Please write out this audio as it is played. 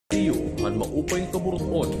Iyo han maupay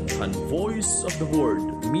kaburuton han Voice of the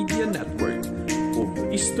World Media Network ug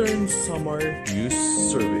Eastern Summer Youth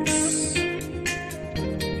Service.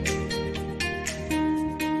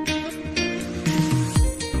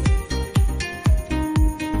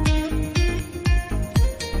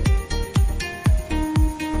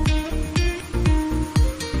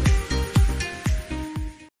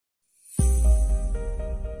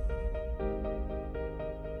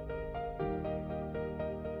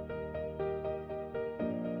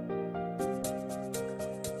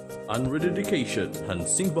 An rededication han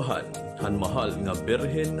singbahan han mahal nga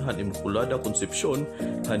Berhen han Immaculada Concepcion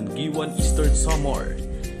han Guiuan Eastern Samar.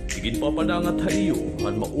 Igin papadangat haiyo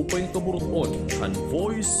han maupay kaburuton han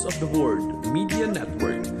Voice of the World Media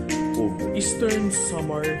Network ug Eastern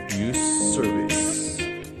Summer Youth Service.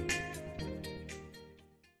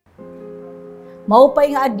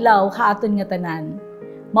 Maupay nga adlaw haaton nga tanan.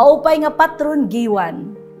 Maupay nga patron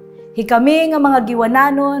Guiuan. Hikami nga mga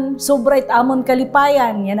Guiuananon, sobrait amon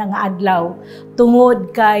kalipayan yan ang adlaw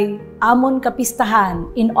tungod kay amon kapistahan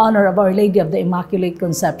in honor of Our Lady of the Immaculate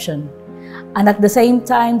Conception. And at the same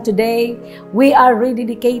time today, we are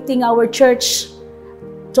rededicating our church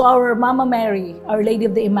to our Mama Mary, Our Lady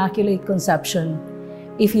of the Immaculate Conception.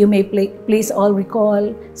 If you may please all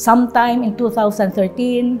recall, sometime in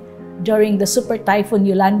 2013, during the Super Typhoon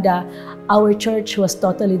Yolanda, our church was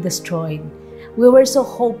totally destroyed. We were so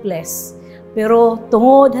hopeless. Pero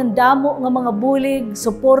tungod handamo nga mga bulig,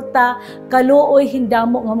 suporta, kaluoy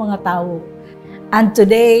hindamo nga mga tao. And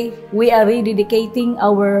today, we are rededicating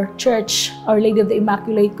our church, Our Lady of the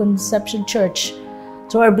Immaculate Conception Church,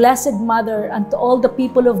 to our Blessed Mother and to all the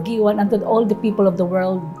people of Guiuan and to all the people of the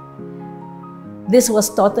world. This was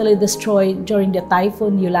totally destroyed during the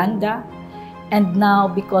Typhoon Yolanda. And now,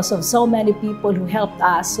 because of so many people who helped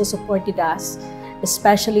us, who supported us,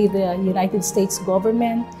 especially the United States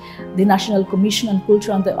government, the National Commission on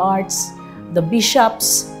Culture and the Arts, the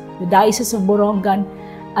bishops, the Diocese of Borongan,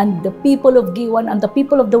 and the people of Guiuan and the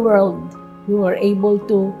people of the world, we were able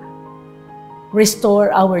to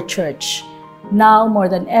restore our church. Now, more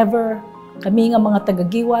than ever, kami nga mga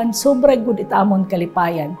taga-Guiuan, sobrang good itamon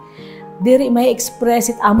kalipayan. Diri may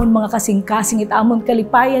express itamon mga kasing-kasing itamon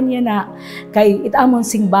kalipayan yan na kay itamon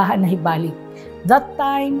singbahan na hibalik. That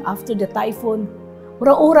time, after the typhoon,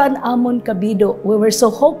 ura-uran amon kabido. We were so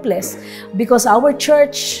hopeless because our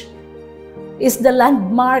church is the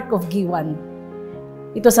landmark of Guiuan.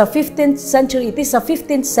 It was a 15th century, it is a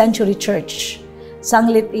 15th century church.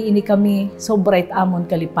 Sanglit iini kami, sobrayt amon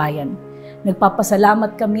kalipayan.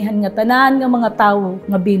 Nagpapasalamat kami nga tanan nga mga tao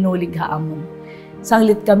nga binulig ha amon.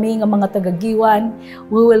 Sanglit kami nga mga taga-Guiuan,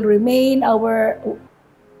 we will remain our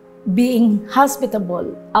being hospitable,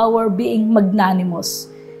 our being magnanimous.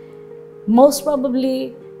 Most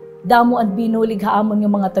probably, damo ang binulig haamon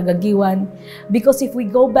ng mga taga-Guiuan because if we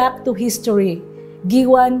go back to history,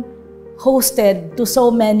 Guiuan hosted to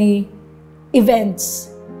so many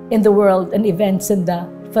events in the world and events in the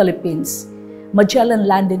Philippines. Magellan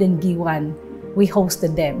landed in Guiuan. We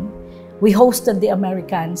hosted them. We hosted the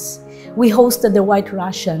Americans. We hosted the White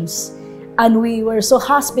Russians. And we were so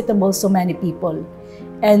hospitable so many people.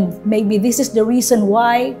 And maybe this is the reason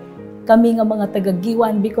why kami nga mga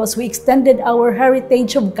taga-Guiuan, because we extended our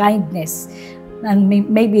heritage of kindness. And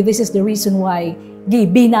maybe this is the reason why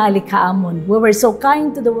binalik kaamon. We were so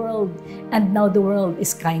kind to the world, and now the world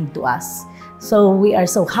is kind to us. So we are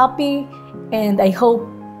so happy, and I hope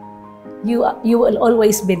you will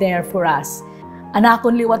always be there for us.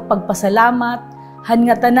 Anakon liwat pagpasalamat, han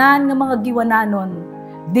nga tanan nga mga Guiuananon,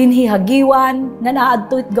 dinhi ha Guiuan, nga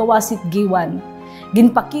naadto't gawasit Guiuan.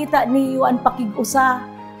 Ginpakita niyo ang pakig-usa,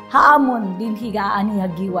 haamon din higaan ni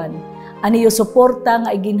Guiuan. Aniyo suporta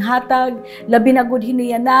nga iginhatag, labi na gud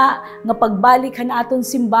hiniyana nga pagbalik han aton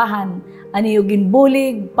simbahan. Aniyo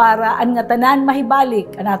ginbulig para an nga tanan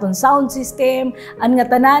mahibalik, an aton sound system, an nga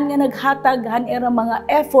tanan nga naghatag han era mga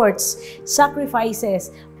efforts,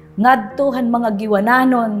 sacrifices, ngadto han mga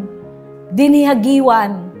Guiuananon, dinhi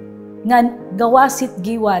Guiuan, nga gawasit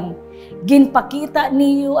Guiuan. Ginpakita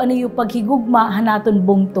niyo aniyo paghigugma hanaton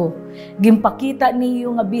bungto. Ginpakita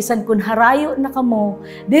niyo nga bisan kun harayo na kamo,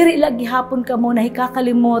 diri lagi hapon kamo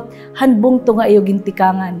nahikakalimot han bungto nga iyo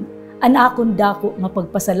gintikangan. An akon dako nga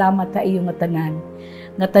pagpasalamat ta iyo nga tanan.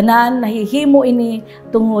 Nga tanan nahihimo ini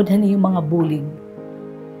tungod han iyo mga bulig.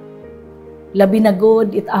 Labi na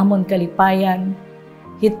god it amon kalipayan.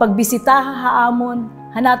 Hit pagbisitaha haamon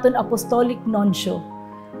hanaton Apostolic Nuncio.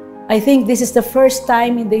 I think this is the first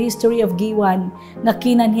time in the history of Guiuan na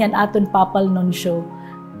kinanhian aton Papal Nuncio,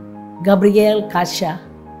 Gabriele Caccia.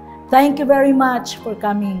 Thank you very much for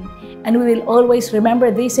coming, and we will always remember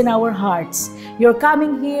this in our hearts. Your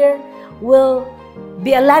coming here will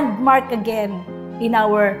be a landmark again in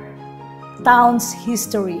our town's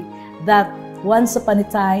history, that once upon a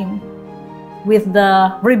time, with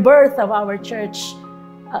the rebirth of our church,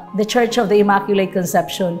 the Church of the Immaculate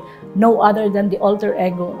Conception, no other than the alter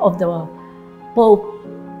ego of the Pope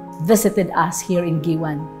visited us here in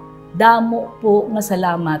Guiuan. Damo po nga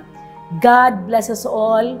salamat. God bless us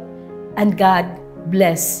all, and God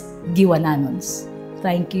bless Guiuananons.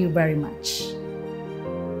 Thank you very much.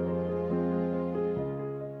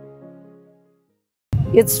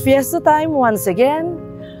 It's fiesta time once again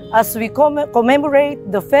as we commemorate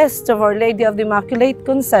the feast of Our Lady of the Immaculate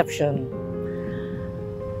Conception.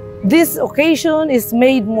 This occasion is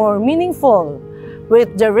made more meaningful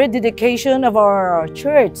with the rededication of our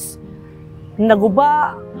church.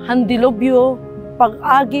 Naguba han dilobyo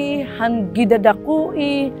pag-agi han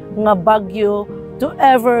gidadakui nga bagyo to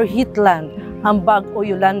ever hitland ang bag-o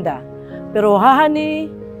Yolanda. Pero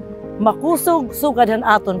hahani makusog sugadhan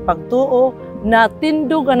aton pagtuo na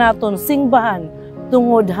tindog naton singbahan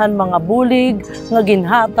tungod han mga bulig nga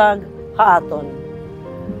ginhatag haaton.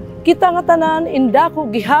 Kita nga tanan indako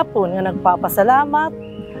gihapon nga nagpapasalamat,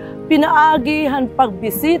 pinaagi han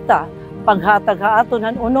pagbisita, paghatag haaton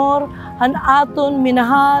han honor, han aton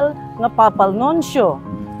minahal nga Papal Nuncio.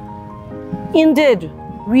 Indeed,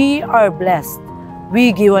 we are blessed.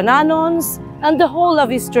 We Guiuananons and the whole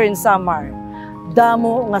of Eastern Samar.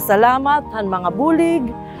 Damo nga salamat han mga bulig,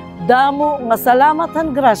 damo nga salamat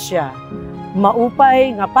han grasya.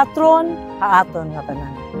 Maupay nga patron haaton nga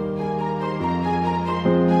tanan.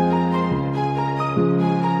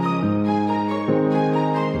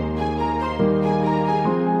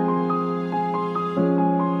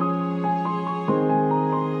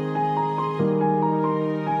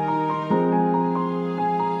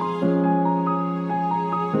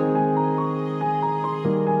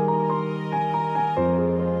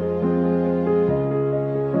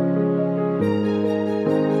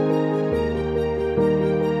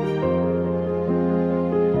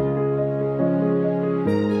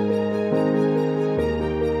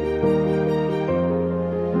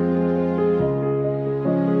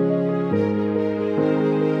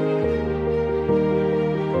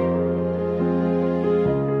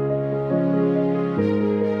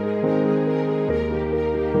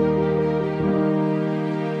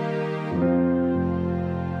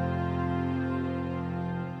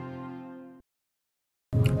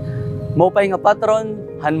 Maupay nga patron,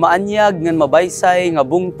 han maanyag ngan mabaysay nga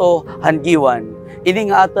bungto han Guiuan.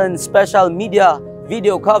 Ini nga aton special media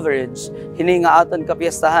video coverage, hini nga aton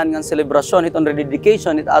kapiestahan ngan selebrasyon iton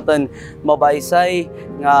rededication it aton mabaysay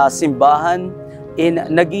nga simbahan in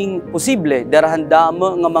naging posible darahan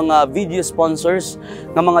damo nga mga video sponsors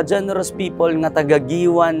nga mga generous people nga taga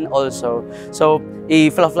Guiuan also. So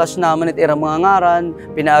i-flash naman it irang mga ngaran,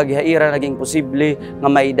 pinaagihaira naging posible nga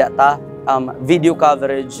may data video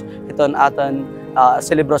coverage iton aton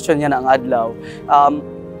celebration niya ng adlaw.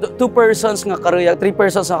 2 persons nga karuyag, 3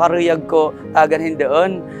 persons nga karuyag ko tagan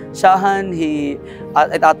hindeon. Siyahan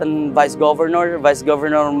at aton Vice Governor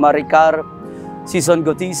Maricar Season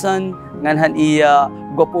Gutisan nganhan iya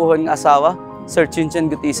gwapuhon nga asawa Sir Chinchin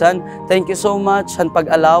Gutisan. Thank you so much han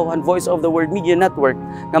pag-allow han Voice of the World Media Network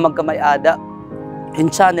nga magkamay-ada in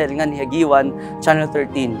channel nga ni Guiuan, Channel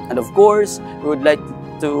 13. And of course, we would like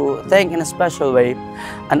to thank in a special way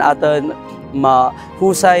an aton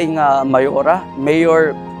mahusay nga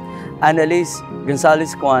Mayor Annalise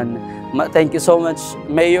Gonzales Juan. Thank you so much,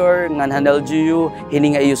 Mayor, nganhan LGU,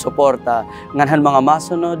 hini nga iyo suporta, nganhan mga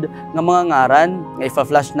masunod nga mga ngaran, nga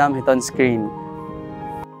ifa-flash nam hiton screen.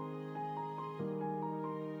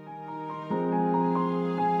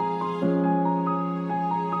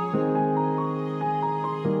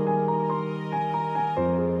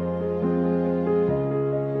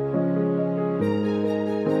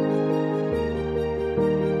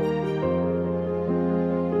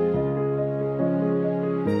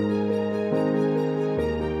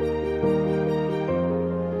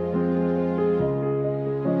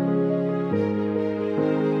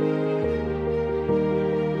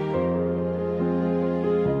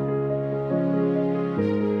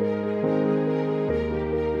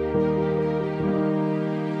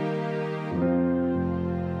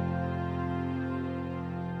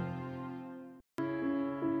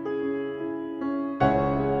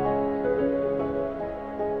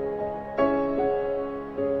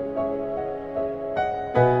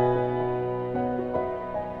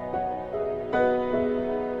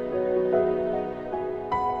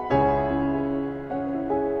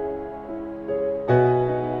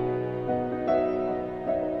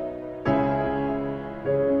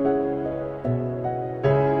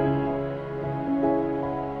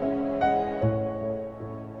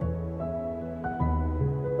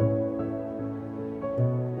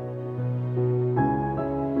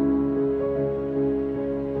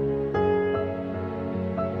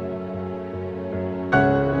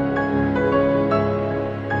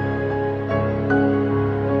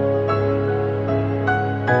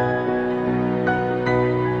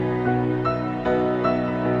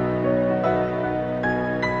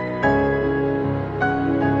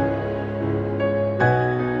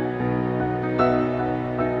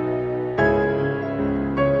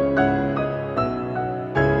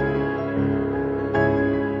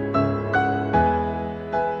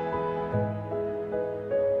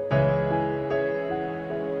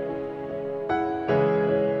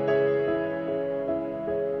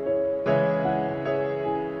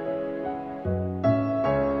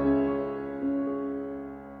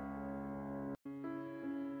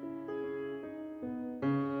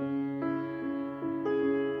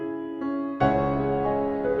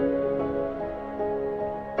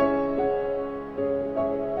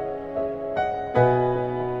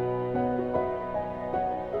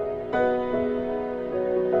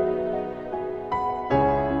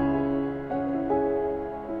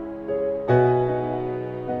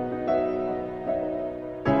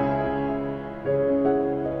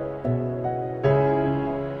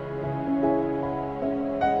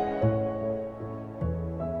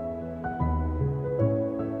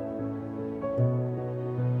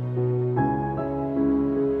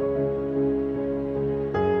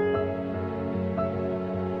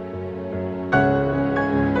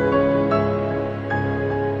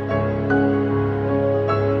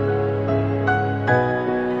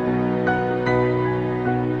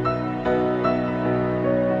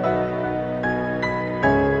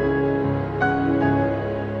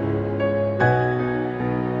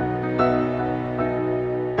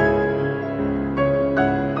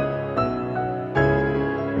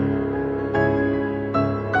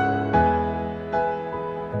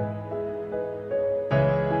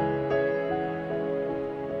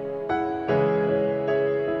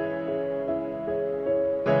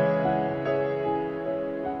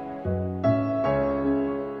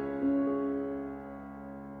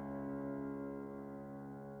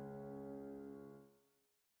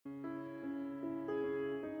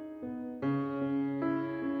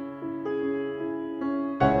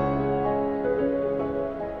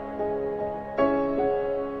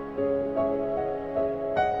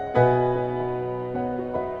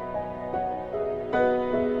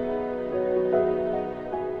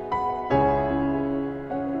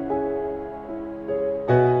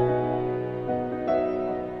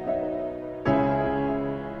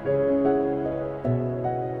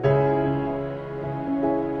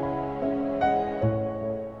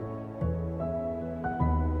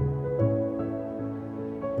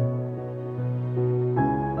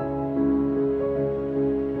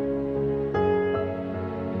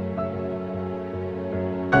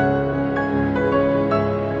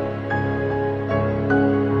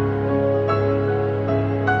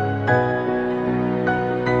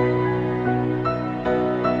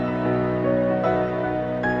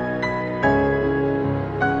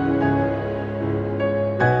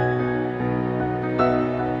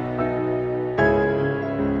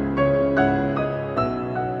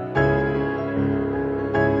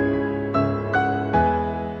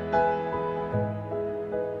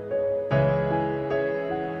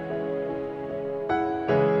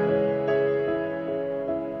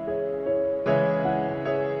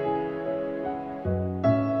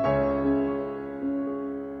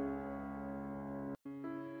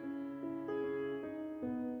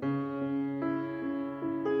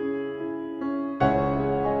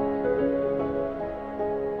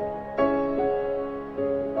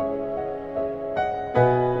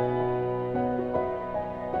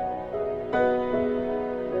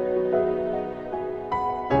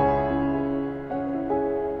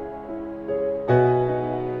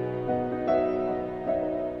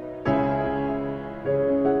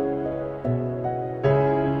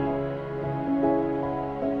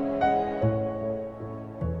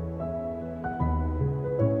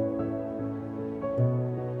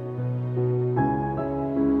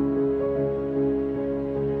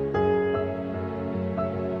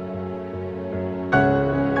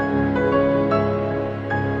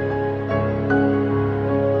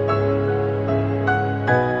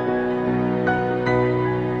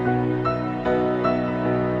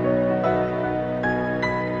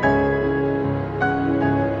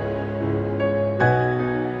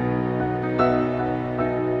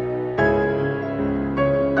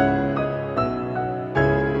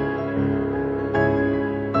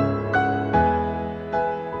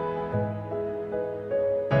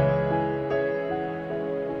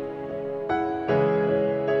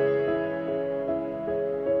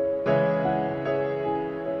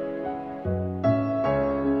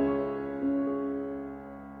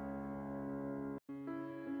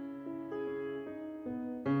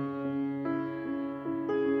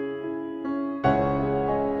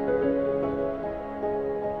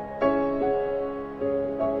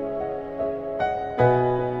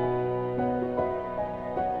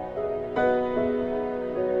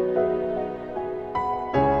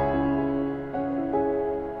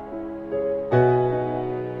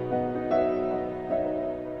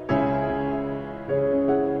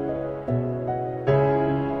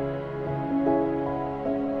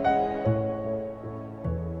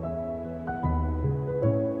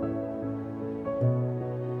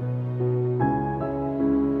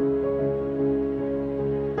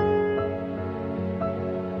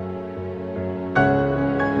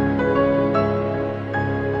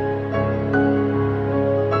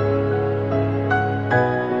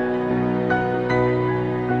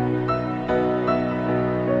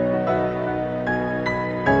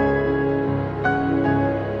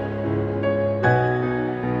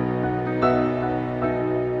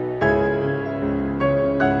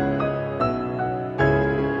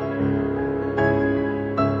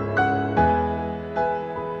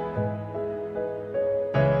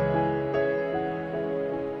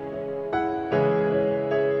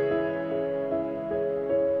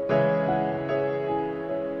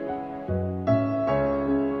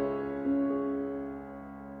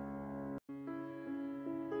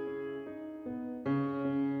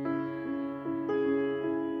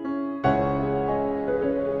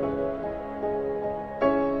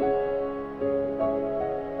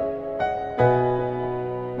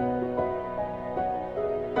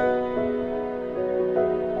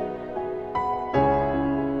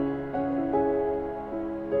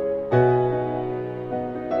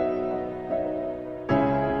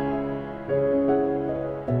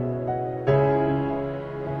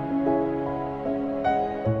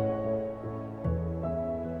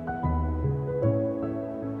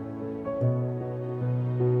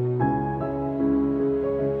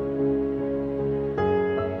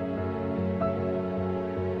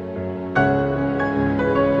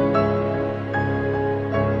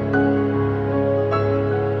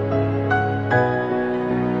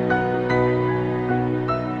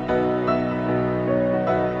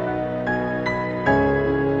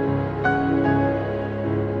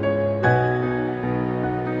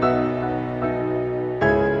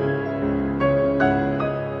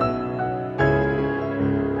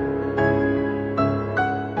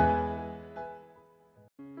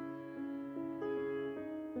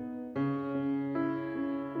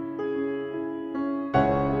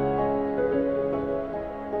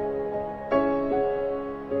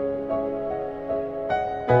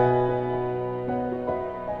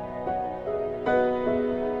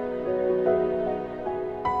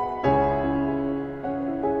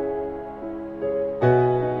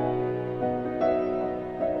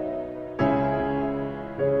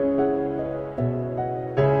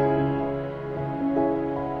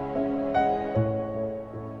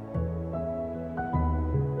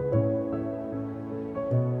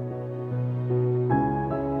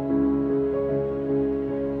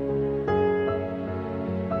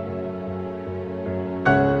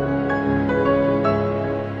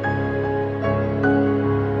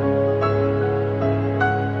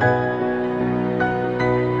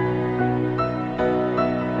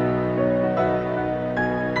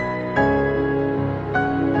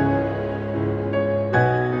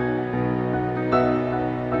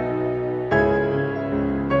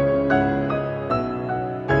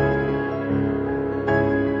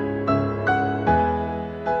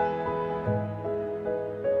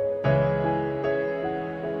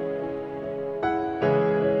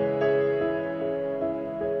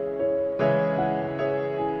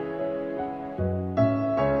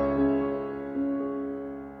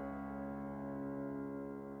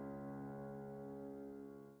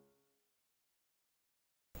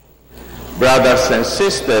 Brothers and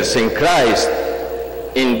sisters in Christ,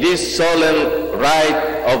 in this solemn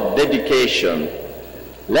rite of dedication,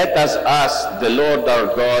 let us ask the Lord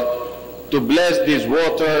our God to bless this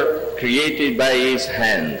water created by His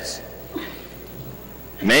hands.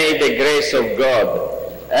 May the grace of God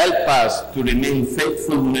help us to remain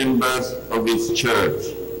faithful members of His church,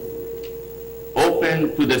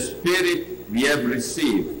 open to the Spirit we have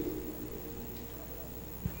received.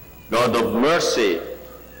 God of mercy,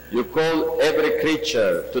 you call every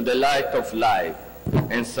creature to the light of life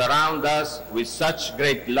and surround us with such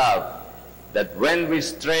great love that when we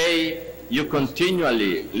stray, you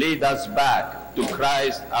continually lead us back to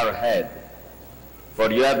Christ our head.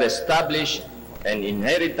 For you have established an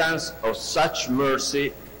inheritance of such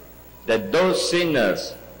mercy that those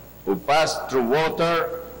sinners who pass through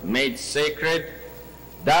water made sacred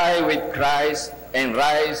die with Christ and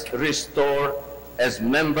rise restored as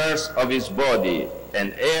members of His body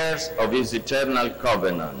and heirs of His eternal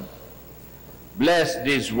covenant. Bless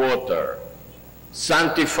this water,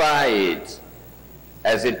 sanctify it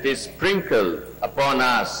as it is sprinkled upon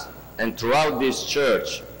us and throughout this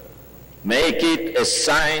church. Make it a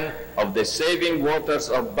sign of the saving waters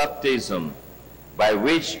of baptism, by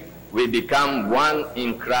which we become one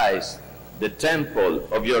in Christ, the temple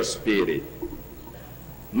of your Spirit.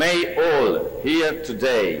 May all here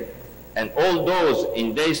today and all those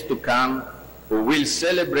in days to come who will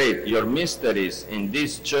celebrate your mysteries in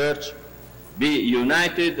this church be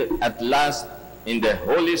united at last in the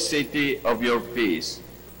holy city of your peace.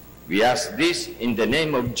 We ask this in the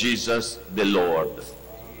name of Jesus the Lord.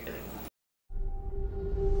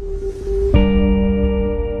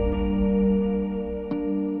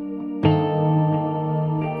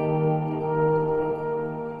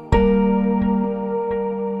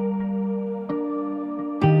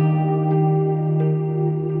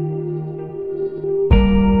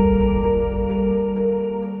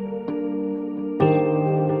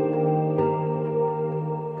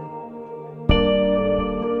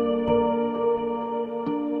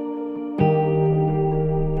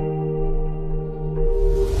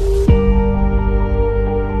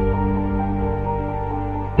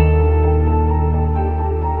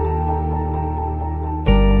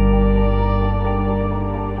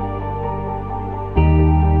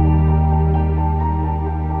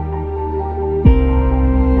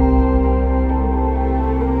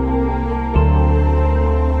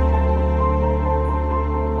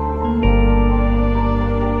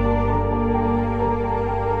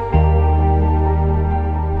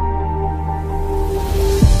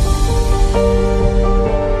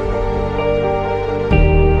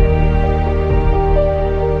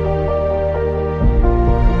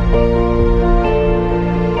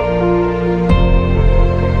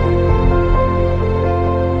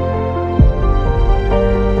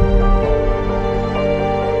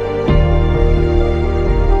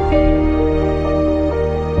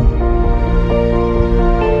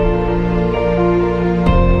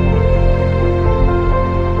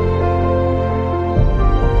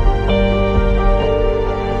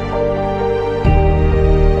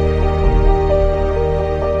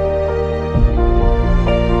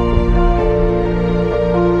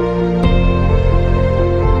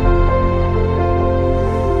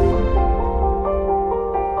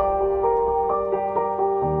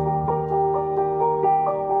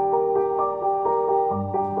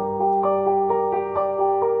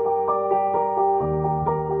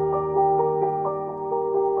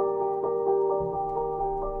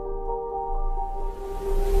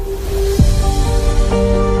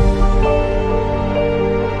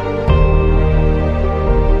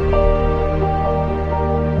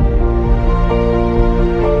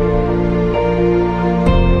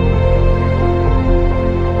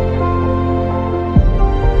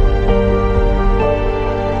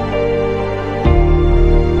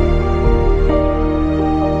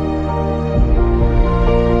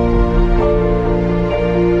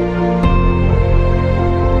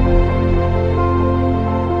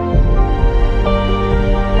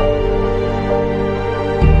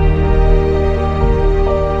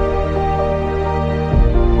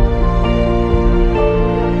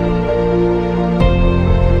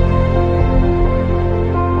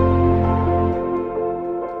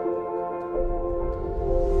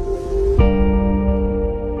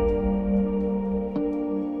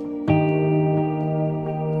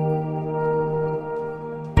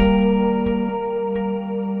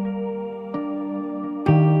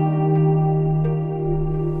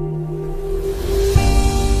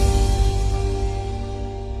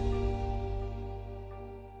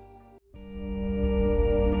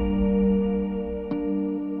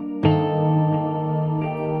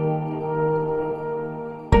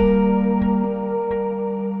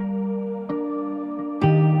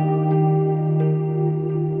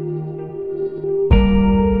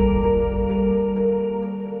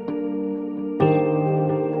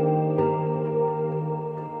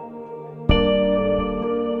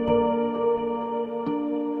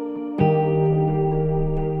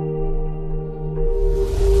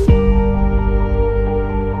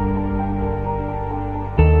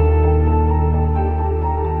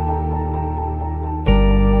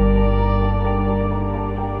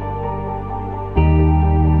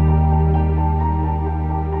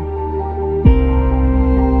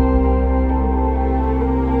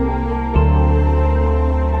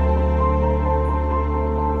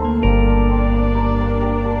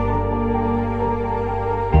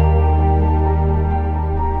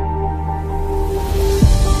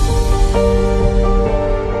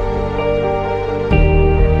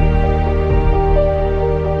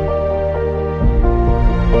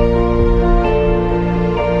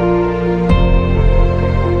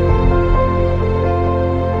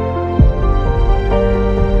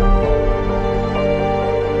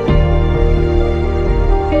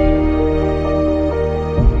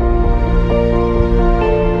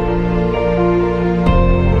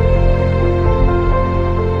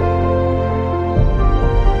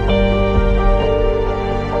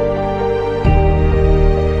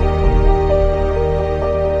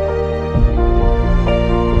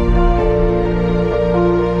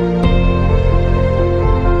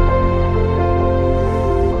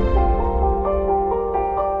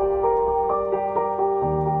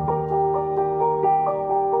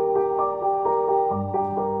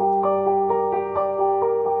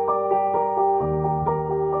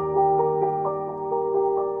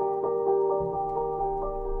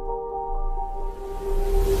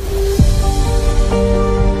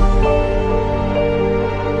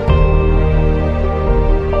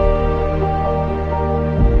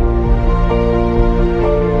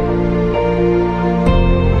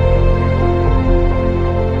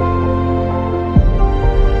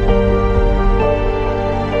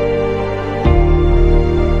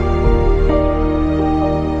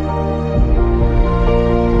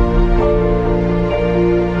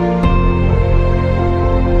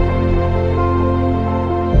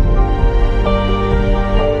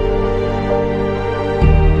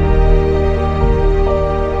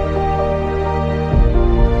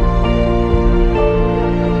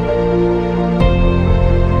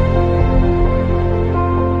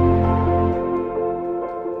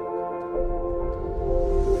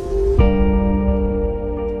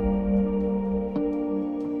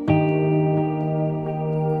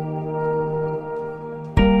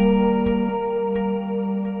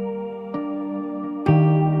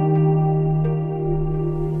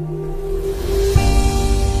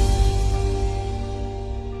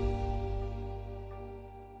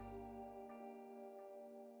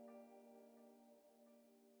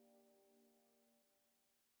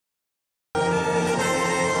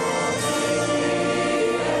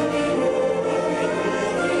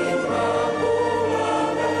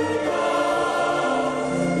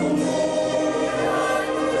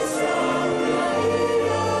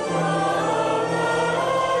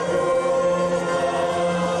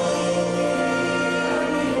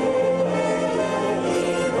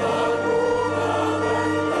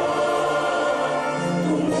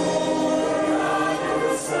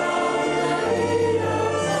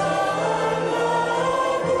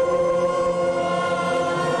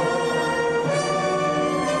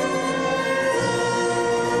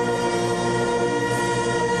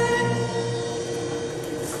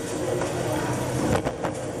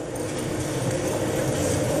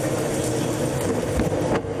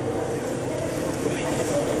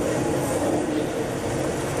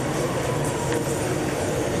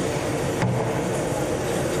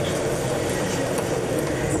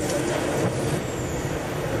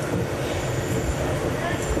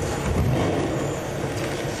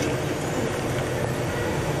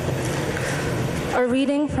 A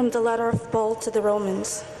reading from the letter of Paul to the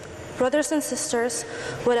Romans. Brothers and sisters,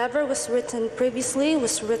 whatever was written previously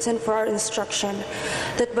was written for our instruction,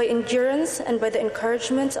 that by endurance and by the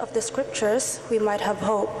encouragement of the Scriptures we might have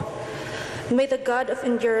hope. May the God of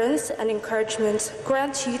endurance and encouragement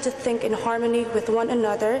grant you to think in harmony with one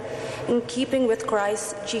another, in keeping with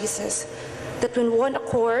Christ Jesus, that with one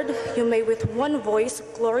accord you may with one voice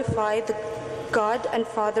glorify the God and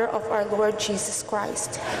Father of our Lord Jesus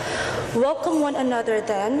Christ. Welcome one another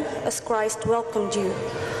then, as Christ welcomed you,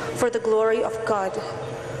 for the glory of God.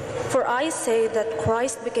 For I say that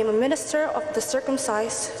Christ became a minister of the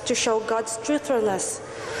circumcised to show God's truthfulness,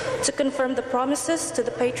 to confirm the promises to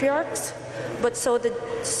the patriarchs, but so that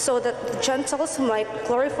the Gentiles might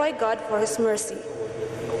glorify God for his mercy.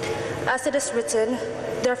 As it is written,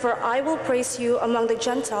 therefore I will praise you among the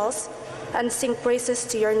Gentiles and sing praises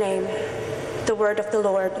to your name. The word of the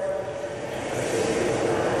Lord.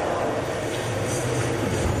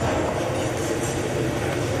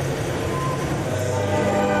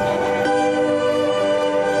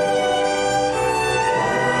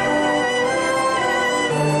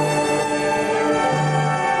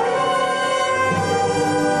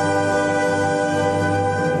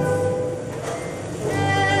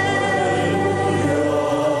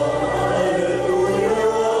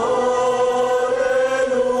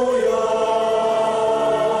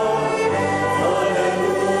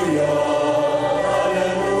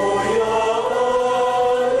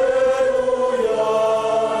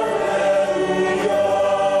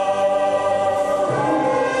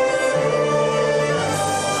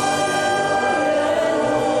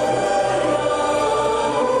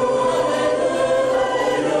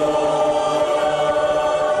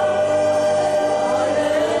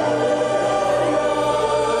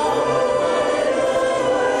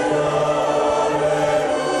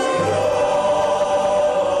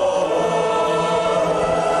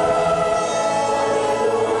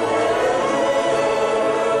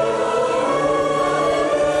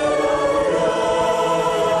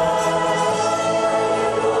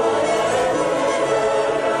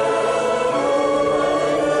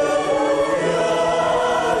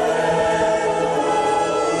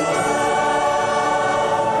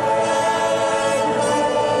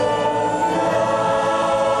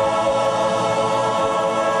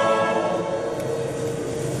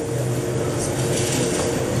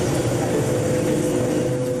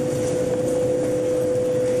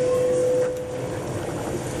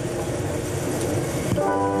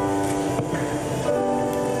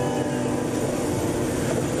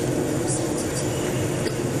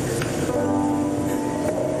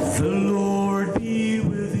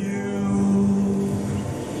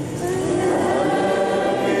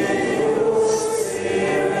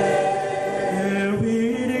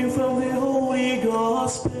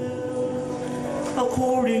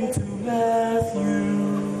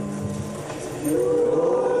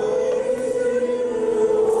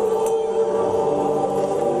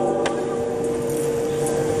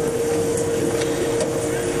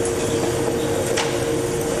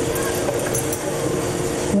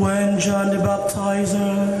 When John the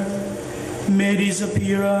Baptizer made his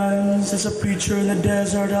appearance as a preacher in the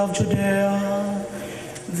desert of Judea,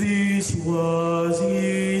 this was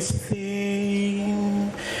his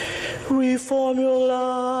theme: reform your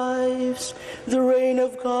lives, the reign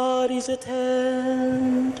of God is at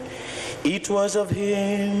hand. It was of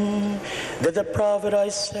him that the prophet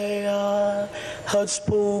Isaiah had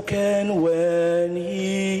spoken when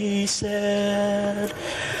he said,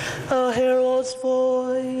 a herald's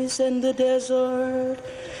voice in the desert,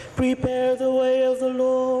 prepare the way of the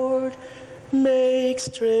Lord, make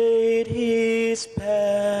straight his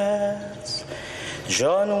paths.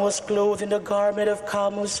 John was clothed in a garment of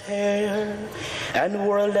camel's hair and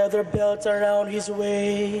wore a leather belt around his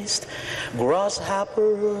waist.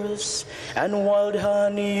 Grasshoppers and wild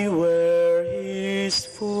honey were his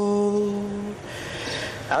food.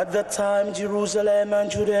 At that time, Jerusalem and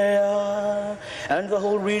Judea and the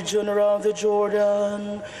whole region around the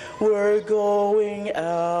Jordan were going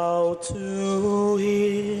out to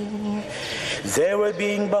him. They were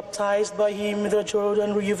being baptized by him in the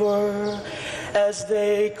Jordan River as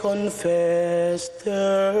they confessed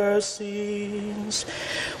their sins.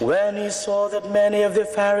 When he saw that many of the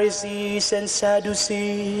Pharisees and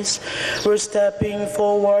Sadducees were stepping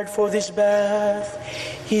forward for this bath,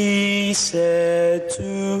 he said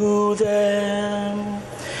to them,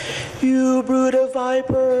 you brood of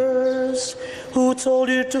vipers, who told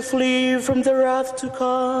you to flee from the wrath to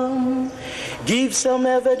come? Give some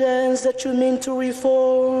evidence that you mean to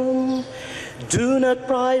reform. Do not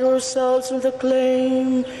pride yourselves on the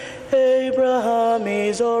claim Abraham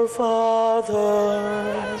is our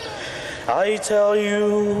father. I tell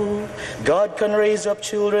you, God can raise up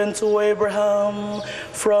children to Abraham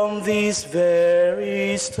from these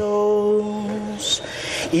very stones.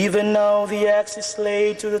 Even now the axe is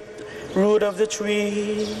laid to the root of the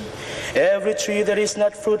tree. Every tree that is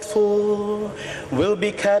not fruitful will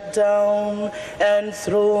be cut down and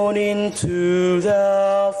thrown into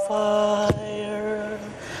the fire.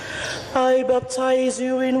 I baptize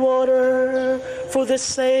you in water for the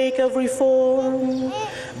sake of reform,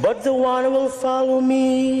 but the one who will follow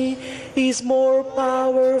me is more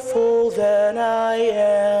powerful than I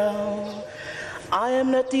am. I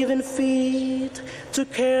am not even fit to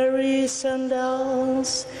carry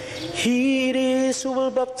sandals. He it is who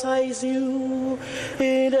will baptize you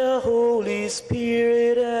in the Holy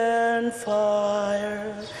Spirit and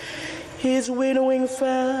fire. His winnowing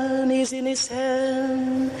fan is in his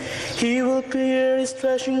hand. He will clear his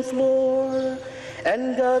threshing floor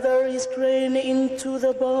and gather his grain into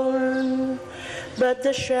the barn. But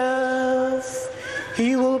the chaff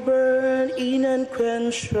he will burn in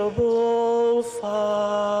unquenchable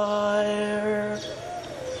fire.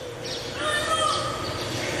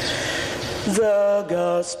 The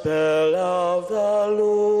Gospel of the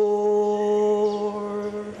Lord.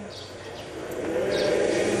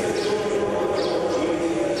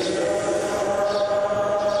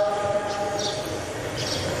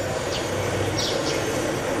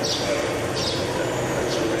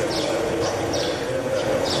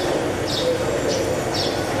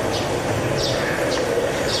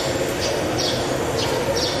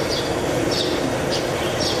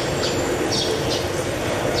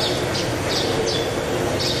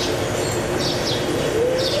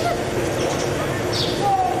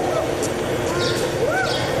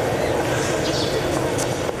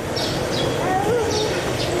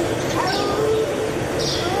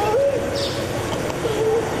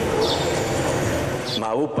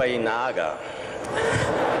 Maupay na aga.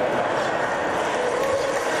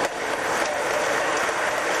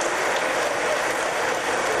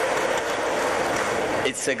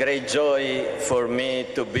 It's a great joy for me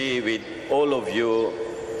to be with all of you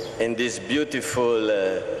in this beautiful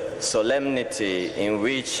solemnity in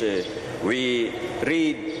which we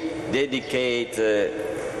rededicate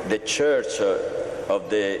the Church of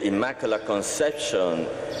the Immaculate Conception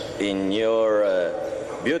in your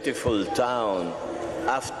beautiful town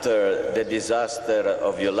after the disaster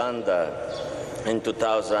of Yolanda in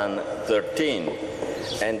 2013.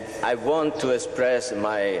 And I want to express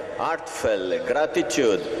my heartfelt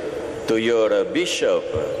gratitude to your Bishop,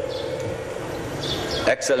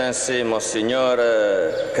 Excellency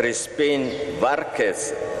Monsignor Crispin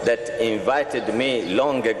Varquez, that invited me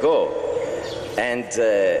long ago and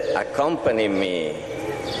accompanied me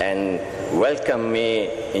and welcomed me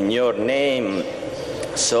in your name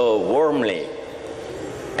so warmly.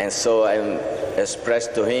 And so I express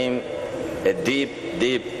to him a deep,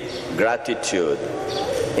 deep gratitude.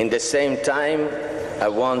 In the same time, I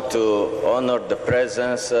want to honor the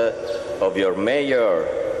presence of your mayor,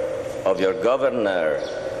 of your governor,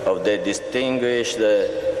 of the distinguished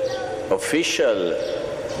official,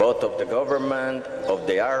 both of the government, of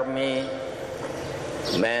the army,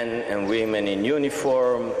 men and women in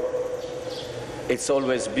uniform. It's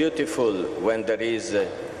always beautiful when there is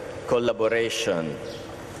collaboration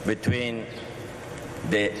between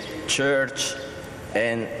the church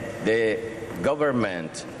and the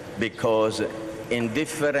government, because in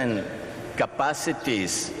different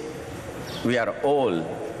capacities we are all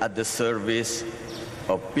at the service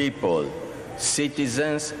of people,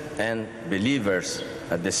 citizens and believers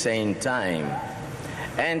at the same time.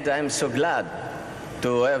 And I'm so glad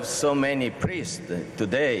to have so many priests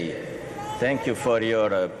today. Thank you for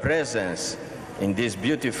your presence in this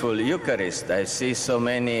beautiful Eucharist. I see so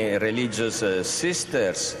many religious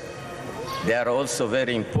sisters. They are also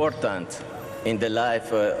very important in the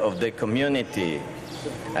life of the community.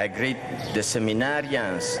 I greet the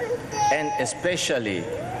seminarians and especially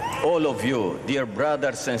all of you, dear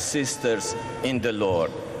brothers and sisters in the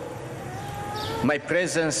Lord. My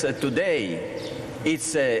presence today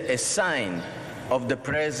is a sign of the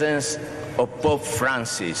presence of Pope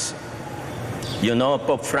Francis. You know,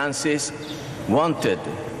 Pope Francis wanted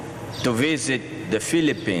to visit the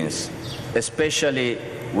Philippines, especially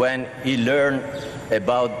when he learned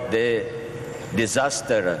about the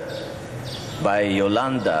disaster by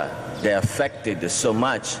Yolanda. They affected so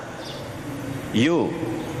much you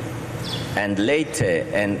and Leyte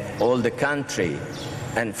and all the country.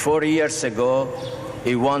 And 4 years ago,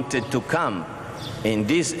 he wanted to come in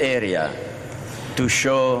this area to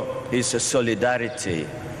show his solidarity,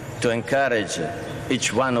 to encourage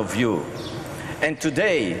each one of you. And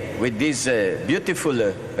today, with this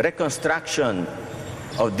beautiful reconstruction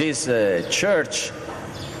of this church,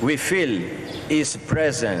 we feel His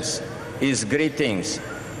presence, His greetings,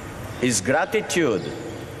 His gratitude,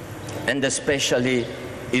 and especially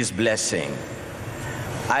His blessing.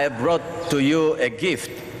 I have brought to you a gift,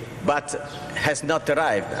 but has not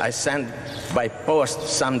arrived. I sent by post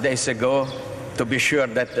some days ago to be sure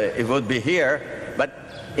that it would be here, but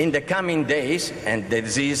in the coming days, and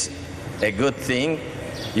this is a good thing,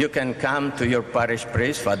 you can come to your parish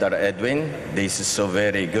priest, Father Edwin. This is so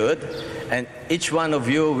very good. And each one of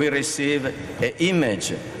you will receive an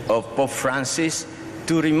image of Pope Francis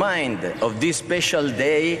to remind of this special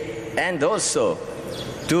day and also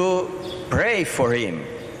to pray for him.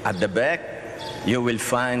 At the back, you will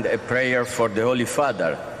find a prayer for the Holy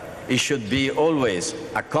Father. It should be always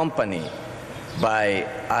accompanied by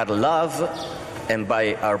our love and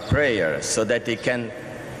by our prayer so that he can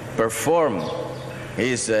perform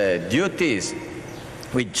his duties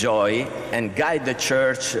with joy and guide the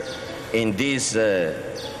church in this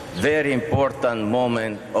very important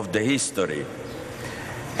moment of the history.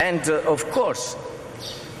 And of course,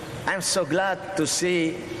 I'm so glad to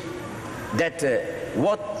see that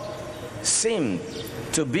what seemed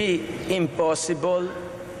to be impossible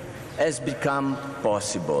has become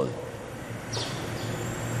possible.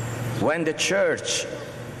 When the church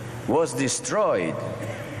was destroyed,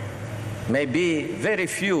 maybe very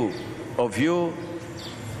few of you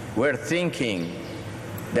were thinking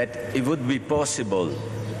that it would be possible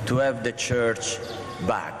to have the church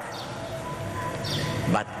back.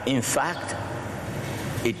 But in fact,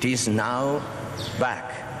 it is now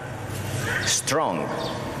back, strong,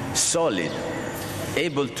 solid,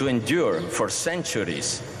 able to endure for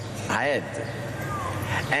centuries ahead.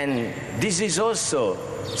 And this is also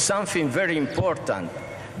something very important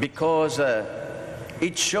because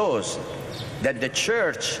it shows that the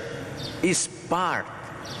church is part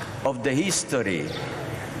of the history,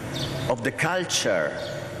 of the culture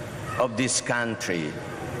of this country,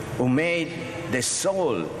 who made the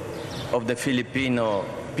soul of the Filipino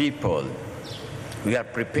people. We are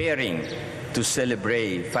preparing to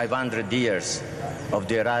celebrate 500 years of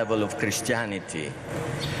the arrival of Christianity.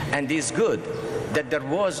 And it's good that there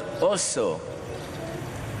was also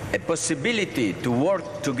a possibility to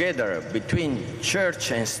work together between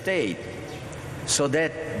church and state so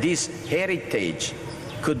that this heritage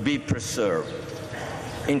could be preserved.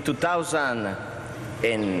 In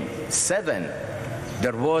 2007,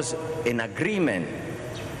 there was an agreement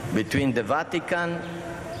between the Vatican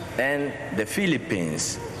and the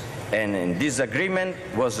Philippines, and this agreement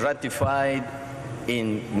was ratified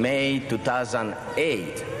in May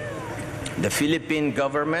 2008. The Philippine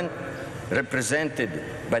government, represented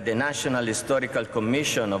by the National Historical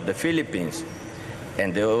Commission of the Philippines,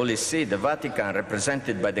 and the Holy See, the Vatican,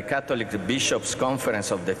 represented by the Catholic Bishops'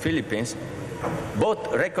 Conference of the Philippines, both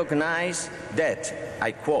recognize that,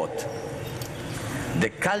 I quote, "The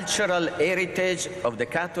cultural heritage of the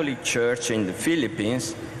Catholic Church in the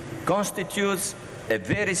Philippines constitutes a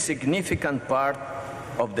very significant part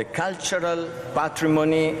of the cultural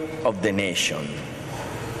patrimony of the nation."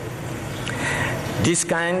 This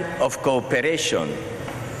kind of cooperation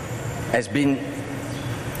has been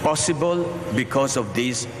possible because of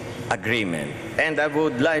this agreement. And I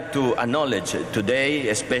would like to acknowledge today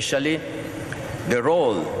especially the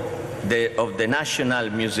role of the National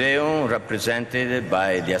Museum, represented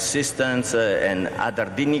by the assistants and other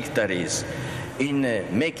dignitaries, in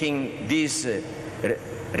making this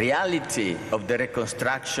reality of the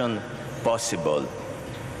reconstruction possible.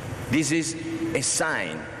 This is a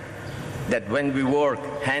sign that when we work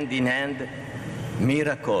hand in hand,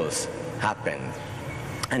 miracles happen.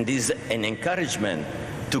 And this is an encouragement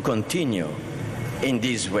to continue in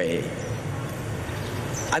this way.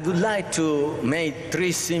 I would like to make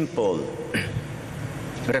three simple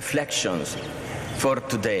reflections for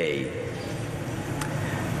today.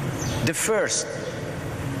 The first,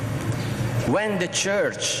 when the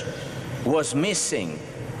church was missing,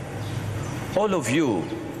 all of you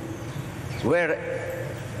were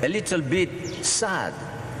a little bit sad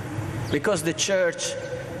because the church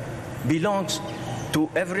belongs to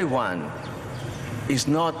everyone. It's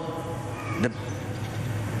not the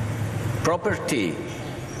property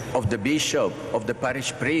of the bishop, of the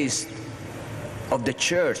parish priest, of the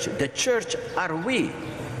church. The church are we.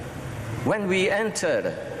 When we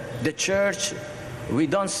enter the church, we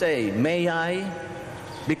don't say, "May I?"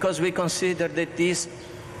 because we consider that this is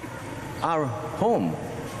our home.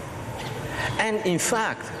 And in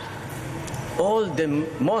fact, all the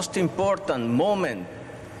most important moment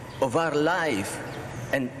of our life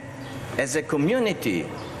and as a community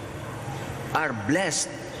are blessed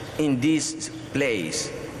in this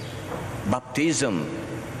place. Baptism,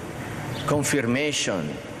 confirmation,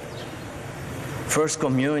 First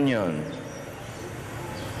Communion,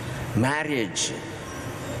 marriage,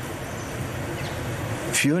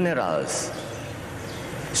 funerals,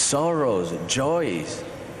 sorrows, joys.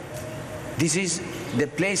 This is the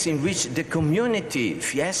place in which the community,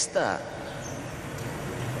 fiesta,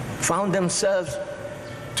 found themselves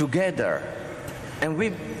together. And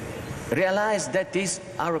we realized that is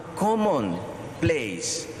our common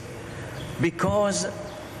place, because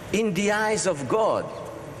in the eyes of God,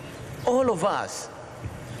 all of us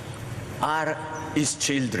are His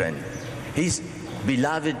children, His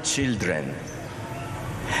beloved children.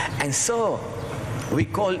 And so we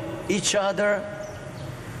call each other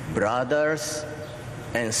brothers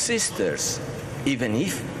and sisters, even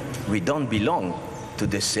if we don't belong to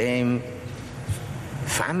the same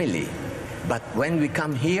family. But when we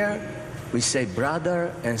come here, we say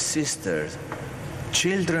brother and sisters,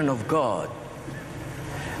 children of God.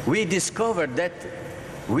 We discovered that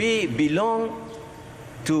we belong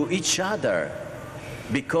to each other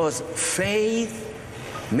because faith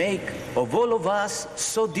make of all of us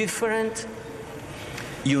so different,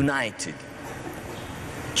 united.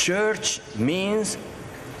 Church means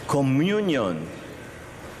communion,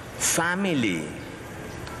 family,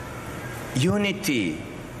 unity,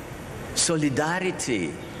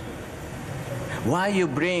 solidarity. Why you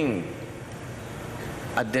bring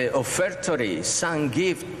at the offertory some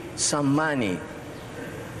gift, some money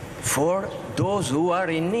for those who are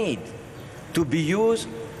in need, to be used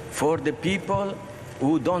for the people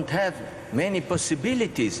who don't have many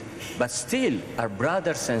possibilities, but still are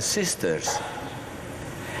brothers and sisters.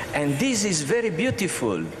 And this is very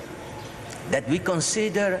beautiful, that we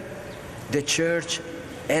consider the church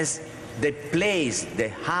as the place, the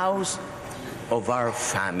house of our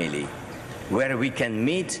family, where we can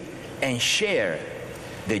meet and share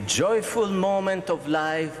the joyful moment of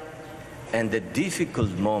life and the difficult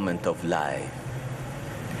moment of life.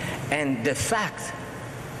 And the fact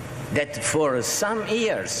that for some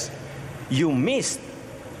years you missed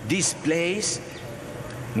this place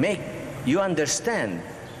make you understand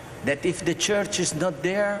that if the church is not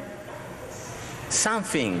there,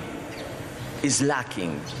 something is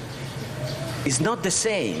lacking. It's not the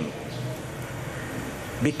same,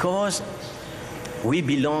 because we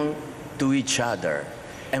belong to each other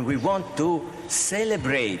and we want to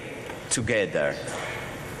celebrate together.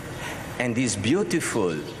 And it's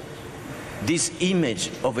beautiful, this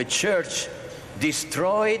image of a church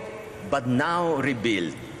destroyed but now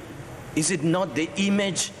rebuilt. Is it not the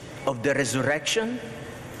image of the resurrection?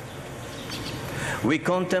 We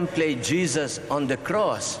contemplate Jesus on the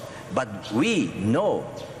cross, but we know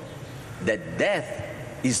that death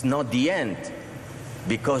is not the end,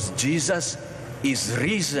 because Jesus is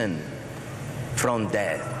risen from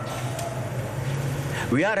death.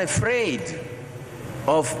 We are afraid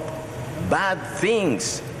of bad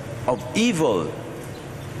things, of evil,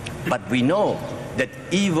 but we know that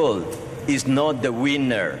evil is not the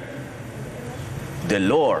winner. The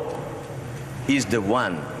Lord is the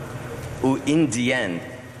one who in the end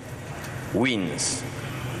wins.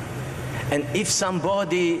 And if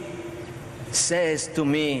somebody says to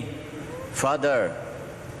me, Father,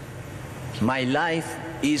 my life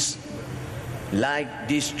is like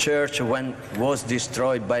this church when was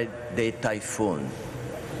destroyed by the typhoon.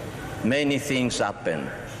 Many things happened,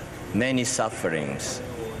 many sufferings,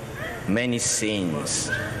 many sins.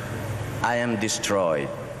 I am destroyed.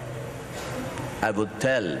 I would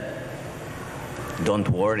tell, don't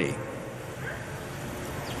worry.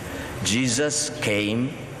 Jesus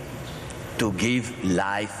came to give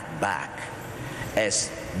life back. As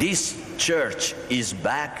this church is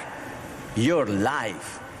back, your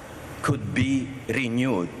life could be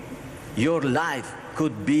renewed. Your life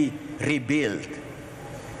could be rebuilt.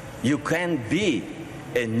 You can be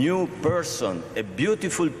a new person, a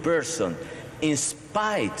beautiful person, in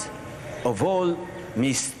spite of all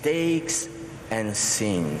mistakes and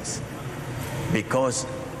sins, because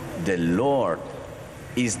the Lord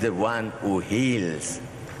is the one who heals,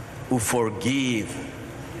 who forgives,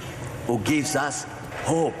 who gives us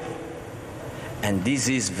hope. And this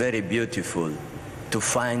is very beautiful, to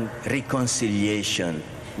find reconciliation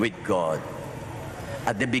with God.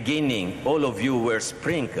 At the beginning, all of you were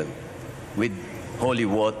sprinkled with holy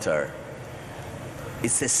water.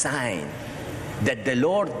 It's a sign that the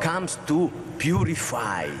Lord comes to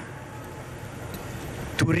purify,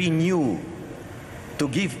 to renew, to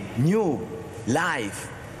give new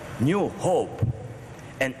life, new hope.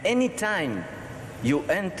 And anytime you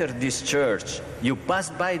enter this church, you pass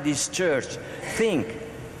by this church, think,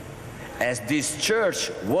 as this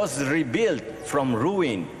church was rebuilt from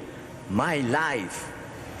ruin, my life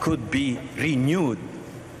could be renewed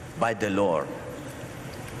by the Lord,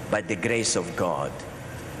 by the grace of God.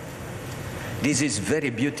 This is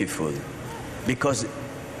very beautiful because it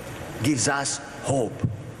gives us hope,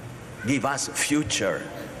 gives us future,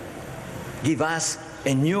 gives us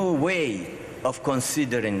a new way of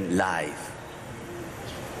considering life.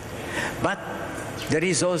 But there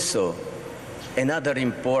is also another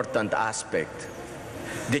important aspect.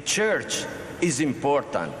 The church is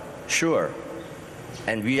important, sure,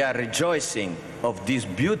 and we are rejoicing of this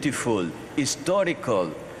beautiful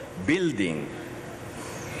historical building.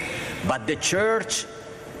 But the church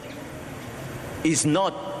is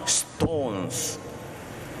not stones.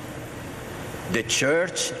 The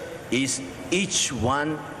church is each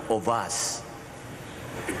one of us.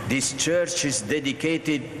 This church is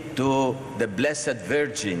dedicated to the Blessed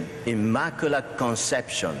Virgin, Immaculate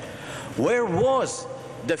Conception. Where was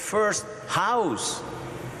the first house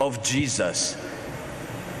of Jesus?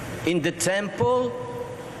 In the temple?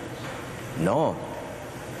 No.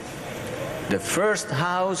 The first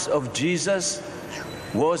house of Jesus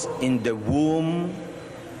was in the womb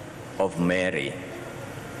of Mary.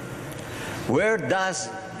 Where does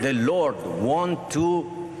the Lord want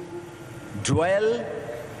to dwell?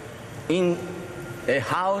 In a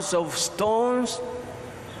house of stones?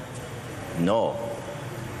 No.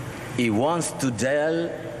 He wants to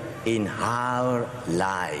dwell in our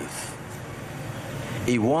life.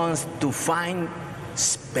 He wants to find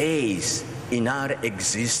space in our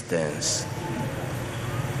existence.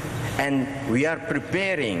 And we are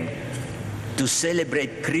preparing to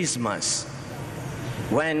celebrate Christmas.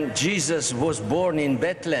 When Jesus was born in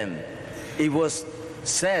Bethlehem, it was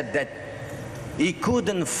said that he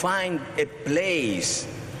couldn't find a place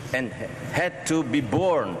and had to be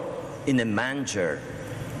born in a manger.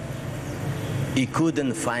 He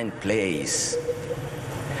couldn't find place.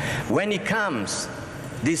 When he comes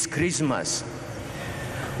this Christmas,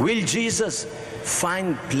 will Jesus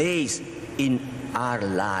find place in our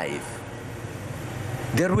life?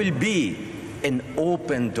 There will be an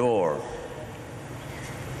open door.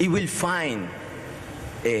 He will find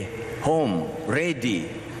a home ready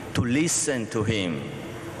to listen to him,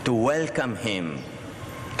 to welcome him,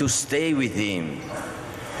 to stay with him,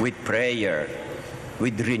 with prayer,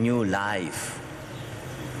 with renewed life.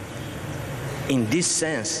 In this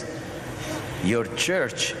sense, your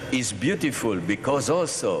church is beautiful because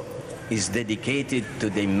also is dedicated to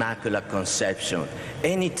the Immaculate Conception.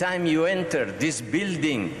 Anytime you enter this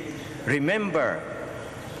building, remember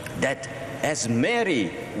that as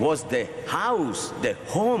Mary was the house, the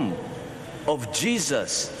home of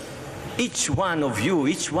Jesus, each one of you,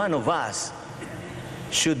 each one of us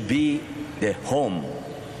should be the home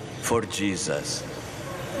for Jesus.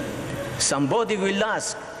 Somebody will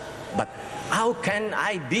ask, but how can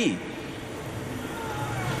I be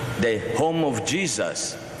the home of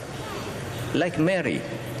Jesus? Like Mary,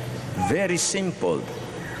 very simple.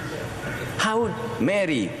 How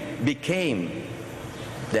Mary became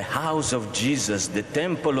the house of Jesus, the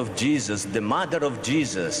temple of Jesus, the mother of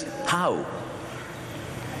Jesus. How?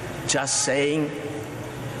 Just saying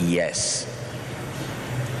yes.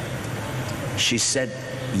 She said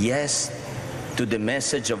yes to the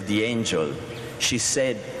message of the angel. She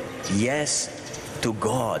said yes to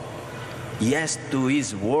God, yes to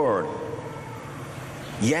his word,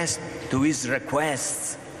 yes to his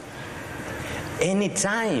requests.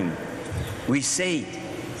 Anytime we say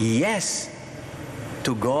yes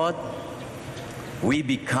to God, we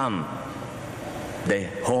become the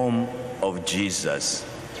home of Jesus.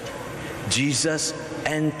 Jesus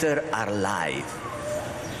entered our life.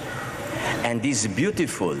 And it's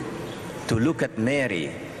beautiful to look at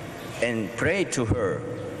Mary and pray to her,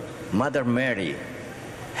 Mother Mary,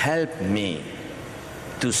 help me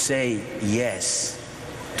to say yes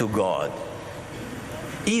to God.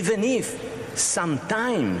 Even if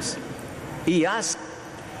sometimes he asks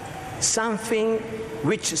something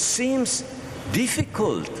which seems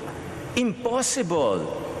difficult,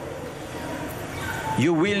 impossible.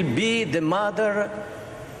 You will be the mother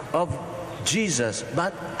of Jesus,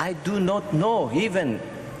 but I do not know even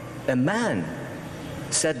a man,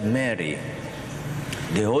 said Mary.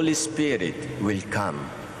 The Holy Spirit will come.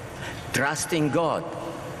 Trust in God.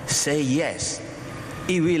 Say yes.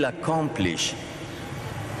 He will accomplish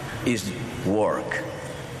his work.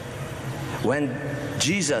 When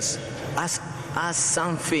Jesus asks us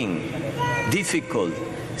something difficult,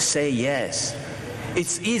 say yes.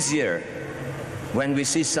 It's easier when we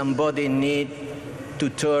see somebody in need to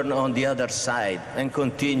turn on the other side and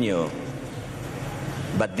continue.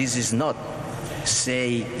 But this is not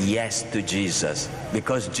say yes to Jesus,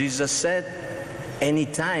 because Jesus said,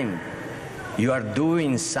 anytime you are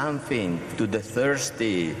doing something to the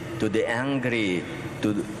thirsty, to the angry,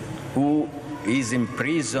 to who is in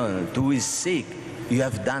prison, to who is sick, you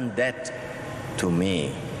have done that to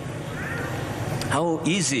me. How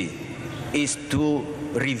easy is to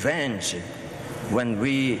revenge when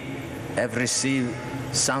we have received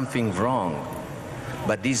something wrong.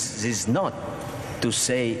 But this is not to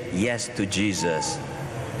say yes to Jesus,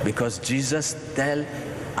 because Jesus tells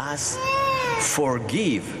us,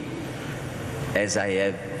 forgive as I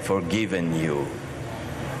have forgiven you.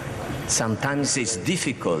 Sometimes it's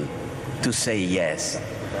difficult to say yes,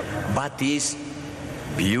 but it's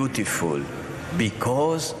beautiful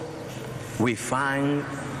because we find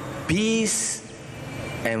peace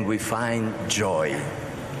and we find joy.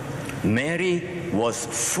 Mary was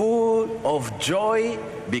full of joy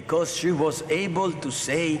because she was able to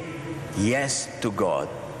say yes to God.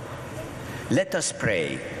 Let us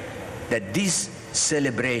pray that this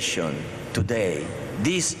celebration today,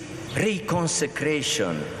 this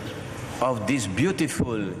reconsecration of this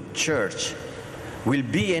beautiful church, will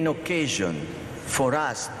be an occasion for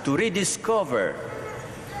us to rediscover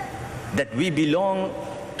that we belong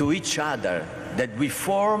to each other, that we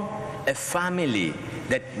form a family,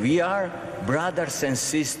 that we are brothers and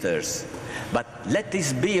sisters. But let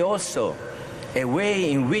this be also a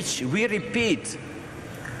way in which we repeat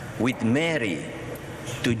with Mary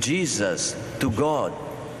to Jesus, to God,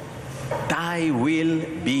 thy will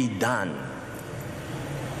be done.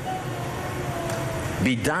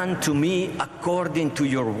 Be done to me according to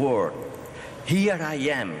your word. Here I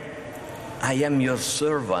am your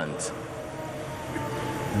servant.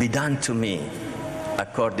 Be done to me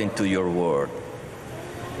according to your word.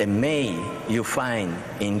 And may you find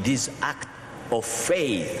in this act of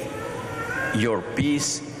faith your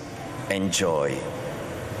peace and joy.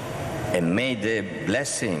 And may the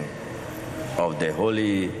blessing of the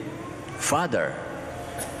Holy Father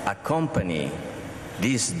accompany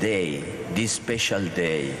this day, this special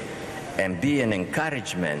day, and be an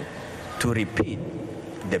encouragement to repeat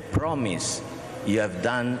the promise you have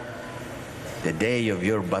done the day of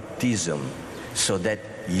your baptism, so that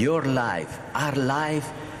your life, our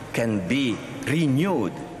life, can be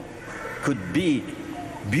renewed, could be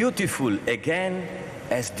beautiful again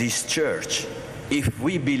as this church. If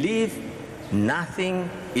we believe, nothing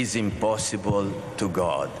is impossible to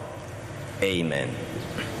God. Amen.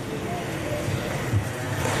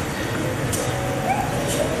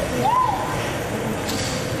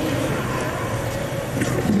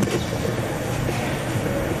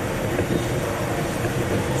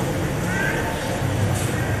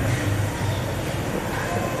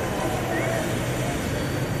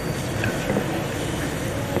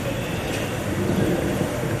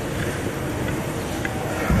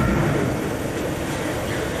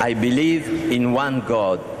 I believe in one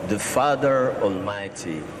God, the Father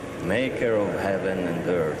Almighty, maker of heaven and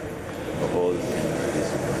earth, of all things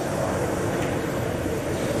visible.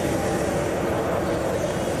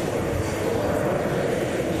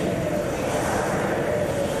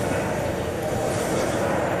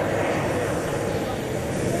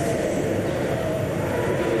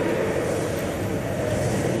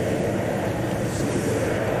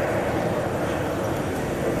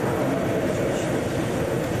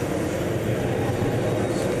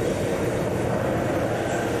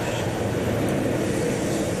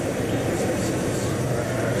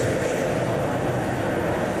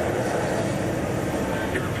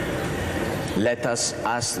 Let us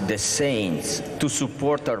ask the saints to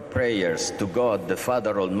support our prayers to God, the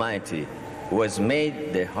Father Almighty, who has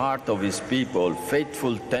made the heart of his people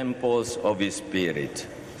faithful temples of his Spirit.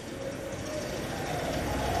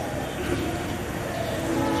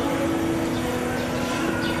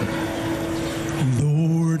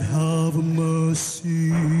 Lord, have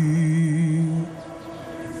mercy.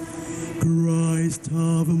 Christ,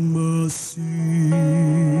 have mercy.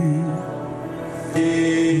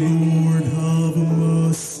 Lord, have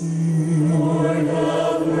mercy. Lord,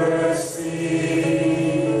 have mercy.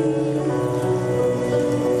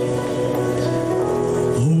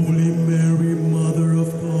 Holy Mary, Mother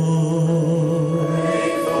of God, pray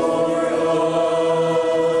for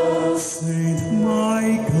us. Saint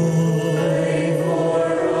Michael, pray for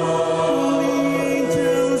us. Holy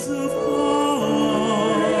angels of God,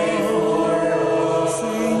 pray for us.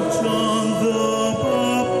 Saint John the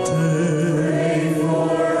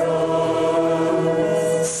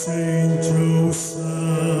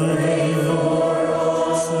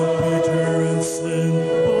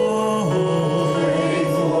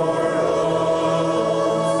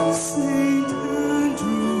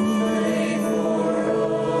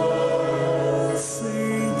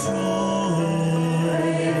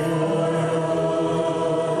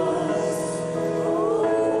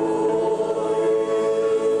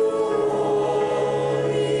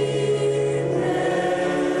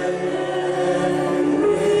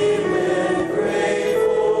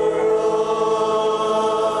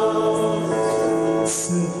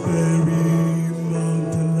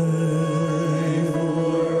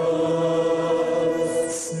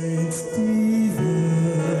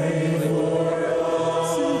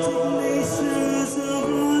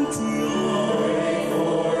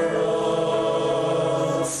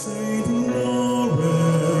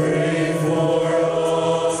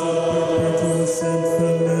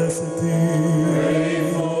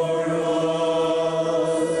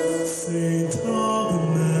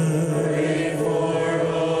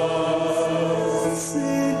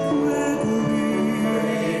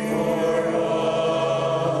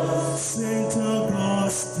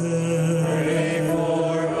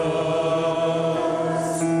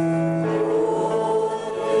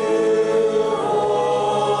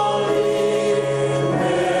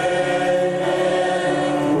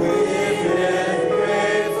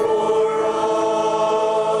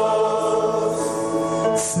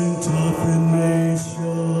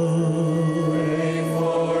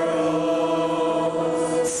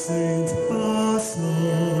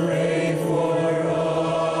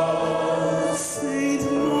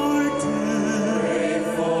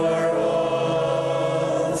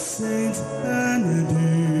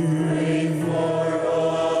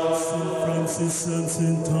Francis and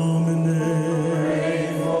Saint Dominic.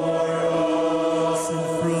 Pray for us.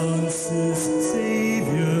 Saint Francis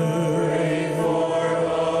Xavier. Pray for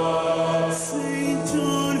us. Saint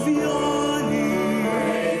John Vianney.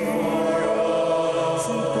 Pray for us.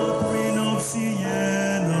 Saint Catherine of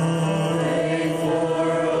Siena. Pray for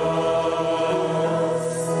us.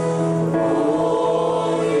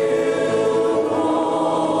 Oh, you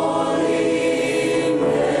holy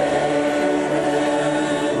men,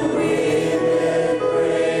 women,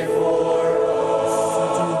 pray for us.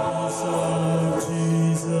 Saint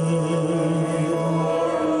Jesus,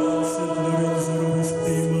 Saint Lorenzo Ruiz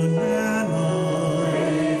Manana,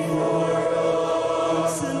 pray for us.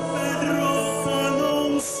 Saint Pedro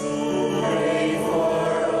Alonso, pray for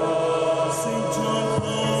us. Saint John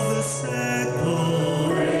Paul II,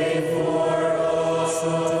 pray for us.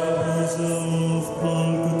 Saint Teresa of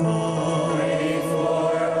Calcutta, pray for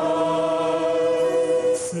us.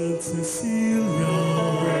 Saint Cecilia,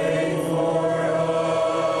 pray for us.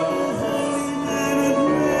 Holy men and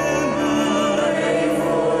women, pray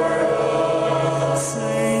for us.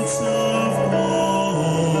 Saints of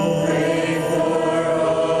all, pray for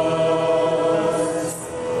us.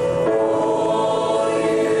 Oh,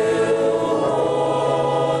 you holy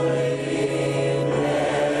men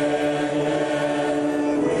and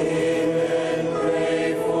women, pray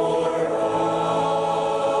for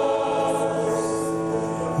us.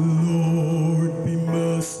 Lord, be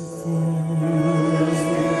merciful.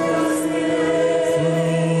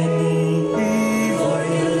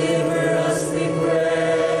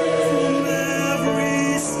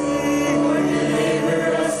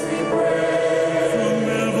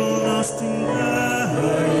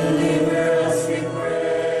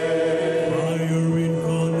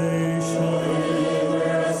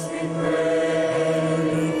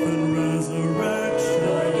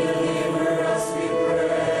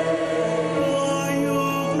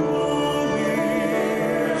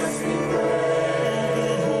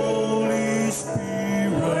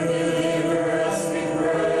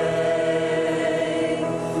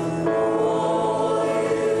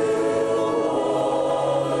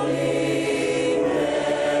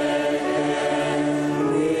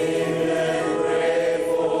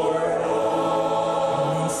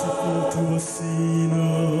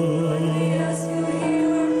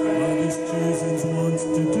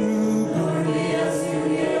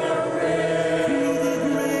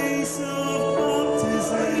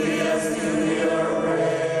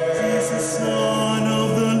 Son of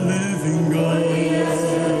the living God.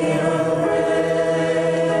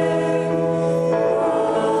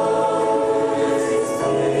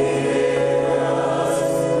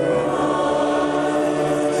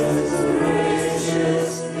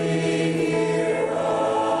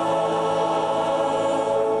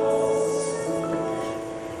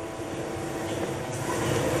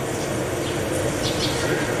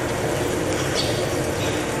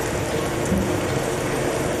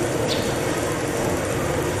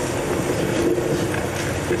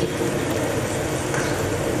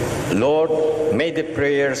 Lord, may the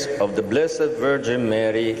prayers of the Blessed Virgin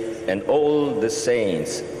Mary and all the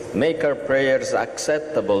saints make our prayers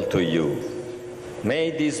acceptable to you. May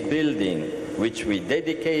this building, which we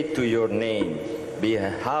dedicate to your name, be a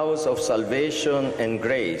house of salvation and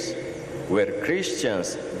grace, where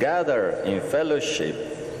Christians gather in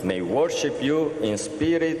fellowship, may worship you in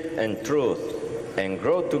spirit and truth, and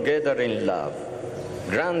grow together in love.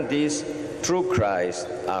 Grant this through Christ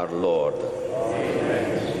our Lord. Amen.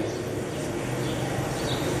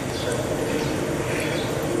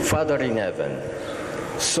 Father in heaven,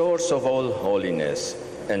 source of all holiness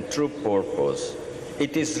and true purpose,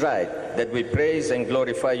 it is right that we praise and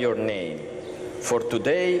glorify your name. For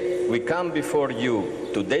today we come before you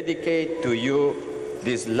to dedicate to you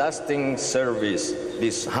this lasting service,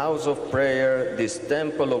 this house of prayer, this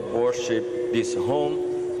temple of worship, this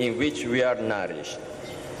home in which we are nourished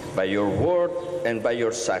by your word and by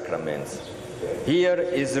your sacraments. Here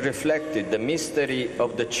is reflected the mystery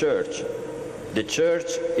of the Church. The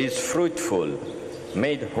Church is fruitful,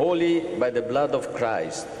 made holy by the blood of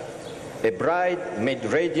Christ, a bride made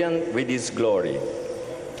radiant with his glory,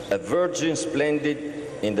 a virgin splendid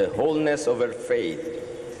in the wholeness of her faith,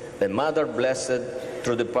 a mother blessed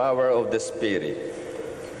through the power of the Spirit.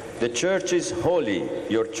 The Church is holy,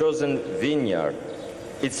 your chosen vineyard.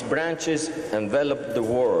 Its branches envelop the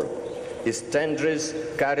world. Its tendrils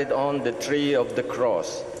carried on the tree of the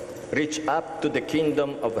cross, reach up to the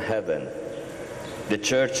kingdom of heaven. The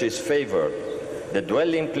Church is favored, the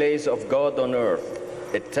dwelling place of God on earth,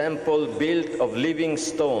 a temple built of living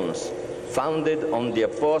stones, founded on the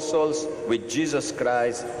apostles with Jesus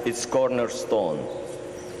Christ, its cornerstone.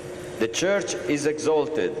 The church is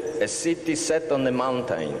exalted, a city set on a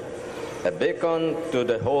mountain, a beacon to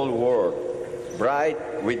the whole world,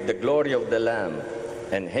 bright with the glory of the Lamb,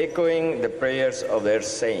 and echoing the prayers of their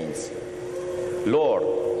saints.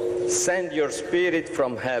 Lord, send your Spirit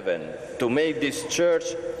from heaven to make this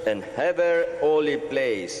church an ever-holy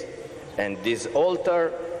place, and this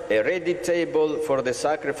altar a ready table for the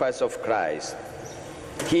sacrifice of Christ.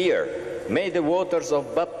 Here, may the waters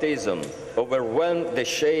of baptism overwhelm the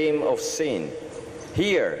shame of sin.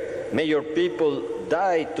 Here, may your people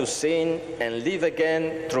die to sin and live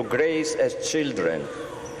again through grace as children.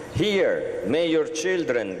 Here, may your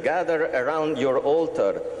children gather around your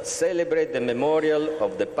altar, celebrate the memorial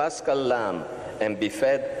of the Paschal Lamb, and be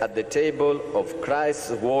fed at the table of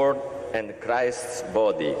Christ's word and Christ's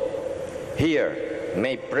body. Here,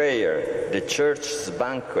 may prayer, the church's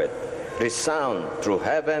banquet, resound through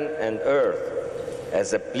heaven and earth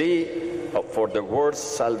as a plea for the world's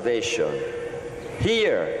salvation.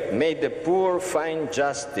 Here, may the poor find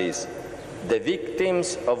justice, the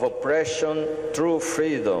victims of oppression true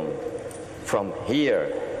freedom. From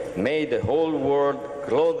here, may the whole world,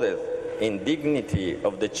 clothed in dignity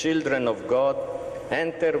of the children of God,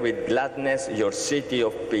 enter with gladness your city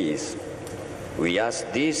of peace. We ask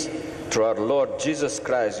this through our Lord Jesus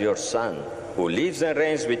Christ, your Son, who lives and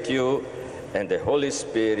reigns with you and the Holy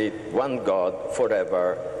Spirit, one God,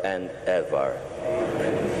 forever and ever.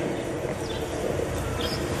 Amen.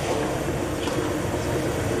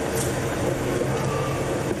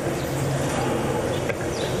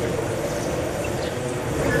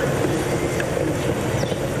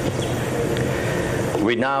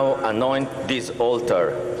 We now anoint this altar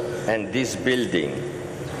and this building.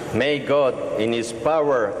 May God, in His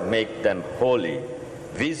power, make them holy,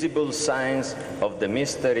 visible signs of the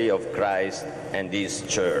mystery of Christ and His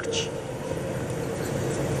church.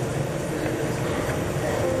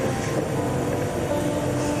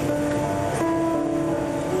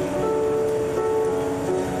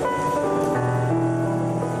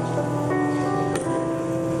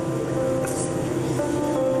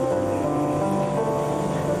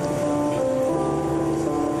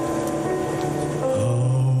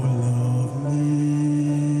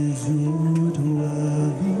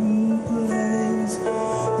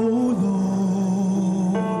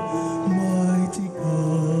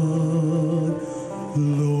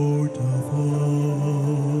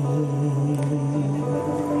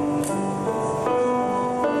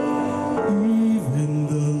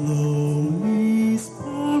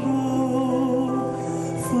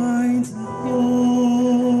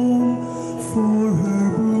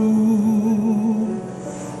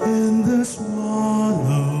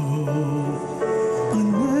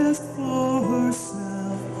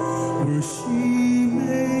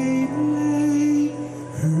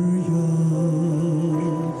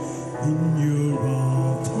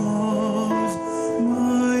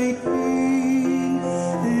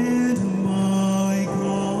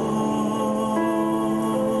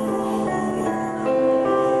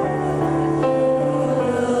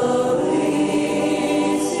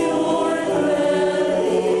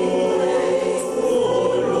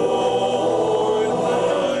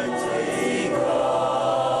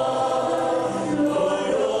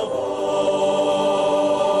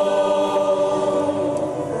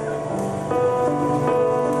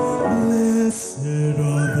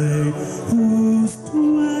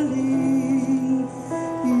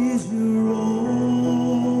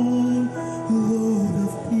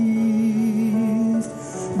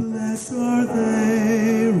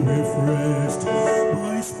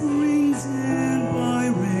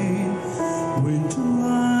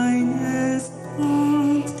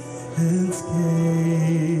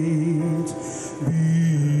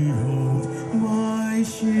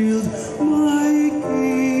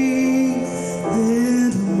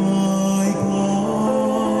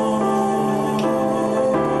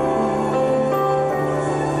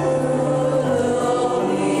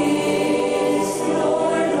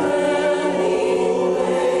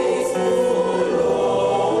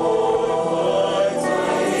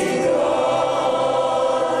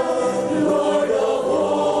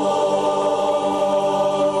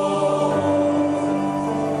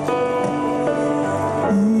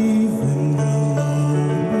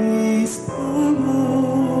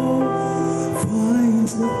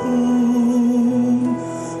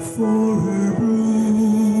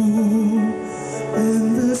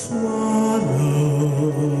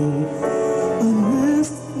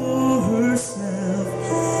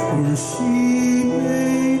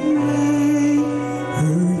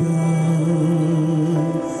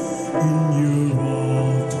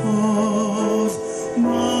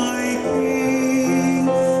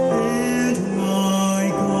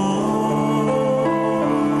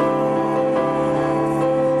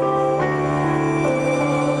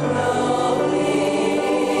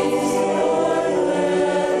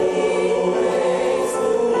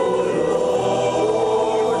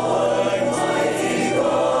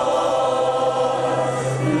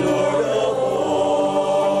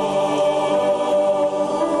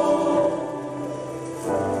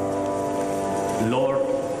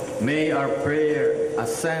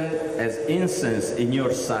 incense in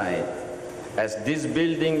your sight. As this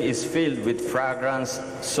building is filled with fragrance,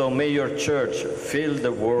 so may your church fill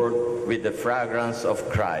the world with the fragrance of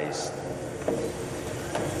Christ.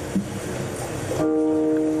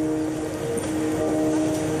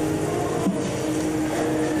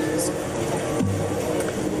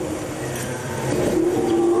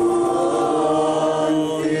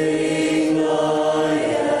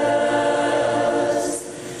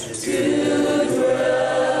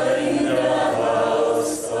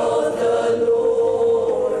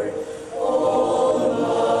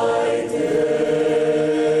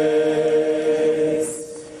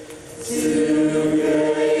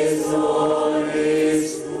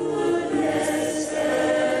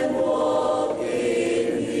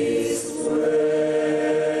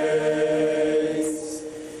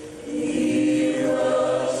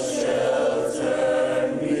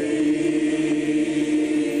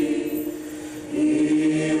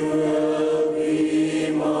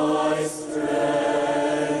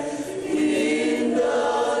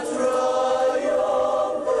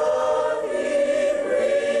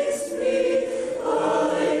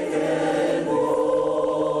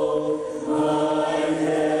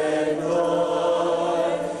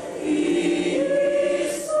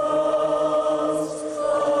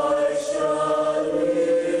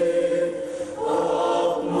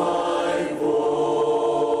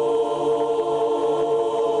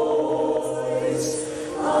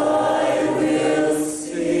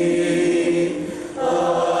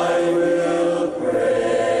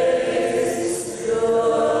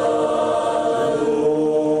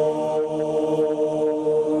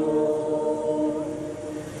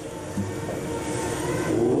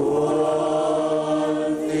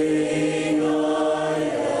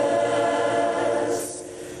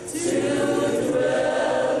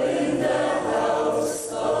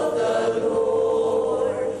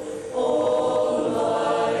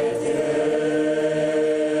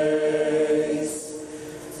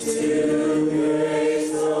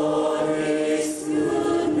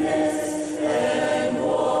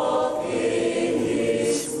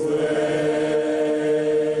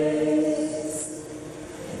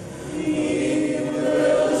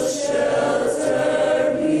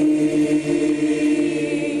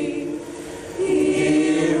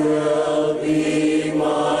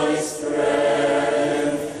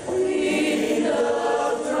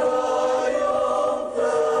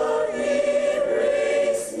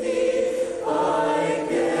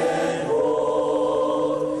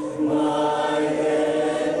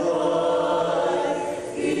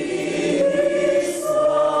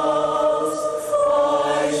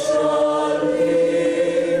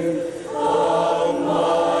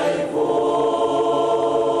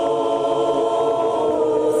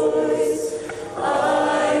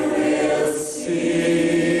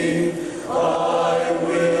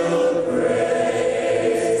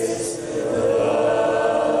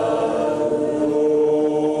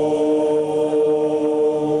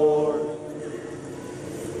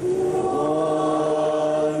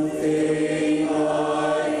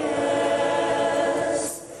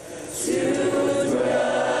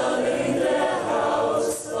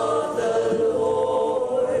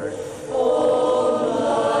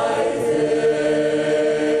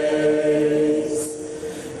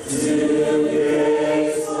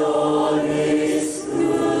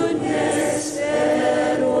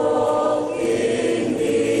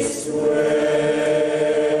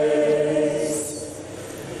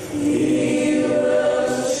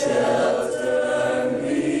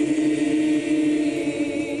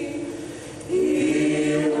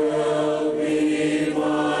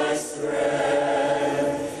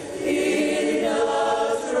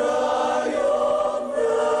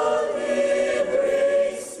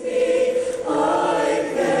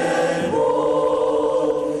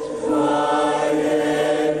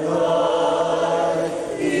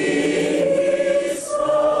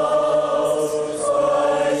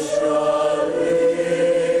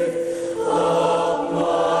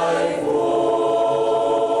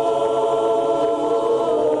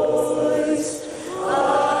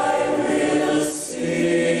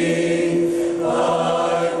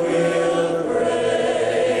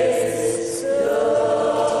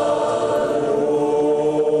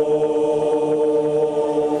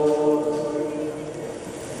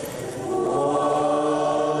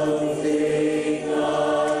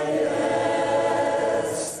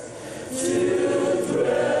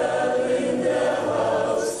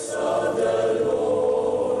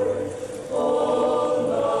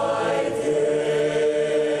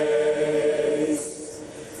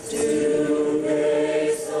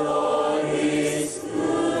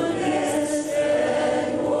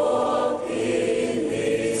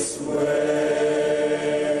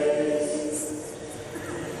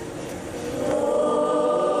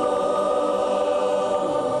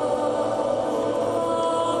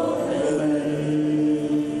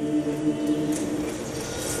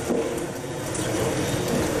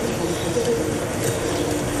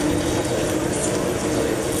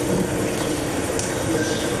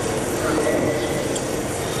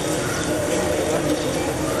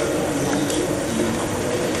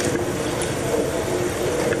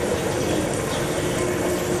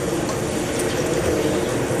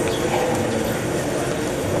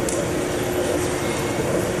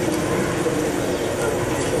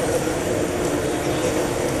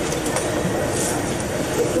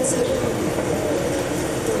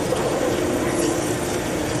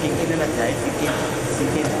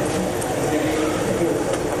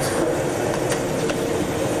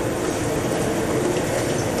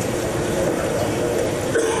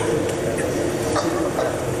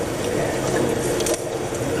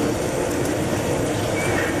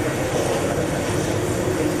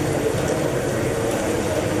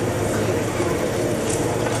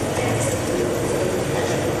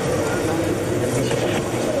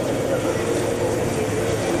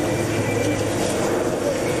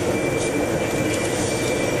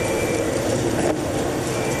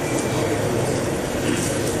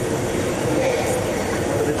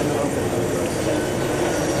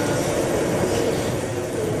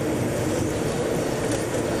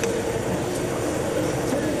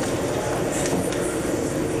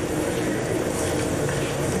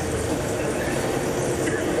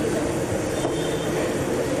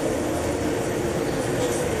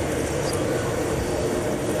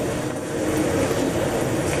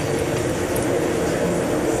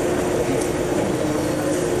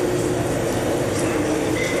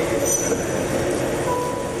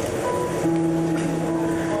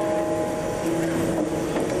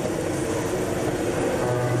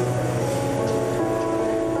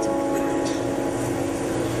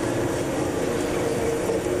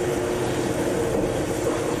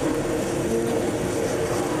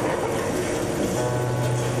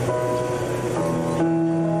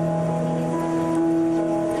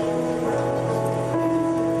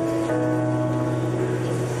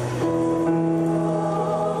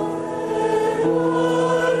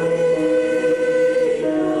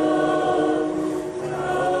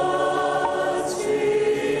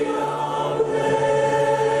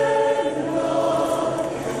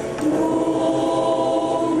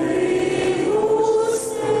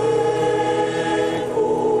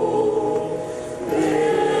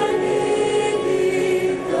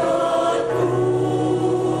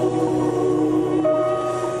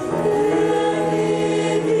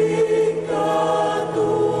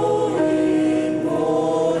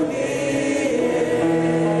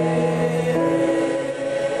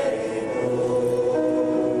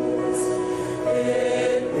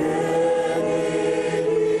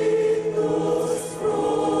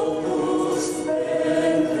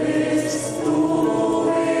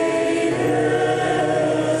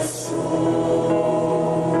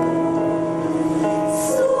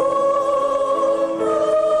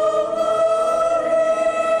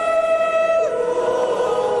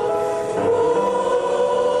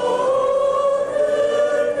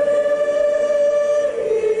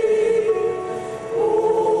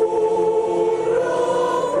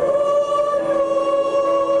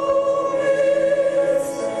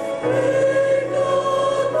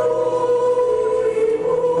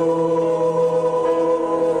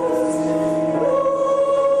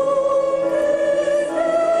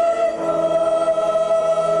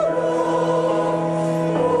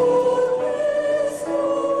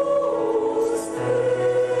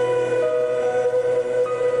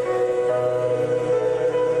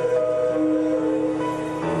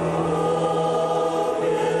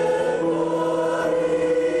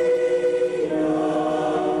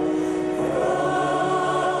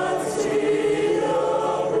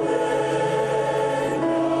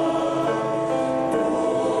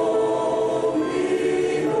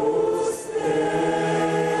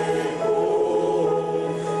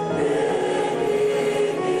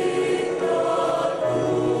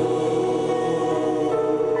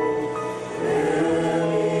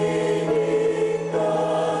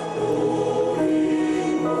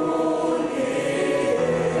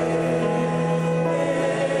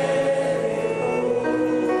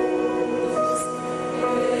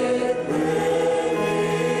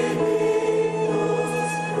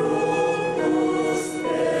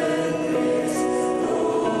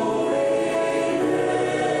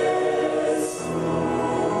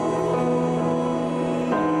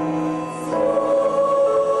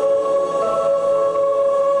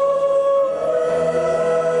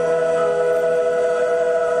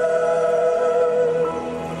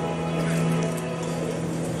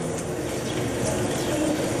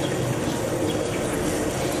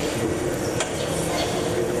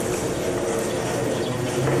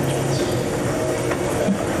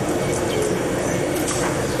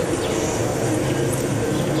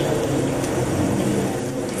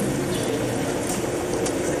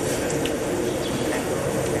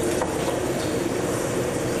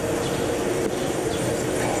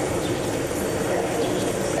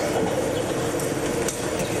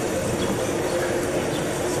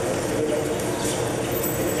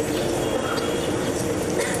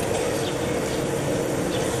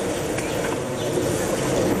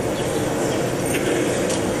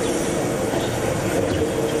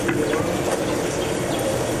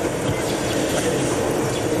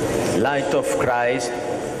 light of Christ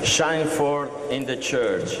shine forth in the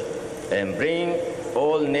church and bring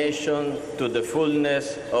all nations to the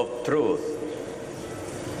fullness of truth.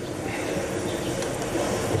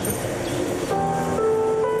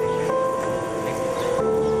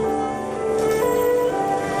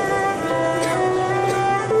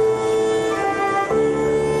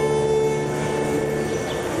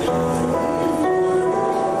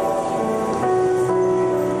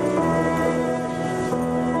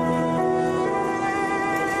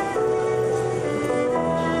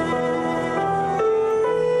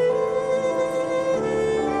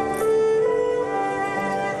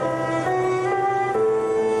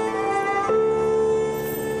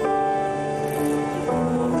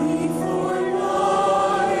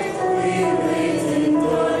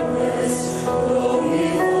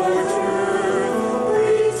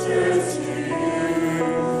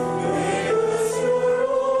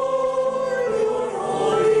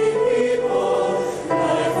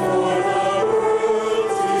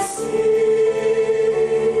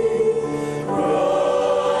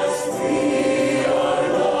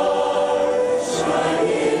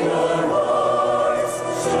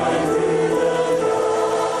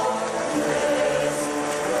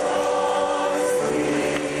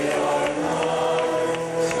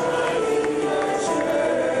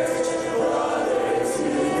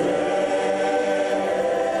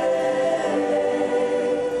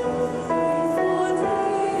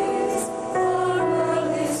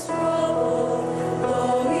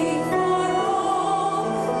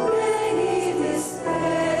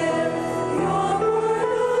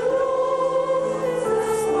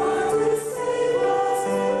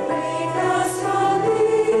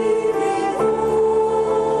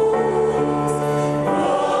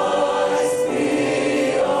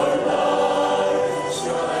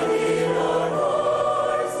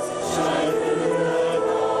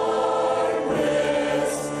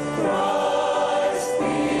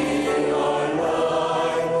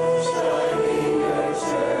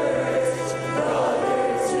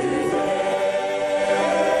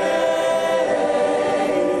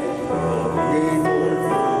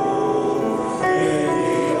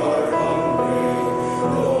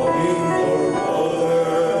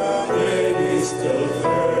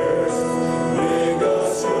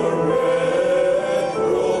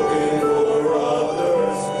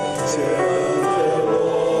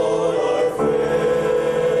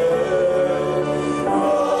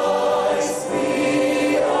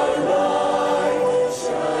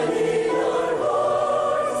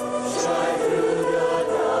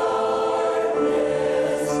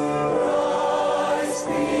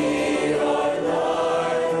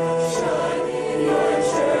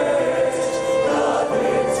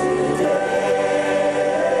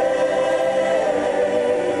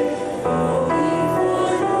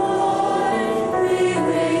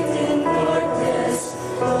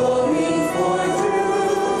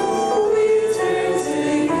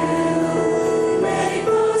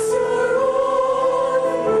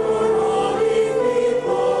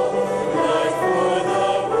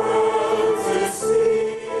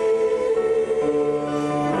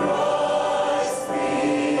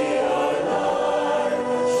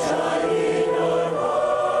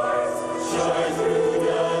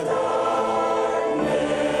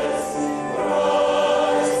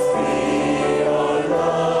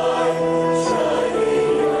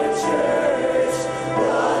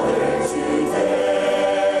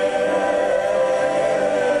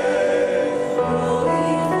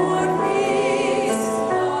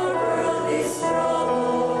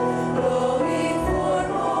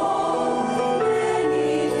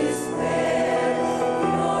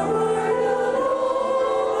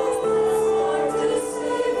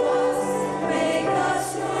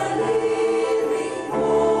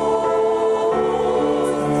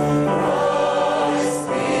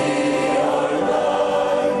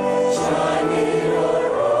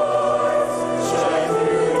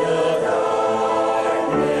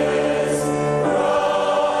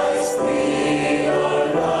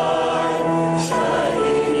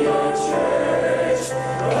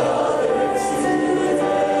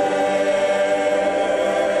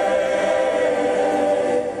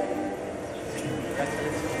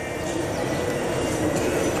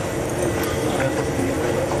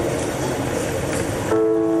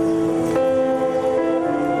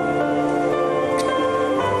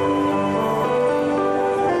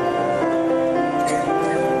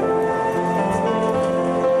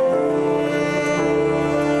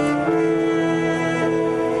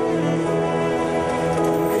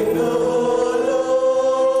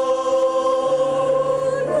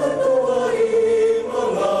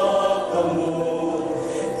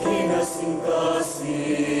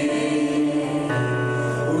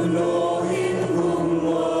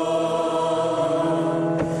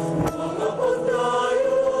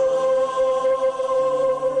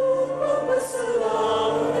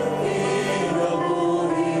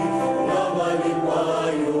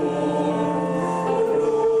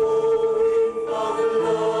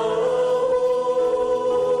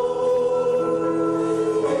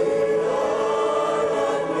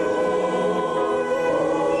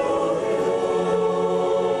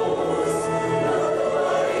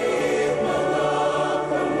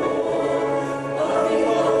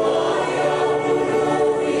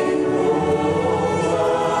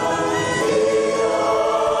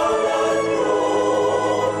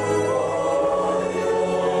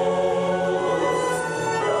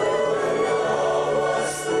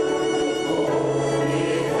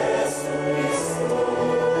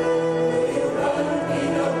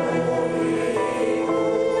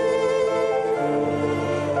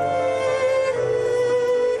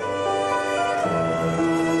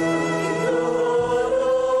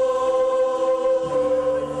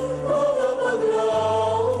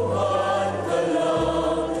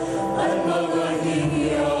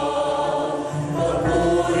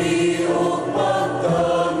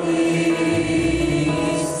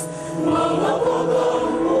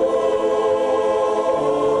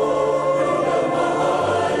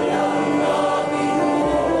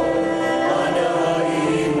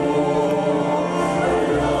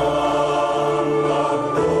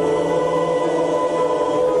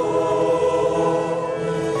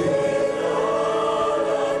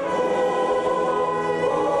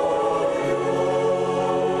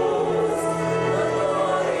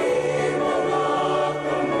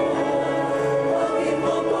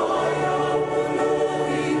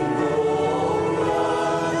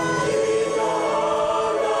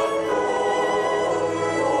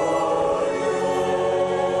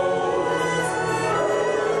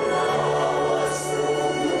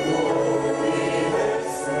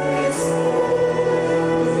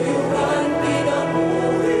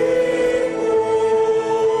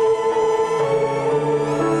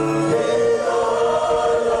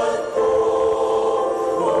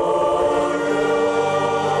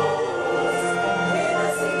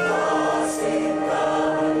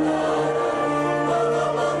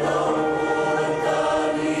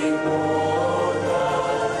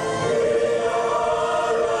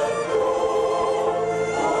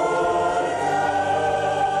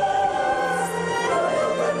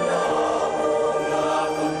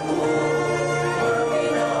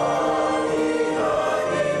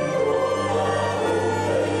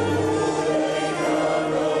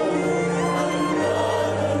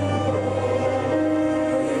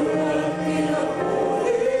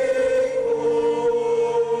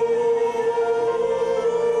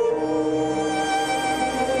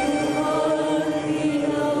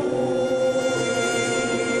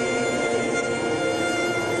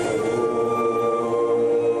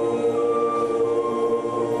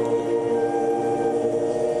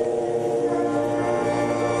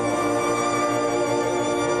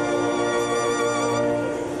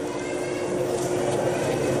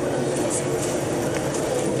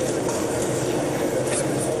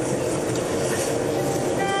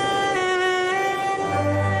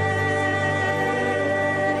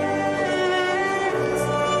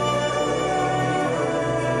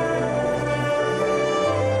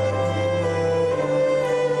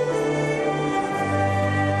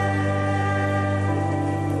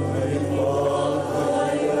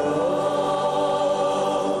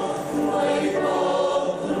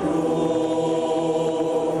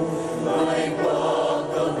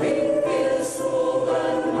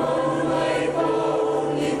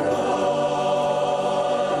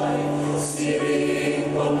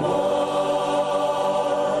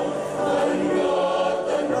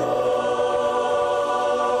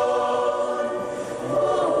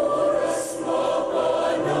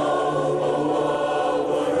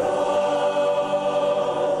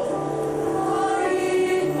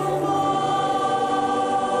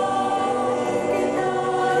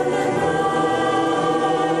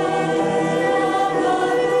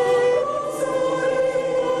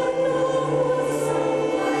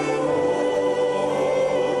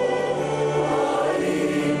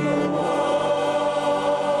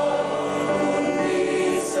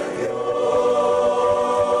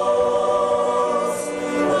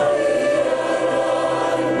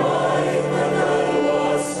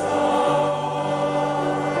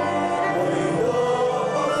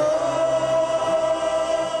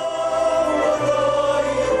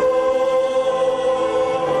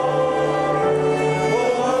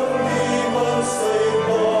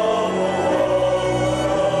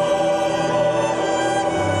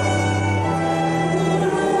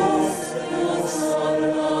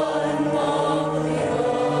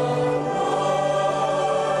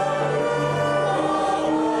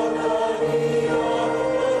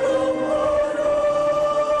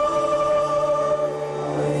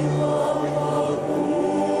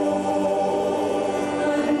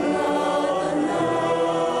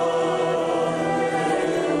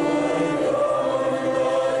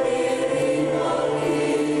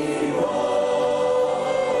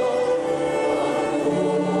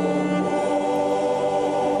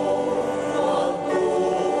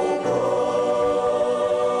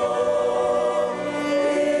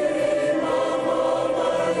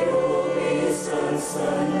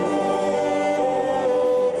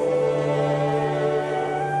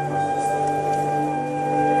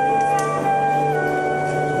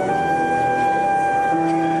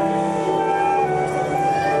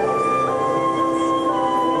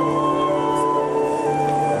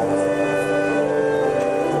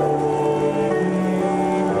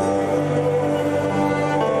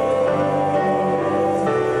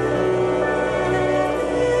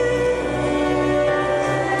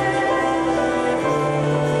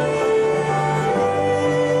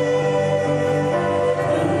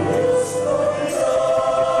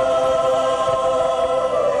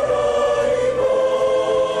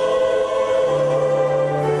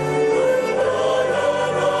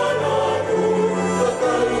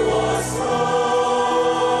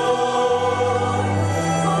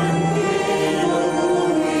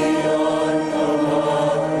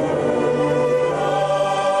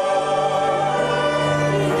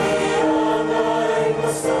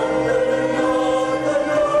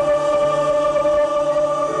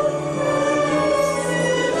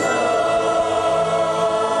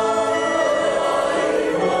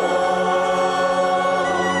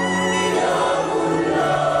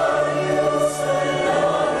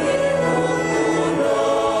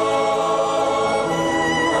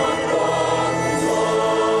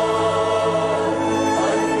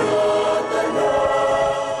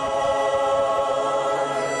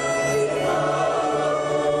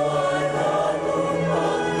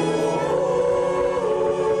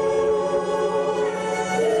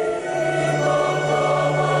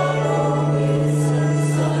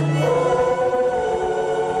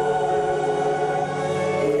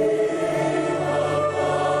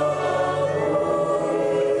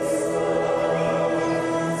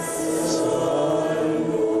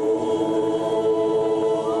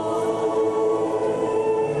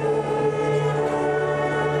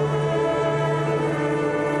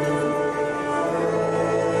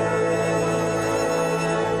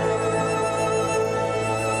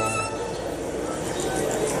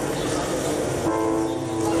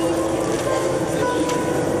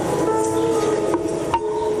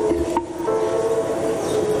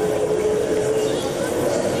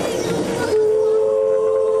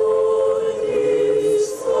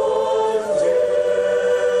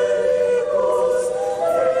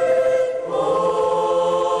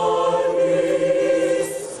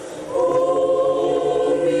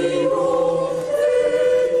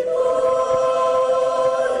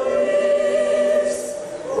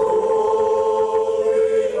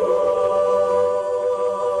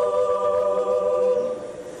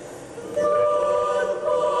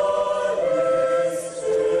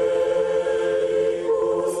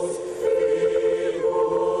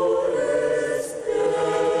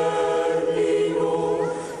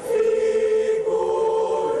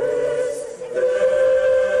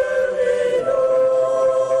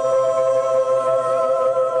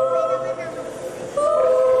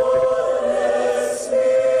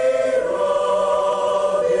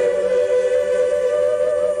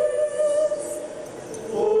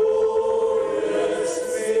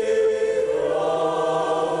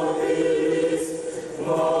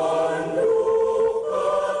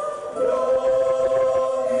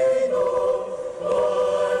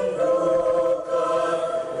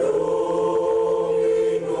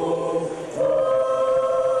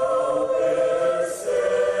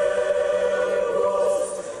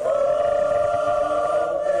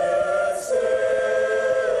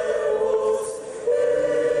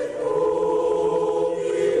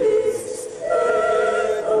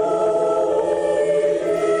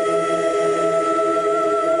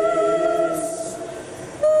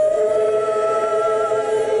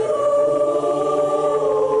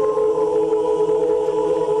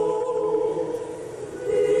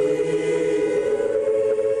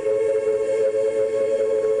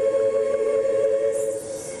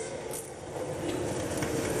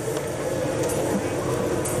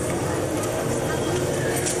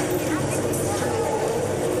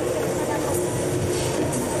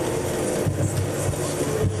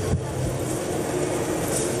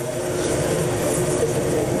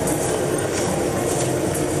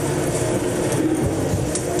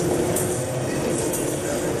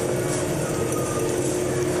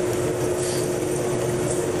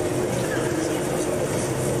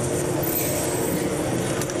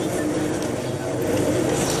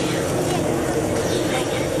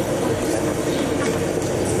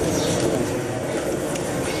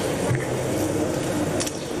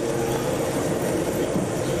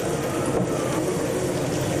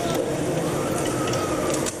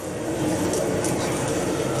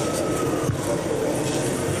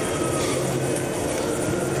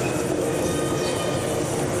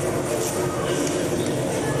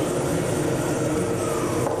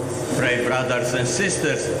 pray, brothers and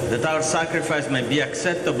sisters, that our sacrifice may be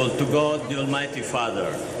acceptable to God, the Almighty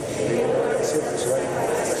Father.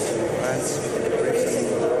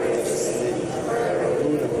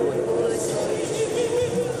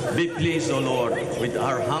 Be pleased, O Lord, with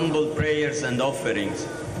our humble prayers and offerings.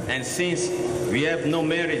 And since we have no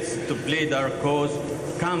merits to plead our cause,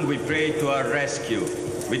 come, we pray, to our rescue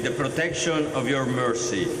with the protection of your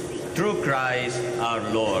mercy. Through Christ our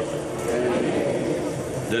Lord.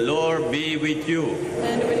 The Lord be with you.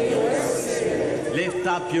 And with your spirit. Lift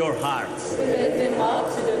up your hearts. We lift them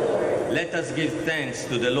up to the Lord. Let us give thanks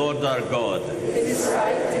to the Lord our God. It is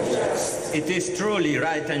right and just. It is truly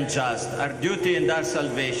right and just, our duty and our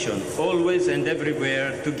salvation, always and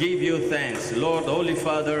everywhere, to give you thanks, Lord, Holy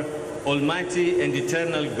Father, Almighty and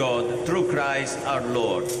eternal God, through Christ our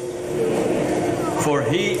Lord. For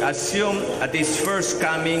he assumed at his first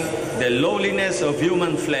coming the lowliness of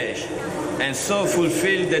human flesh, and so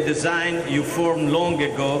fulfilled the design you formed long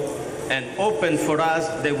ago, and opened for us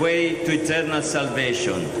the way to eternal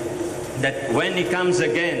salvation, that when he comes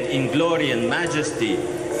again in glory and majesty,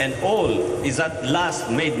 and all is at last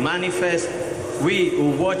made manifest, we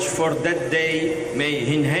who watch for that day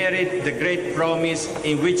may inherit the great promise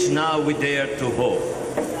in which now we dare to hope.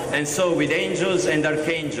 And so with angels and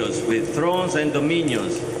archangels, with thrones and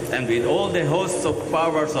dominions, and with all the hosts of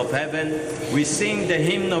powers of heaven, we sing the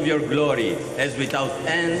hymn of your glory, as without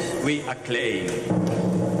end we acclaim.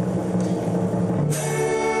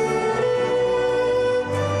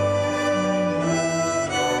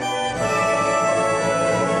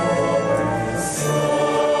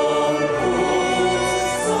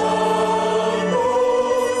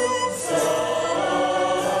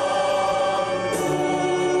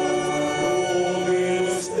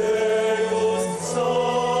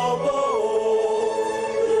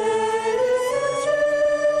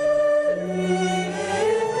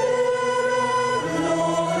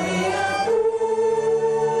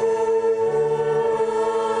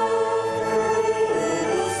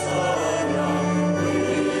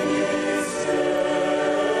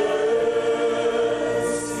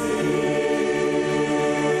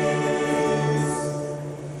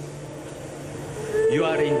 You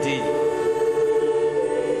are indeed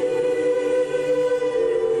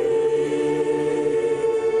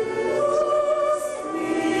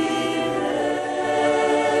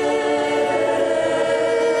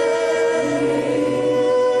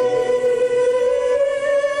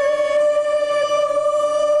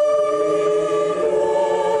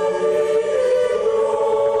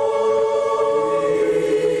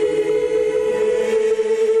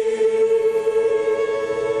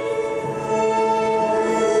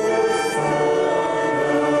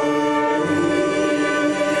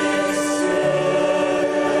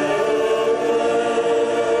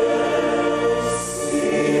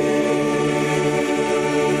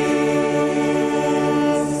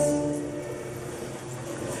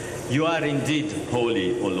You are indeed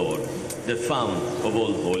holy, O Lord, the fount of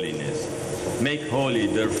all holiness. Make holy,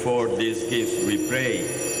 therefore, these gifts, we pray,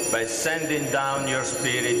 by sending down your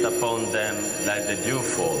Spirit upon them like the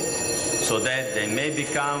dewfall, so that they may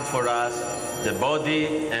become for us the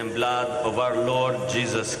body and blood of our Lord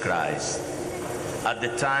Jesus Christ. At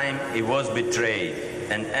the time he was betrayed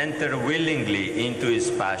and entered willingly into his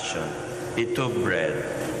passion, he took bread,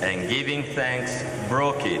 and giving thanks,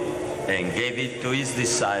 broke it, and gave it to his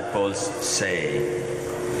disciples, saying,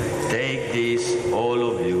 "Take this, all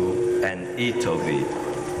of you, and eat of it,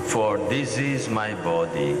 for this is my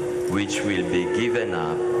body, which will be given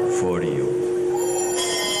up for you."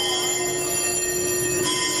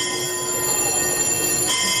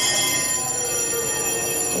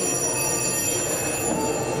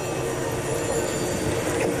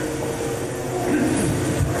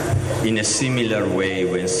 In a similar way,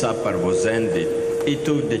 when supper was ended, he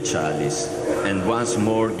took the chalice, and once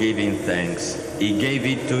more giving thanks, he gave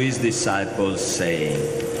it to his disciples, saying,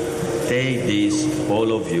 "Take this,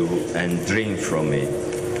 all of you, and drink from it,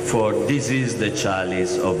 for this is the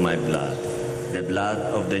chalice of my blood, the blood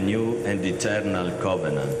of the new and eternal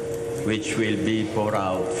covenant, which will be poured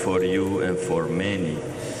out for you and for many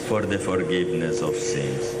for the forgiveness of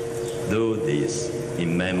sins. Do this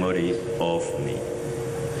in memory of me."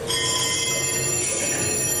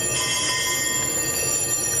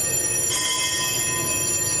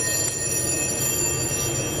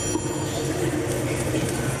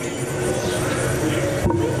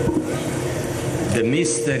 The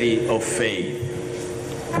mystery of faith.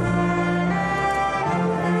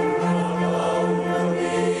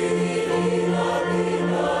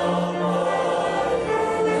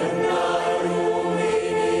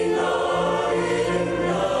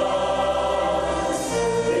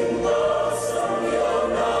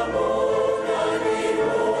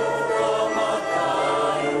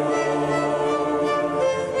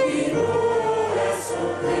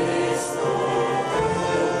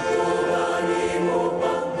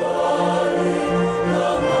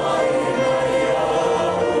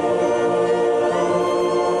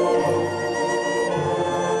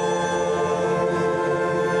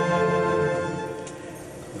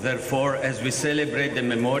 Therefore, as we celebrate the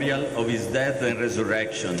memorial of his death and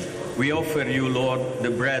resurrection, we offer you, Lord,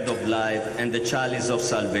 the bread of life and the chalice of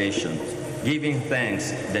salvation, giving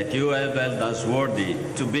thanks that you have held us worthy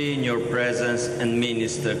to be in your presence and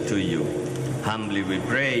minister to you. Humbly we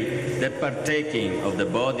pray that partaking of the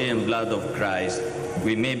body and blood of Christ,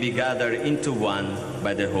 we may be gathered into one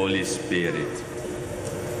by the Holy Spirit.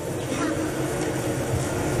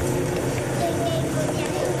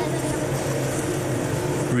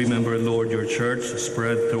 Remember, Lord, your church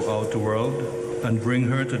spread throughout the world and bring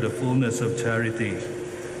her to the fullness of charity,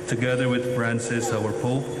 together with Francis, our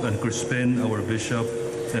Pope, and Crispin, our Bishop,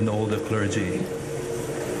 and all the clergy.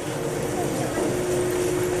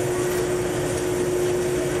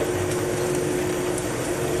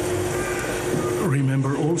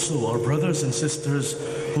 Remember also our brothers and sisters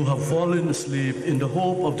who have fallen asleep in the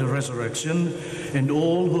hope of the resurrection, and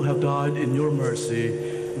all who have died in your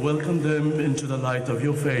mercy. Welcome them into the light of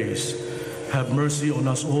your face. Have mercy on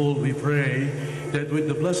us all, we pray, that with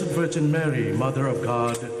the Blessed Virgin Mary, Mother of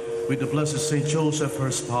God, with the Blessed Saint Joseph, her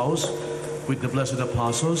spouse, with the blessed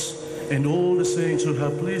apostles, and all the saints who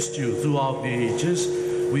have pleased you throughout the ages,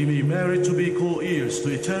 we may merit to be co-heirs to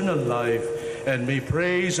eternal life, and may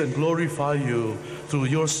praise and glorify you through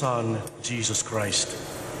your Son, Jesus Christ.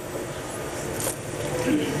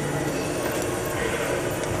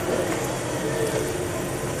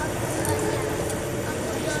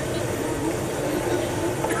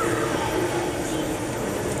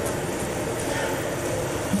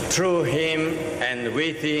 Through him, and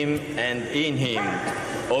with him, and in him,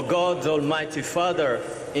 O God, Almighty Father,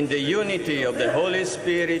 in the unity of the Holy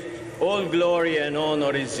Spirit, all glory and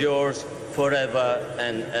honor is yours forever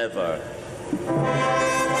and ever.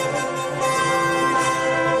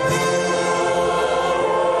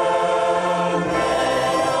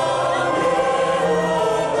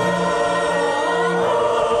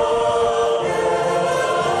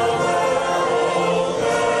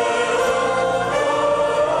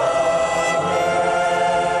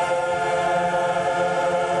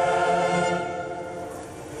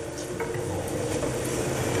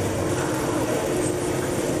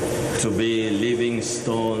 To be a living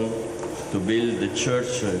stone, to build the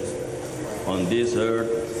church on this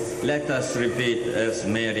earth, let us repeat as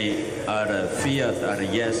Mary our fiat, our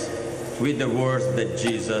yes, with the words that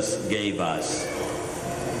Jesus gave us.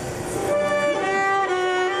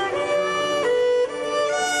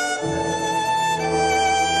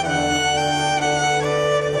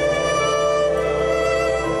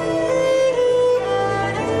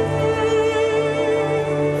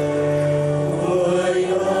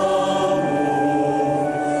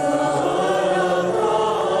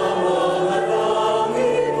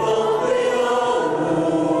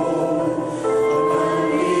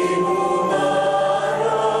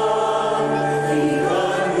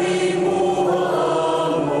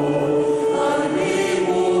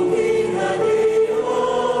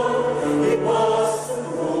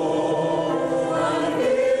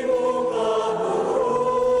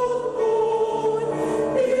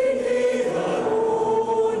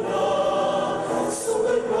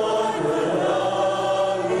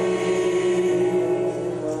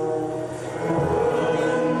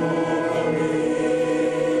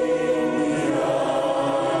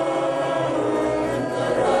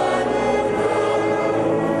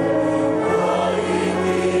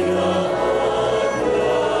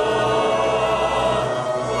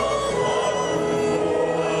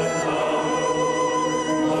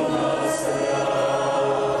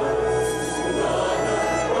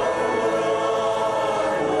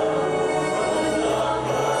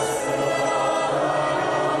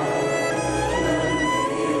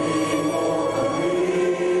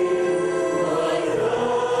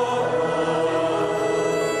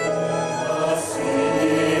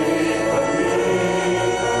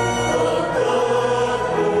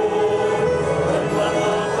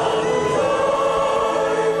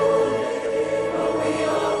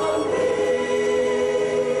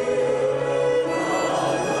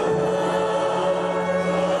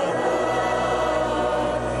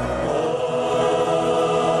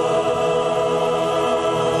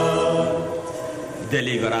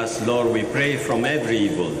 Deliver us, Lord, we pray, from every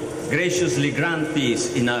evil. Graciously grant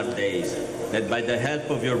peace in our days, that by the help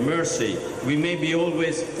of your mercy we may be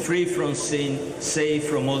always free from sin, safe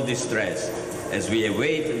from all distress, as we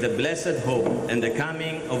await the blessed hope and the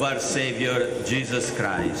coming of our Savior, Jesus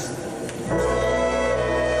Christ.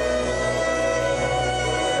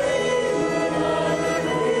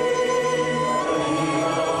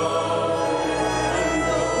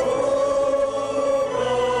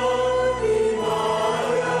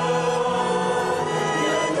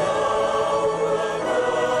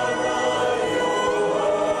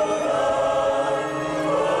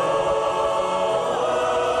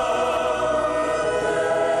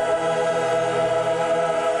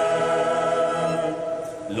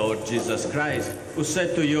 Jesus Christ, who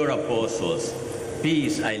said to your apostles,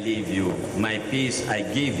 "Peace I leave you, my peace I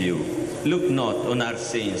give you. Look not on our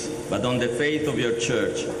sins, but on the faith of your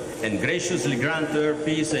church, and graciously grant her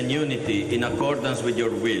peace and unity in accordance with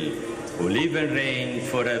your will, who live and reign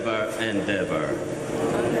forever and ever."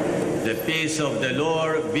 The peace of the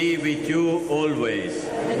Lord be with you always.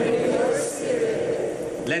 And with your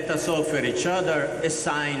spirit. Let us offer each other a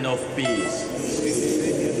sign of peace.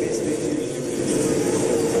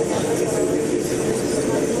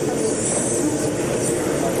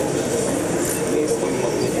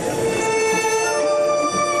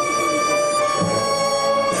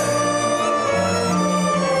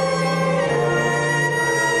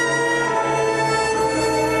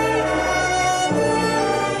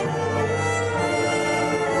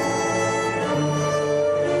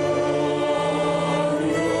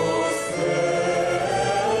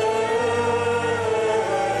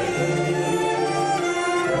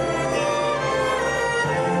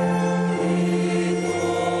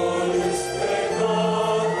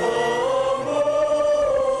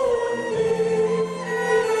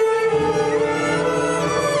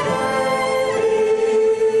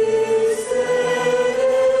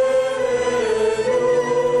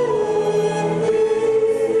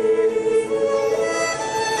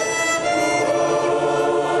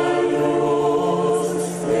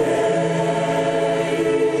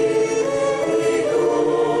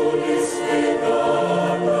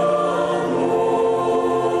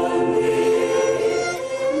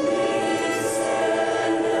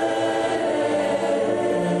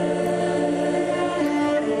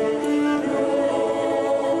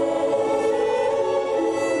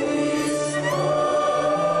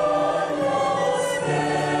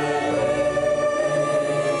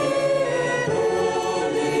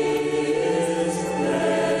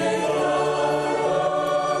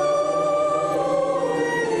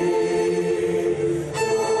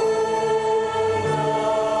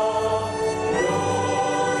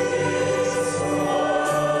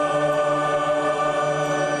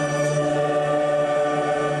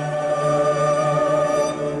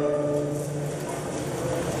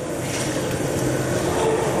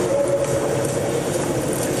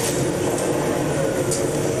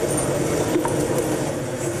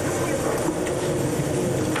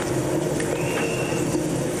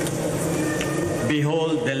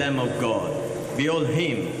 Behold the Lamb of God. Behold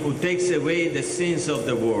him who takes away the sins of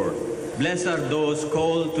the world. Blessed are those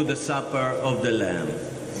called to the supper of the Lamb.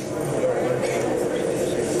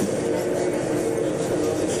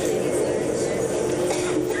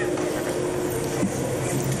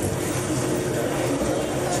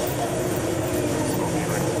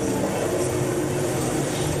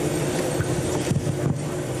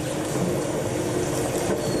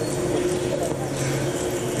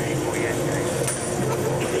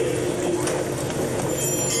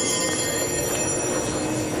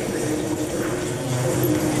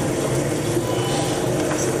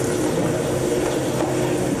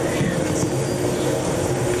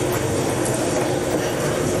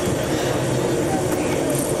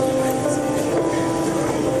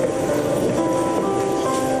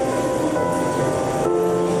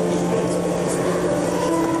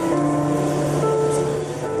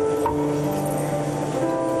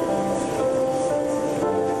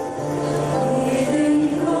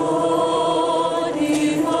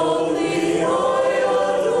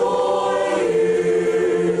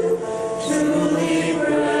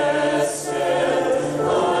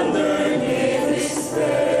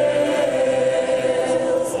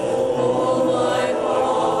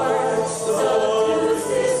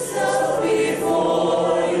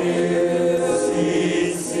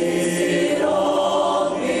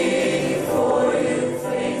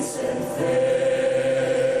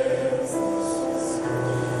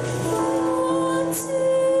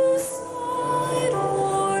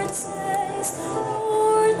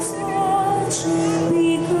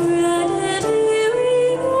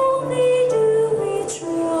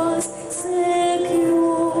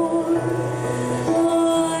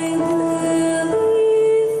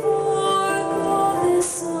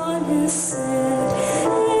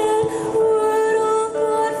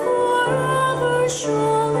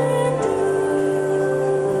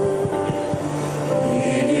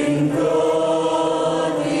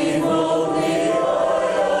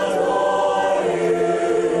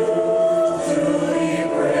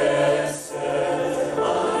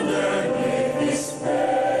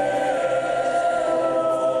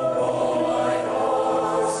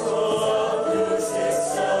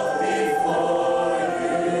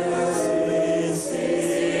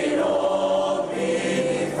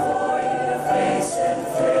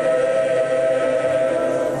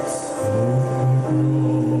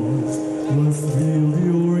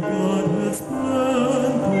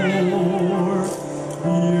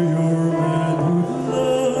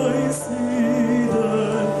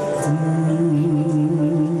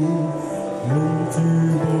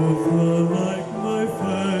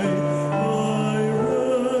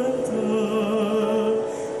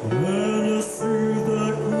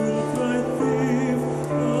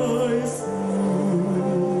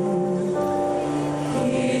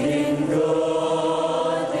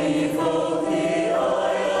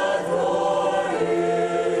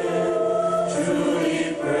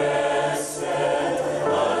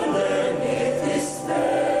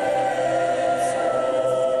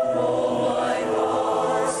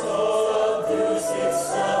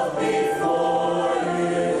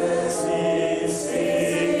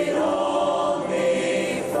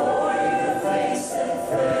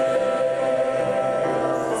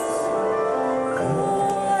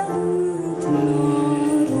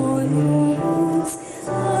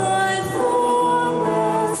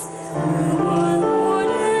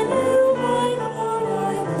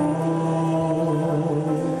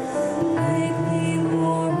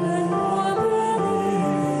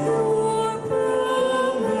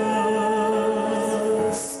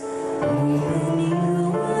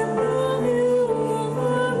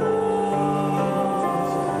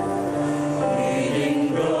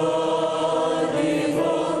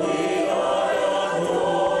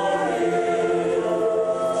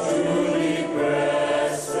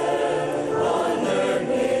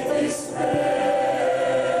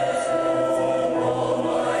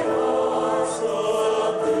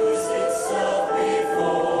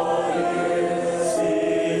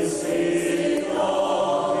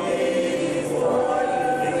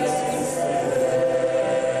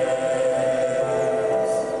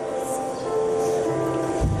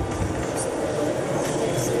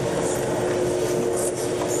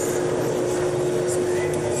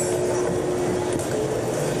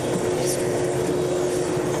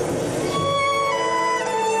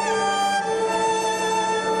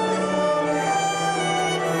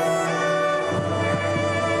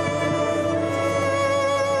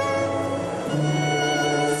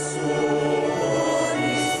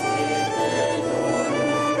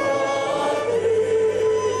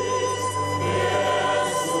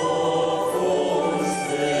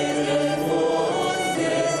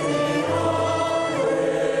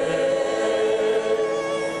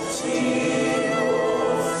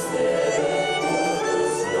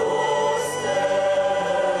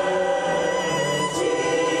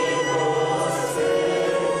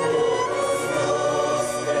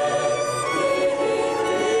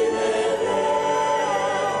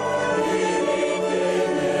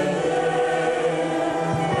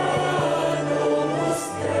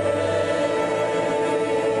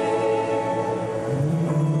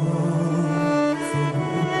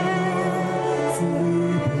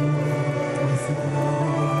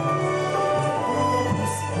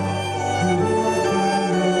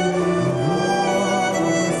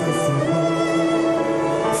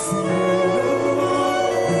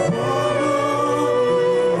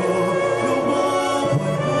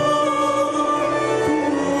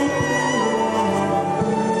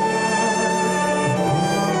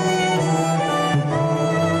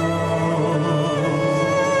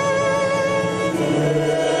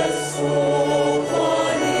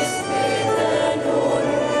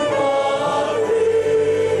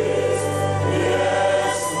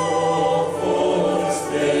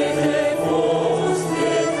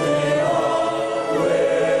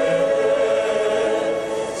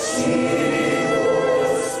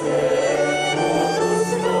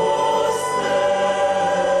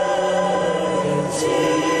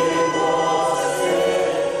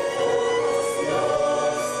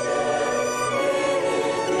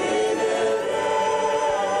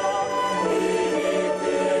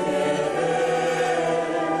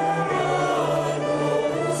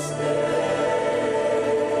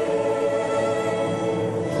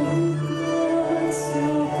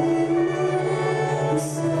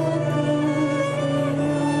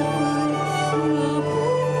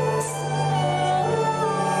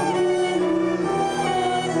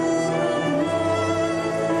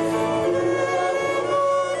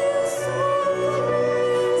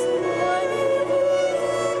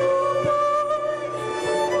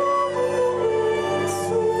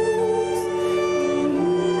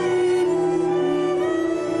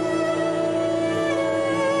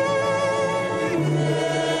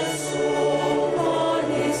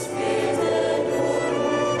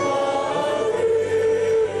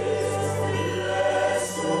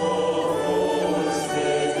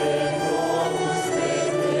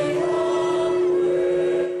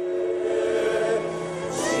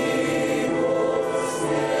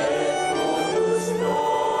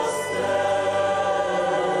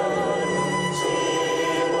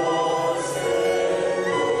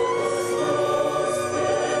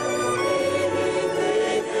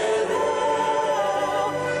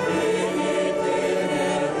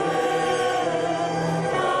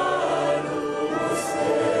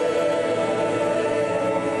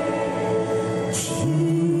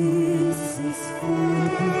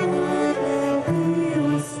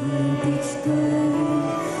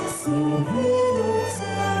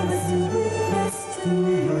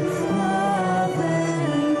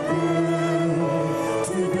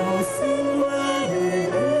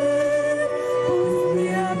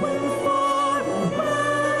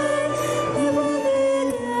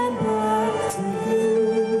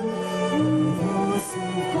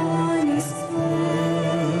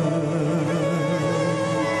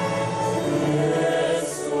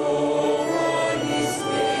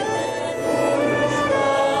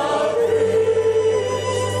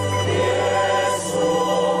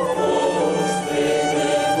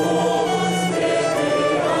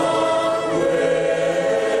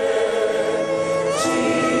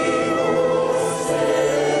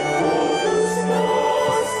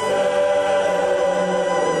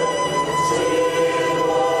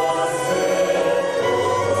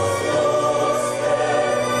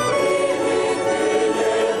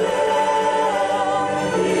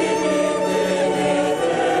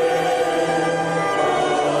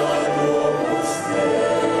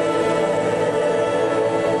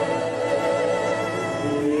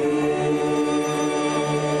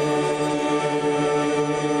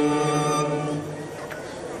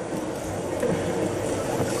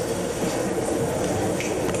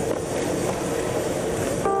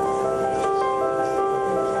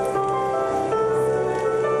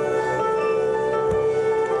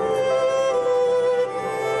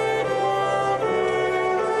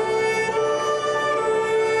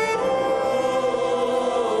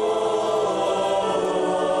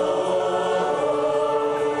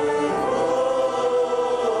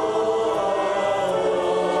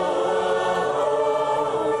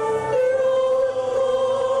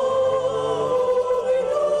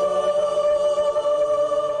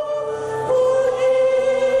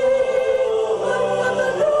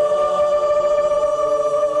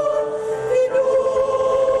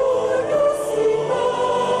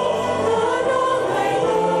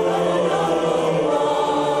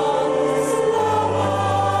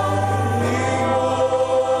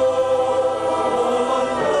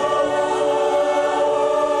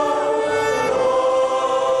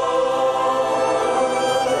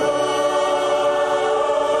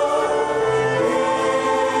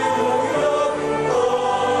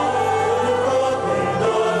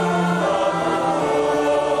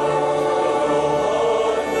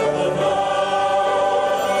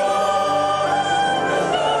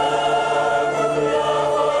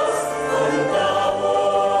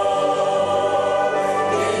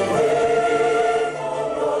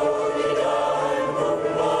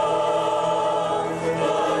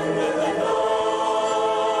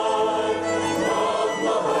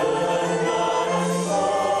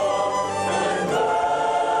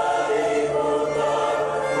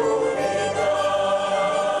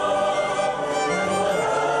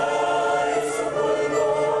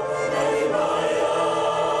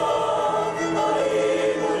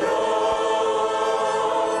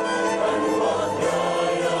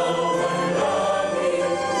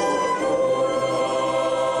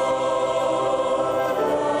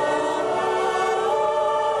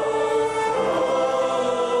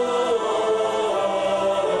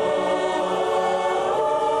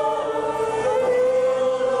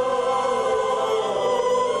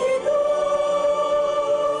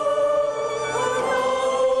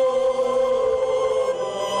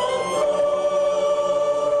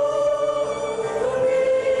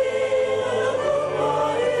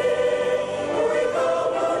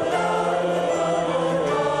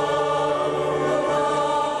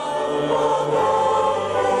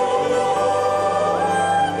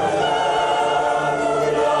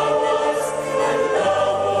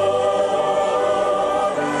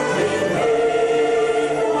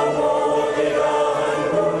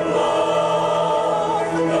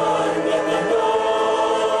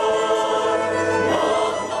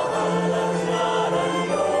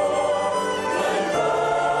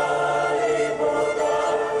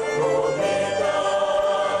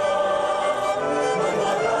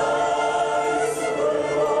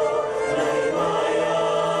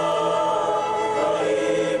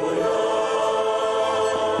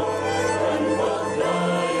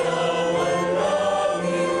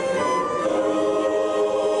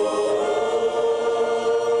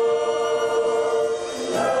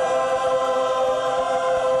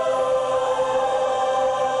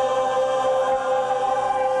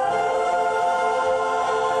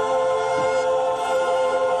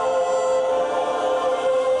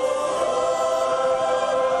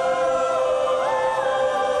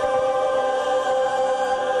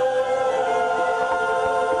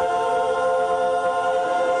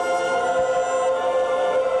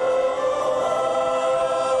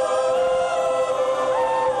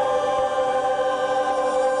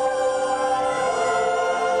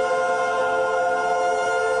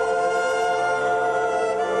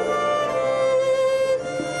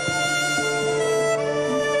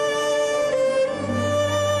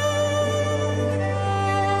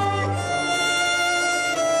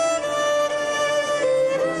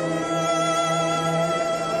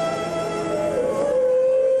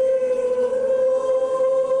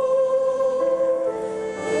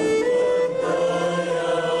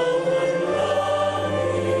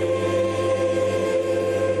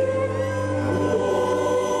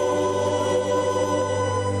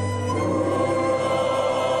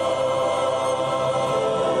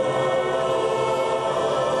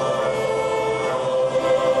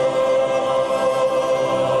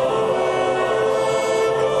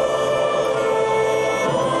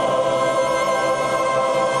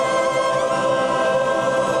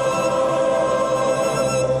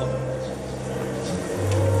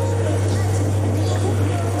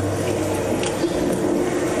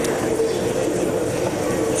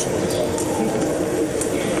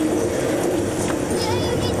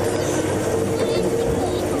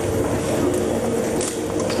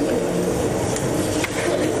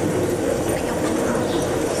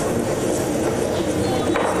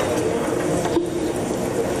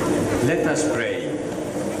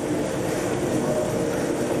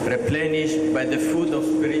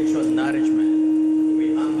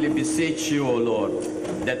 beseech you, O Lord,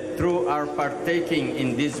 that through our partaking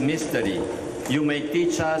in this mystery, you may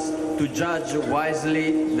teach us to judge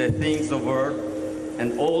wisely the things of earth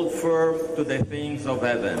and hold firm to the things of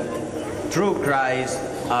heaven. Through Christ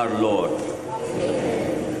our Lord.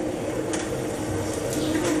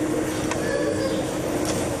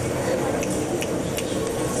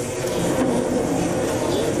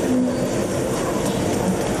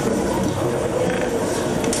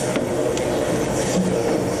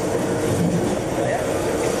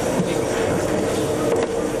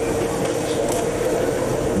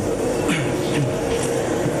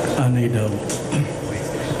 Anay daw.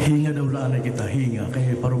 Hinga daw na anay kita, hinga.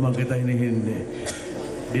 Kaya parumang kita hindi.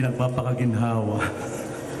 Di nagpapakaginhawa.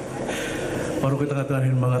 Paru kita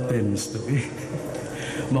katanin mga tens. Okay?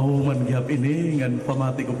 Mahuman gihap ini, ngan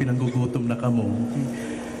pamati ko pinanggugutom na kamo. Okay?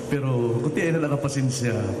 Pero kunti ay na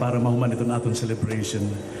nakapasensya para mahuman ito na aton celebration.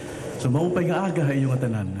 So maupay nga aga ay yung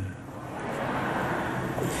atanan.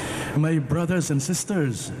 My brothers and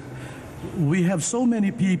sisters, we have so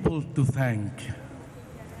many people to thank.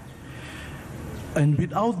 And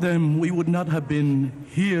without them, we would not have been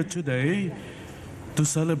here today to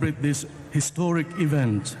celebrate this historic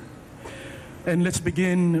event. And let's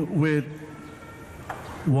begin with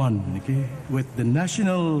with the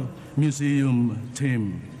National Museum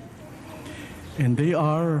team. And they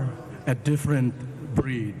are a different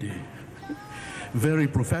breed. Very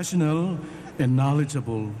professional and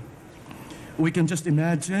knowledgeable. We can just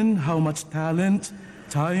imagine how much talent,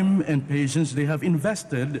 time, and patience they have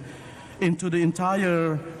invested into the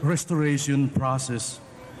entire restoration process.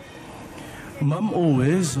 Mom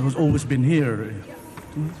has always been here,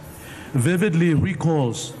 vividly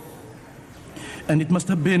recalls, and it must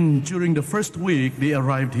have been during the first week they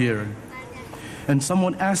arrived here, and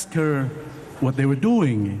someone asked her what they were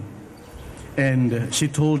doing, and she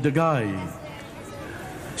told the guy,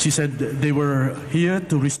 she said they were here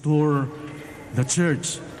to restore the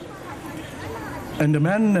church. And the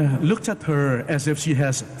man looked at her as if she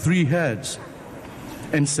has 3 heads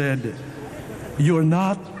and said, "You're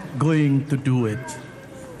not going to do it,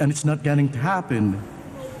 and it's not going to happen."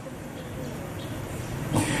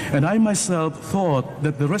 And I myself thought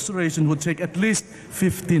that the restoration would take at least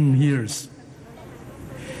 15 years.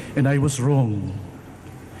 And I was wrong.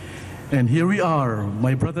 And here we are,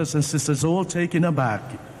 my brothers and sisters, all taken aback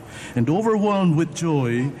and overwhelmed with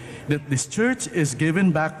joy that this church is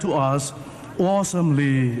given back to us,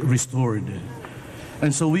 awesomely restored.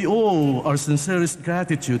 And so we owe our sincerest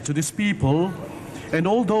gratitude to these people and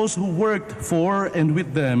all those who worked for and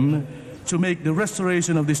with them to make the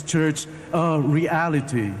restoration of this church a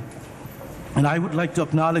reality. And I would like to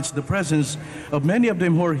acknowledge the presence of many of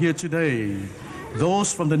them who are here today.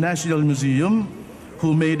 Those from the National Museum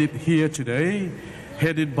who made it here today,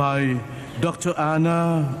 headed by Dr.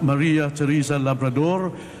 Ana Maria Teresa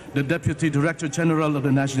Labrador, the Deputy Director General of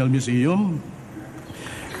the National Museum.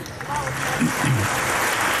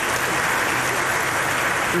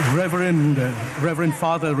 Reverend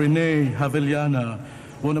Father Rene Haveliana,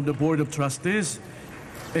 one of the Board of Trustees,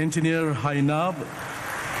 Engineer Hainab,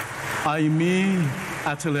 Aimee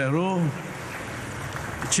Atelero,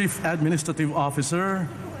 Chief Administrative Officer,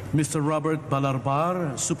 Mr. Robert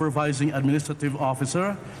Balarbar, Supervising Administrative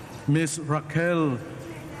Officer, Ms. Raquel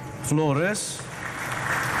Flores,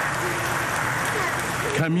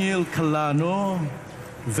 Camille Calano,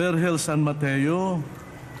 Virgil San Mateo,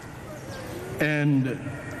 and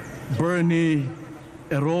Bernie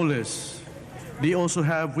Eroles. They also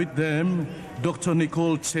have with them Dr.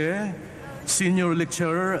 Nicole Che, Senior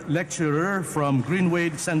Lecturer from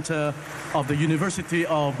Greenwade Center of the University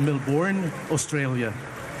of Melbourne, Australia.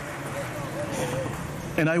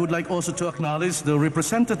 And I would like also to acknowledge the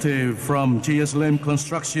representative from GSLM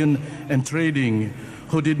Construction and Trading,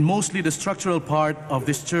 who did mostly the structural part of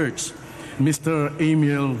this church, Mr.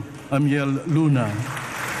 Amiel Luna.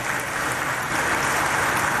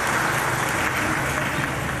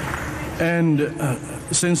 And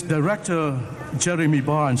since Director Jeremy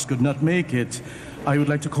Barnes could not make it, I would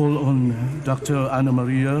like to call on Dr. Ana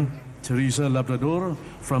Maria Teresa Labrador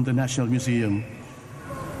from the National Museum.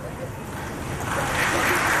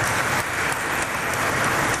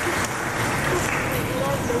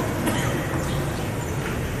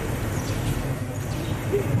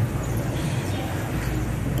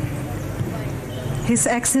 His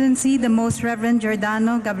Excellency, the Most Reverend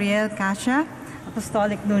Giordano Gabriele Caccia,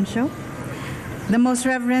 Apostolic Nuncio, the Most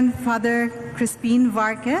Reverend Father Crispin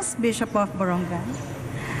Vargas, Bishop of Borongan,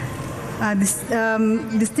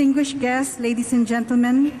 distinguished guests, ladies and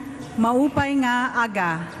gentlemen, maupay nga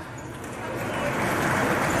aga.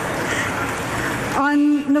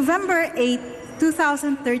 On November 8,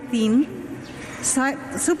 2013,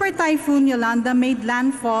 Super Typhoon Yolanda made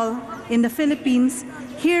landfall in the Philippines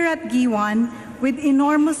here at Guiuan with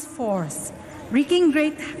enormous force, wreaking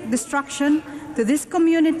great destruction to this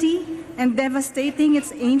community and devastating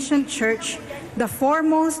its ancient church, the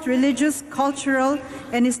foremost religious, cultural,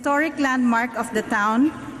 and historic landmark of the town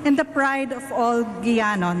and the pride of all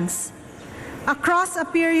Guianons. Across a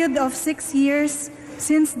period of 6 years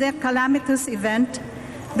since the calamitous event,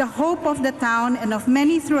 the hope of the town and of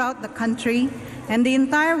many throughout the country and the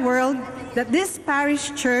entire world that this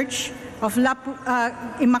parish church of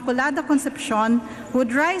Immaculada Concepcion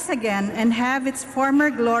would rise again and have its former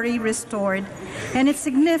glory restored, and its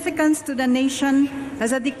significance to the nation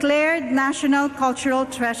as a declared national cultural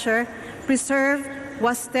treasure preserved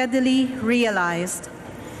was steadily realized.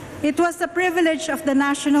 It was the privilege of the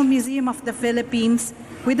National Museum of the Philippines,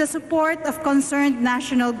 with the support of concerned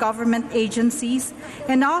national government agencies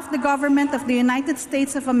and of the government of the United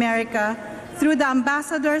States of America, through the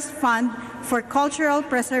Ambassador's Fund for Cultural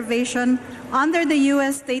Preservation under the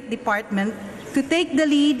U.S. State Department, to take the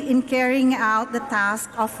lead in carrying out the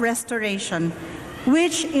task of restoration,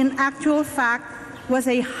 which in actual fact was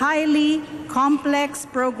a highly complex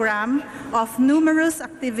program of numerous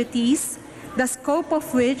activities, the scope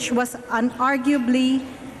of which was unarguably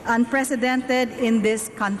unprecedented in this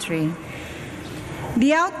country.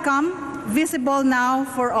 The outcome, visible now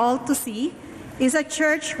for all to see, is a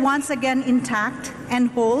church once again intact and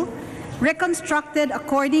whole, reconstructed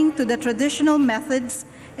according to the traditional methods,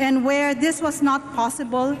 and where this was not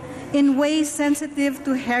possible, in ways sensitive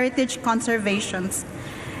to heritage conservations.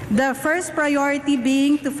 The first priority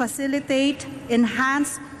being to facilitate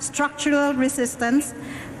enhanced structural resistance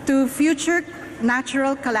to future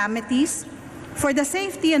natural calamities, for the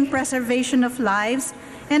safety and preservation of lives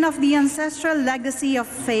and of the ancestral legacy of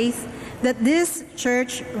faith that this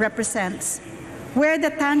church represents, where the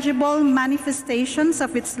tangible manifestations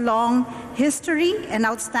of its long history and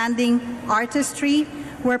outstanding artistry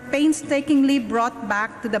were painstakingly brought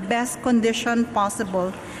back to the best condition possible,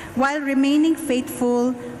 while remaining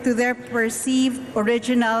faithful to their perceived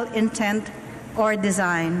original intent or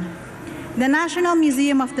design. The National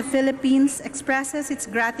Museum of the Philippines expresses its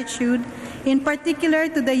gratitude in particular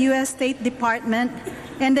to the U.S. State Department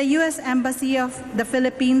and the U.S. Embassy of the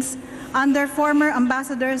Philippines under former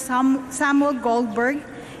Ambassador Samuel Goldberg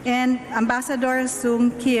and Ambassador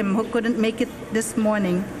Sung Kim, who couldn't make it this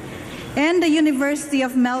morning, and the University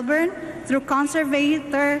of Melbourne through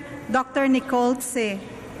Conservator Dr. Nicole Tse,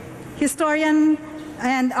 historian,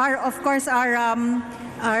 and our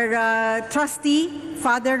trustee,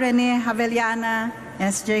 Father Rene Haveliana,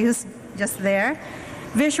 SJ, who's just there,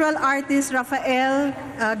 visual artist Rafael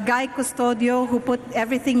Guy Custodio, who put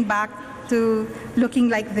everything back to looking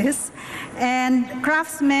like this, and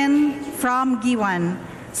craftsmen from Guiuan.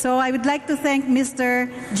 So I would like to thank Mr.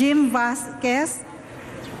 Jim Vasquez,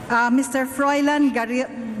 Mr. Froilan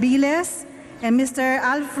Gabriles, and Mr.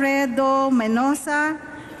 Alfredo Menosa,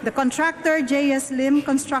 the contractor J.S. Lim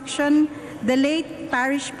Construction, the late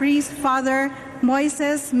parish priest Father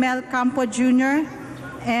Moises Mel Campo Jr.,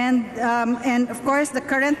 and of course the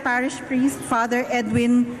current parish priest Father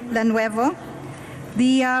Edwin Lanuevo,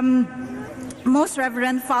 the Most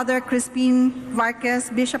Reverend Father Crispin Vargas,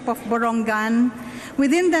 Bishop of Borongan.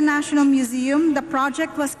 Within the National Museum, the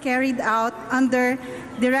project was carried out under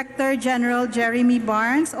Director General Jeremy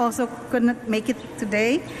Barnes, also couldn't make it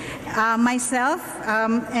today, myself,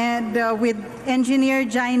 and with Engineer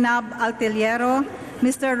Jainab Alteliero,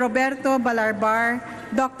 Mr. Roberto Balarbar,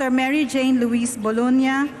 Dr. Mary Jane Luis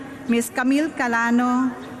Bologna, Ms. Camille Calano,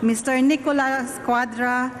 Mr. Nicolas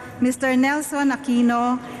Quadra, Mr. Nelson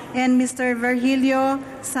Aquino, and Mr. Virgilio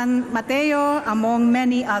San Mateo, among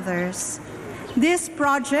many others. This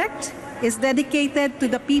project is dedicated to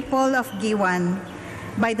the people of Guiuan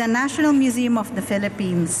by the National Museum of the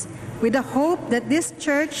Philippines, with the hope that this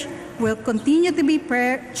church will continue to be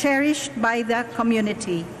cherished by the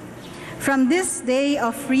community. From this day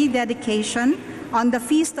of rededication on the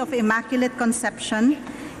Feast of Immaculate Conception,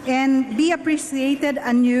 and be appreciated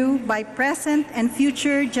anew by present and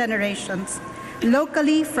future generations,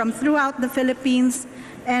 locally from throughout the Philippines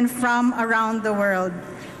and from around the world.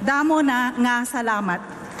 Damo na nga salamat.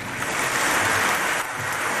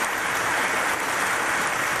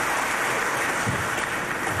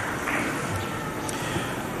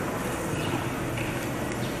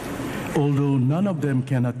 Although none of them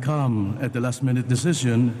cannot come at the last-minute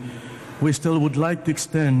decision, we still would like to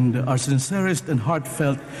extend our sincerest and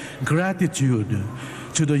heartfelt gratitude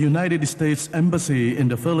to the United States Embassy in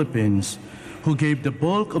the Philippines, who gave the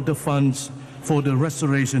bulk of the funds for the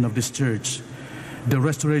restoration of this church. The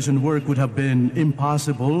restoration work would have been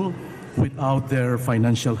impossible without their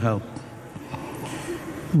financial help.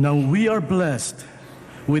 Now we are blessed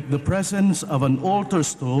with the presence of an altar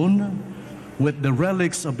stone with the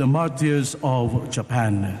relics of the martyrs of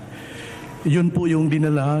Japan. Yun po yung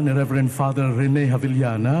dinala ni Reverend Father Rene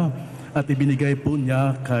Havillana at ibinigay po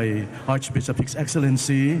niya kay Archbishop His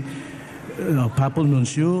Excellency, Papal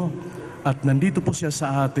Nuncio, at nandito po siya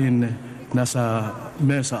sa atin nasa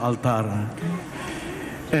mesa altar.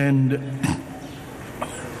 And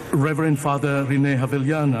Reverend Father Rene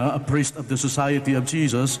Havillana, a priest of the Society of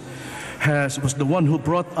Jesus, was the one who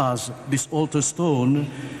brought us this altar stone,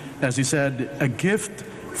 as he said, a gift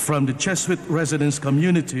from the Jesuit residence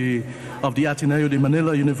community of the Ateneo de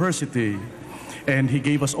Manila University. And he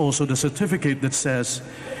gave us also the certificate that says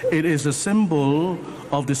it is a symbol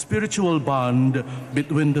of the spiritual bond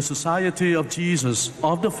between the Society of Jesus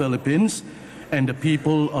of the Philippines and the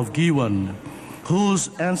people of Guiuan, whose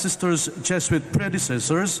ancestors' Jesuit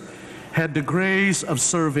predecessors had the grace of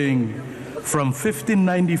serving from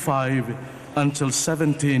 1595 until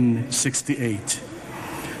 1768.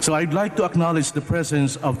 So I'd like to acknowledge the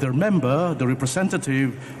presence of their member, the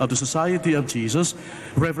representative of the Society of Jesus,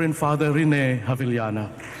 Reverend Father Rene Havillana.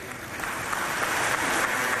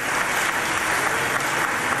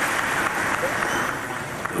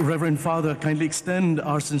 Reverend Father, kindly extend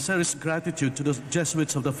our sincerest gratitude to the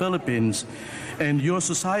Jesuits of the Philippines, and your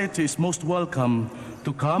society is most welcome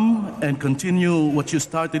to come and continue what you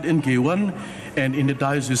started in Guiuan and in the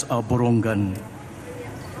Diocese of Borongan.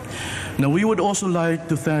 Now, we would also like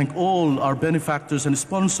to thank all our benefactors and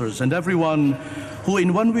sponsors and everyone who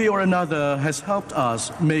in one way or another has helped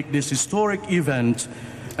us make this historic event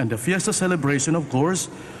and the Fiesta celebration, of course,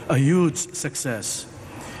 a huge success.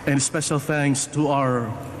 And special thanks to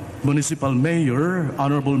our Municipal Mayor,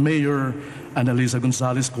 Honorable Mayor Annalisa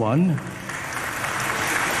Gonzalez Guiuan.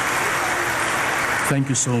 Thank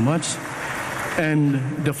you so much. And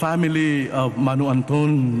the family of Manu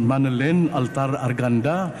Anton Manalen Altar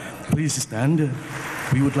Arganda, please stand.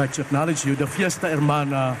 We would like to acknowledge you, the Fiesta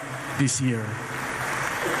Hermana this year.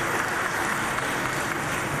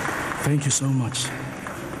 Thank you so much.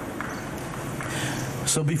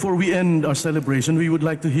 So before we end our celebration, we would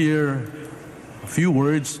like to hear a few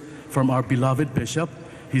words from our beloved Bishop,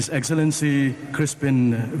 His Excellency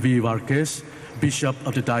Crispin V. Varquez, Bishop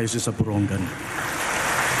of the Diocese of Borongan.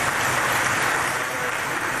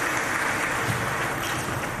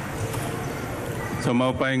 So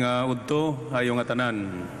maupay nga udto ayo nga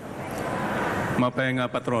tanan. Maupay nga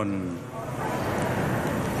patron.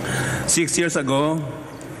 6 years ago,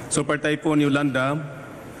 Super Typhoon Yolanda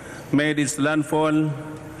made its landfall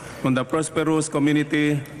on the prosperous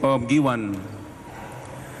community of Guiuan.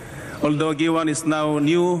 Although Guiuan is now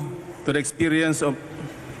new to the experience of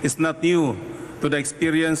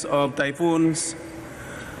typhoons,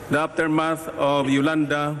 the aftermath of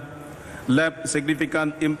Yolanda left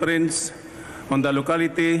significant imprints on the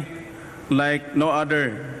locality like no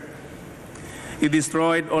other. It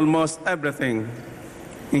destroyed almost everything,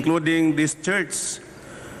 including this church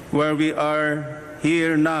where we are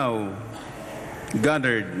here now,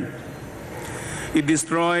 gathered. It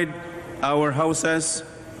destroyed our houses,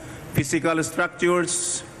 physical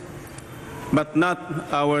structures, but not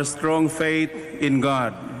our strong faith in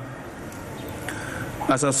God.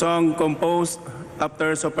 As a song composed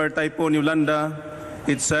after Super Typhoon Yolanda,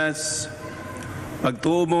 it says,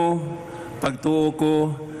 "Pagtuo mo, pagtuo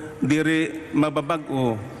ko, diri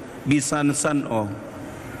mababag-o, bisan san-o."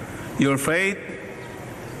 Your faith,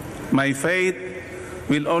 my faith,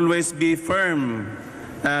 will always be firm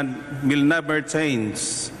and will never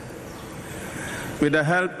change. With the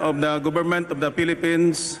help of the government of the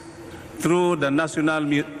Philippines, through the National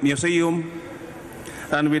Museum,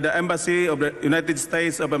 and with the Embassy of the United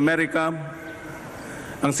States of America,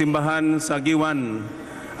 ang simbahan sa Guiuan,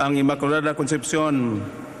 ang Immaculada Concepcion,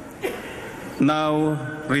 now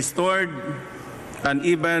restored and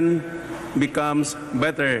even becomes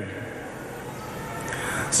better.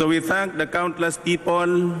 So we thank the countless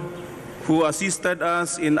people who assisted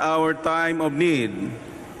us in our time of need,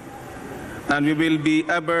 and we will be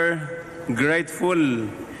ever grateful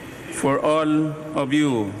for all of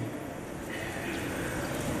you.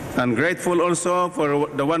 And grateful also for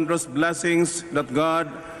the wondrous blessings that God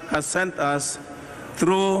has sent us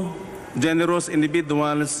through generous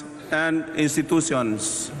individuals and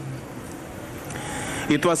institutions.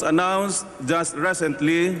 It was announced just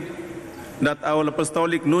recently that our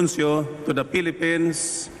Apostolic Nuncio to the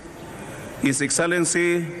Philippines, His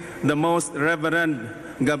Excellency, the Most Reverend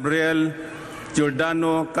Gabriele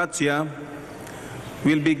Giordano Caccia,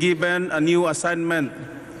 will be given a new assignment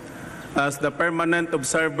as the permanent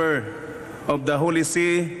observer of the Holy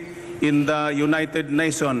See in the United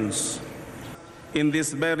Nations in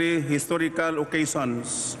these very historical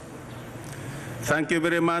occasions. Thank you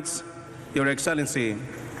very much, Your Excellency.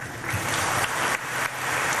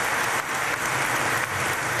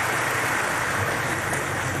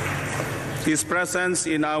 His presence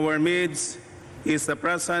in our midst is the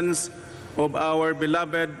presence of our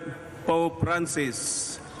beloved Pope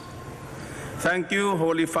Francis. Thank you,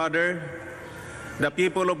 Holy Father, the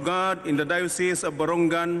people of God in the Diocese of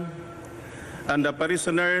Borongan, and the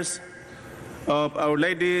parishioners of Our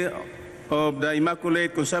Lady of the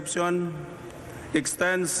Immaculate Conception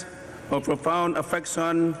extends a profound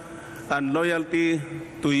affection and loyalty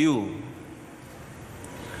to you.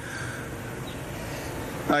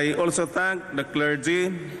 I also thank the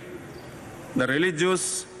clergy, the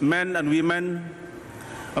religious men and women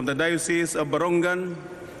of the Diocese of Borongan,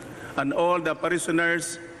 and all the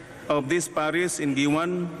parishioners of this parish in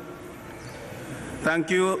Guiuan. Thank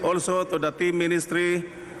you also to the team ministry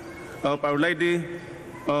of Our Lady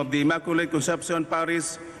of the Immaculate Conception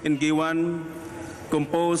Parish in Guiuan,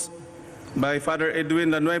 composed by Father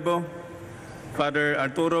Edwin Lanuevo, Father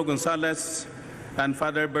Arturo Gonzalez, and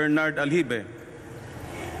Father Bernard Aljibe.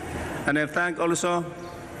 And I thank also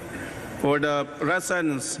for the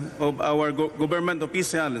presence of our government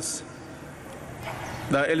officials,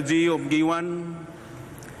 the LGU of Guiuan,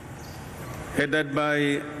 headed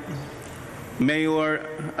by Mayor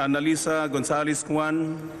Annalisa Gonzalez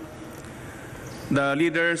Juan, the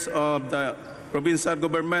leaders of the provincial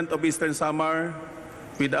government of Eastern Samar,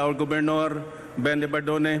 with our Governor Ben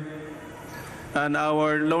Libardone, and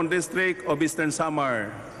our Lone District of Eastern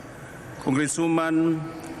Samar, Congresswoman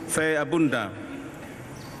Fe Abunda.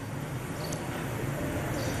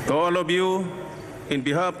 To all of you, in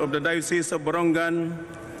behalf of the Diocese of Borongan,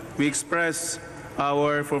 we express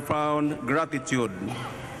our profound gratitude.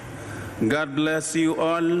 God bless you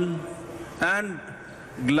all, and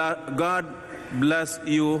God bless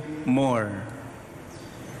you more.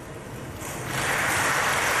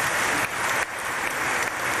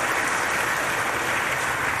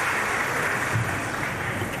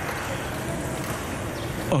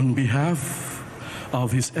 On behalf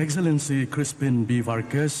of His Excellency Crispin B.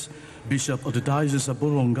 Vargas, Bishop of the Diocese of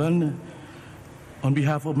Borongan, on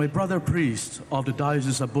behalf of my brother priests of the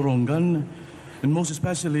Diocese of Borongan, and most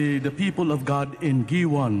especially the people of God in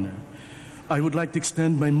Guiuan, I would like to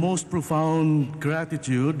extend my most profound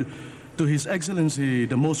gratitude to His Excellency,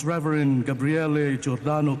 the Most Reverend Gabriele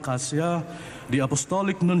Giordano Caccia, the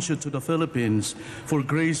Apostolic Nuncio to the Philippines, for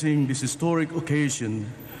gracing this historic occasion.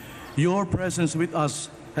 Your presence with us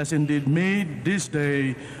has indeed made this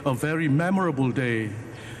day a very memorable day.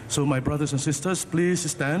 So my brothers and sisters, please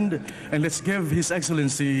stand and let's give His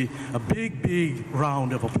Excellency a big, big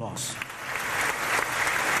round of applause.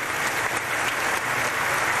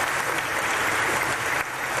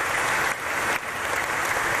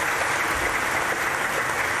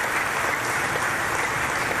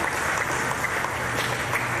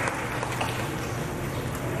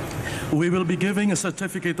 We will be giving a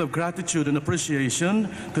certificate of gratitude and appreciation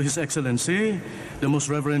to His Excellency, the Most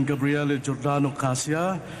Reverend Gabriele Giordano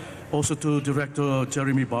Caccia, also to Director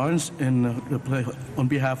Jeremy Barnes. On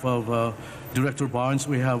behalf of Director Barnes,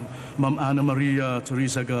 we have Ma'am Ana Maria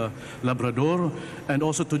Teresaga Labrador, and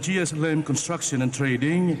also to GSLM Construction and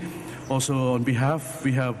Trading. Also on behalf,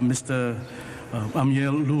 we have Mr.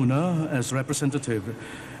 Amiel Luna as representative.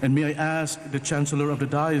 And may I ask the Chancellor of the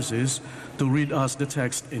Diocese to read us the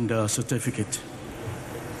text in the certificate.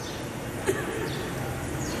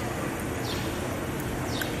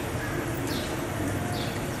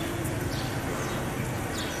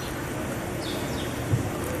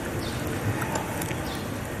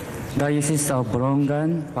 Diocese of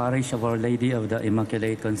Borongan, Parish of Our Lady of the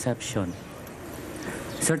Immaculate Conception.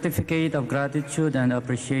 Certificate of gratitude and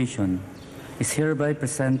appreciation is hereby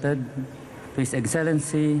presented to His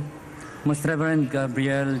Excellency, Most Reverend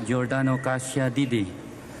Gabriele Giordano Caccia, D.D.,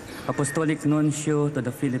 Apostolic Nuncio to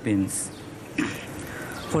the Philippines,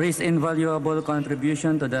 for his invaluable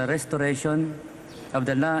contribution to the restoration of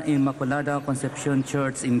the La Immaculada Concepcion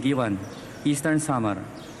Church in Guiuan, Eastern Samar,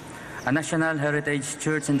 a national heritage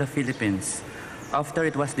church in the Philippines, after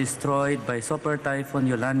it was destroyed by Super Typhoon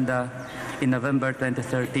Yolanda in November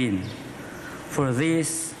 2013. For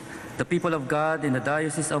this, the people of God in the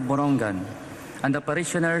Diocese of Borongan and the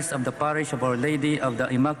parishioners of the Parish of Our Lady of the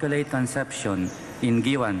Immaculate Conception in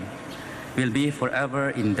Guiuan will be forever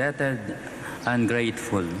indebted and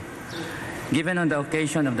grateful. Given on the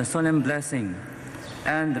occasion of the solemn blessing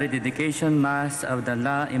and rededication Mass of the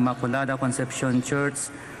La Immaculada Concepcion Church,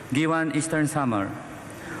 Guiuan, Eastern Samar,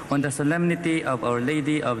 on the solemnity of Our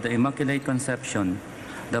Lady of the Immaculate Conception,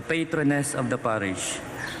 the patroness of the parish,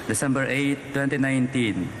 December 8,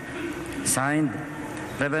 2019. Signed,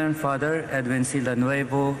 Reverend Father Edwin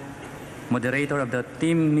Villanueva, moderator of the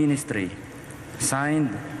team ministry.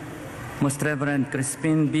 Signed, Most Reverend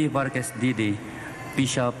Crispin B. Vargas Didi,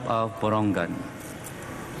 Bishop of Borongan.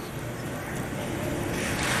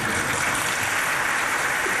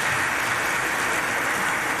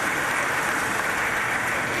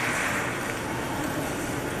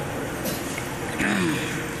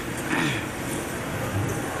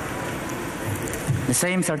 The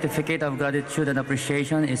same certificate of gratitude and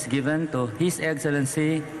appreciation is given to His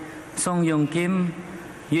Excellency Song Yung Kim,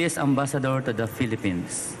 U.S. Ambassador to the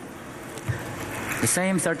Philippines. The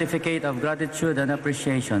same certificate of gratitude and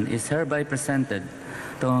appreciation is hereby presented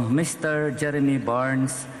to Mr. Jeremy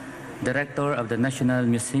Barnes, Director of the National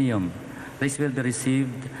Museum. This will be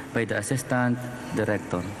received by the Assistant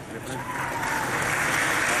Director.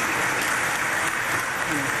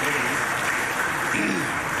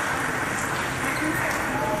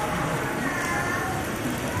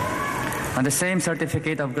 And the same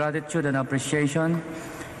certificate of gratitude and appreciation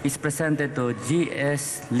is presented to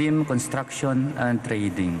G.S. Lim Construction and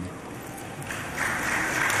Trading.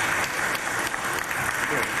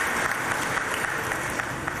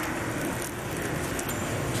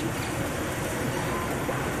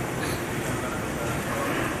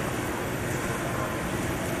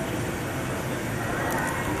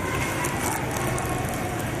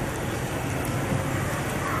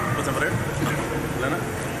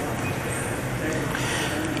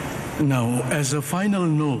 Now, as a final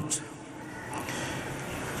note,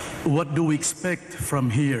 what do we expect from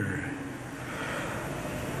here?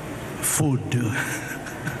 Food.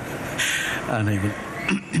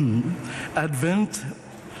 Advent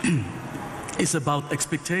is about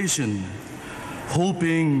expectation,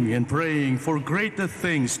 hoping and praying for greater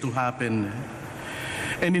things to happen.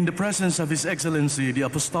 And in the presence of His Excellency, the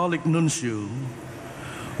Apostolic Nuncio,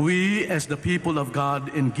 we as the people of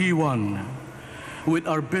God in Guiuan, with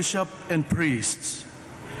our bishop and priests,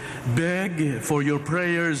 beg for your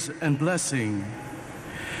prayers and blessing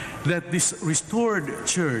that this restored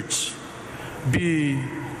church be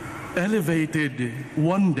elevated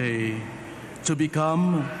one day to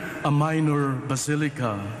become a minor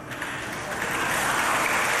basilica.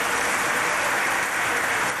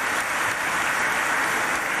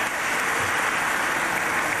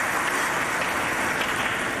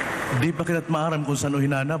 Di pa kina't maaram kung saan o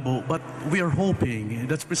hinanabo, but we are hoping,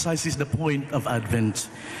 that's precisely the point of Advent,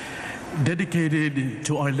 dedicated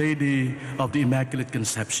to Our Lady of the Immaculate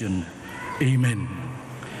Conception. Amen.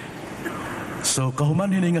 So, kahuman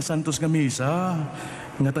hini nga Santos nga Misa,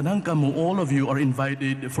 nga tanang kamo, all of you are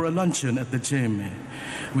invited for a luncheon at the gym.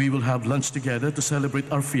 We will have lunch together to celebrate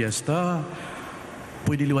our fiesta.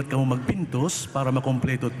 Pwede liwat kamo magpintos para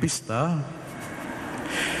makompleto at pista.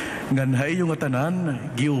 Ngan hay yung tanan,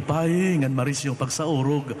 giupay, ngan maris yung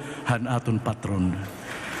pagsaurog, han aton patron.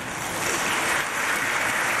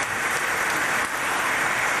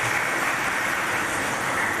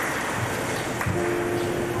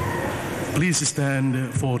 Please stand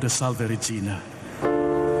for the Salve Regina.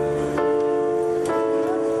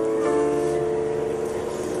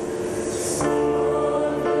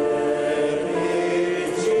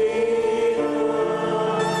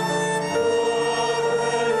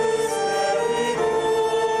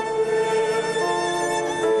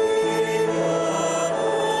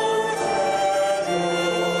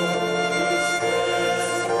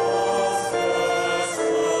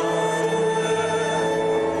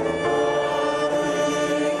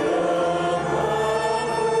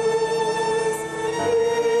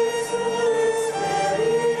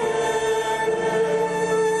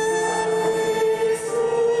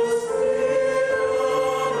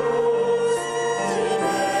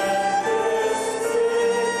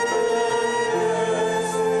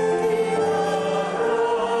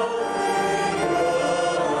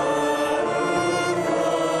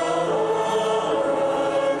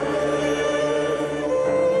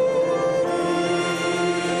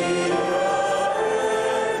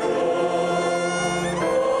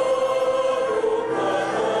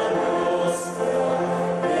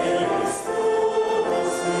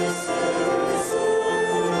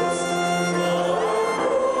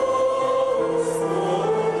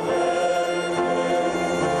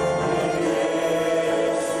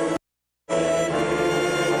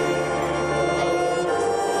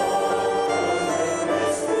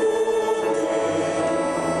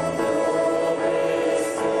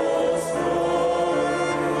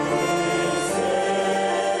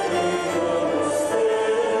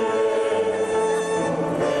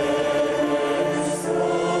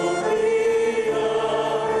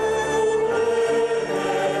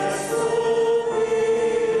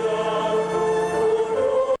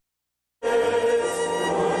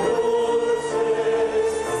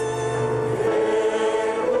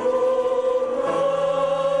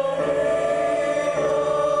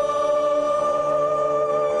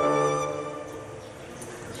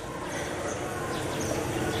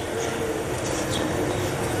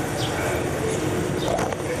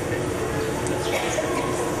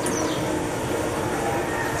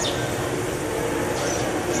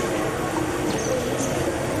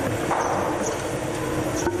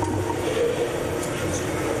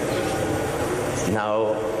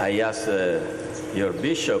 I ask your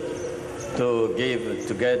bishop to give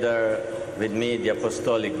together with me the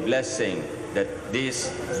apostolic blessing that this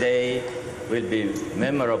day will be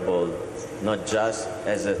memorable, not just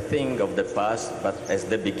as a thing of the past, but as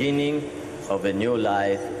the beginning of a new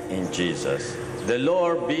life in Jesus. The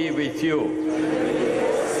Lord be with you.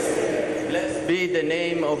 Blessed be the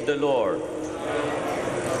name of the Lord.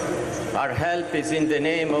 Our help is in the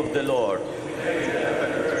name of the Lord.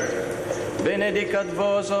 Benedicat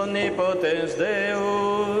vos omnipotens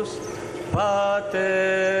Deus,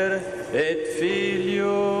 Pater et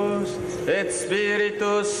Filius et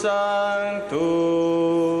Spiritus Sanctus.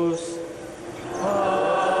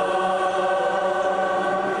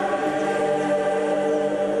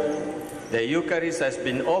 The Eucharist has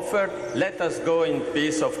been offered. Let us go in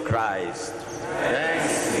peace of Christ.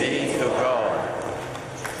 Thanks be to God.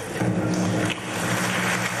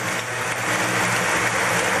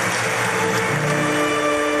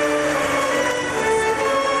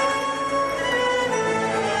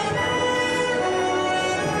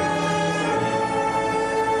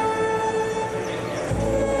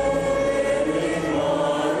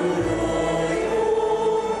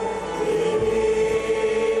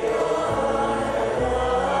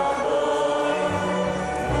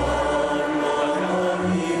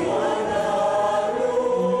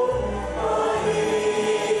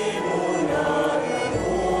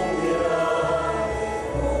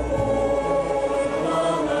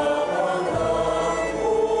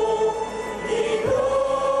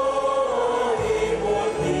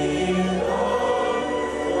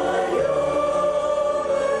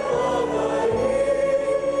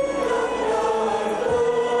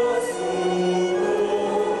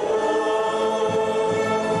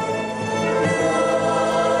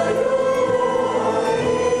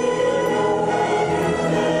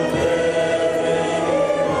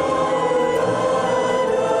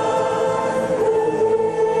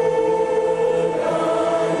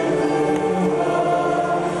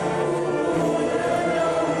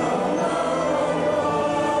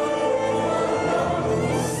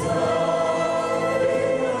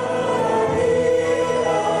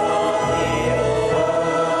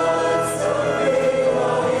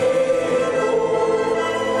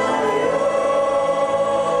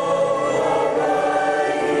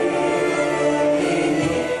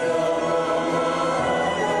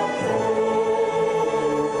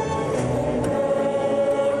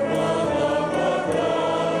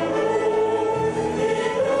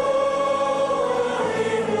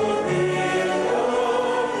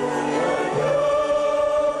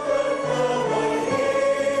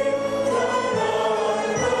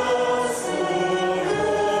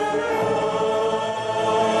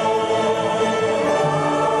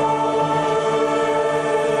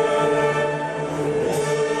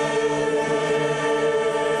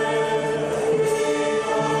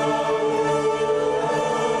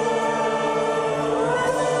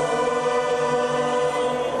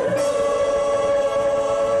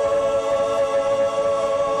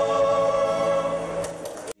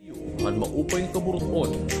 maupay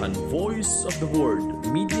kaburuton ang Voice of the Word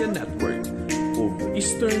Media Network ug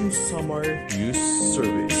Eastern Summer Youth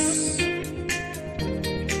Service.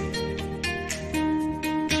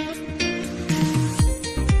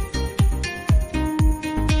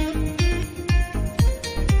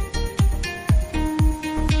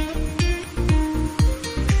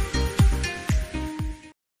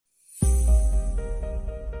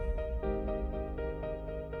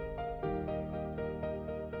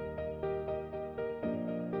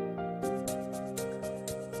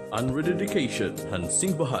 Ang rededication han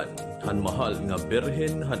singbahan han mahal nga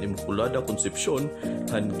Berhen han Immaculada Concepcion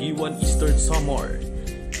han Guiuan Eastern Samar.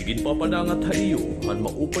 Higit papadangat haiyo han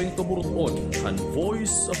maupay kaburuton han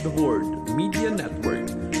Voice of the Word Media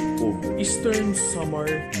Network ug Eastern Summer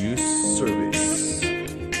Youth Service.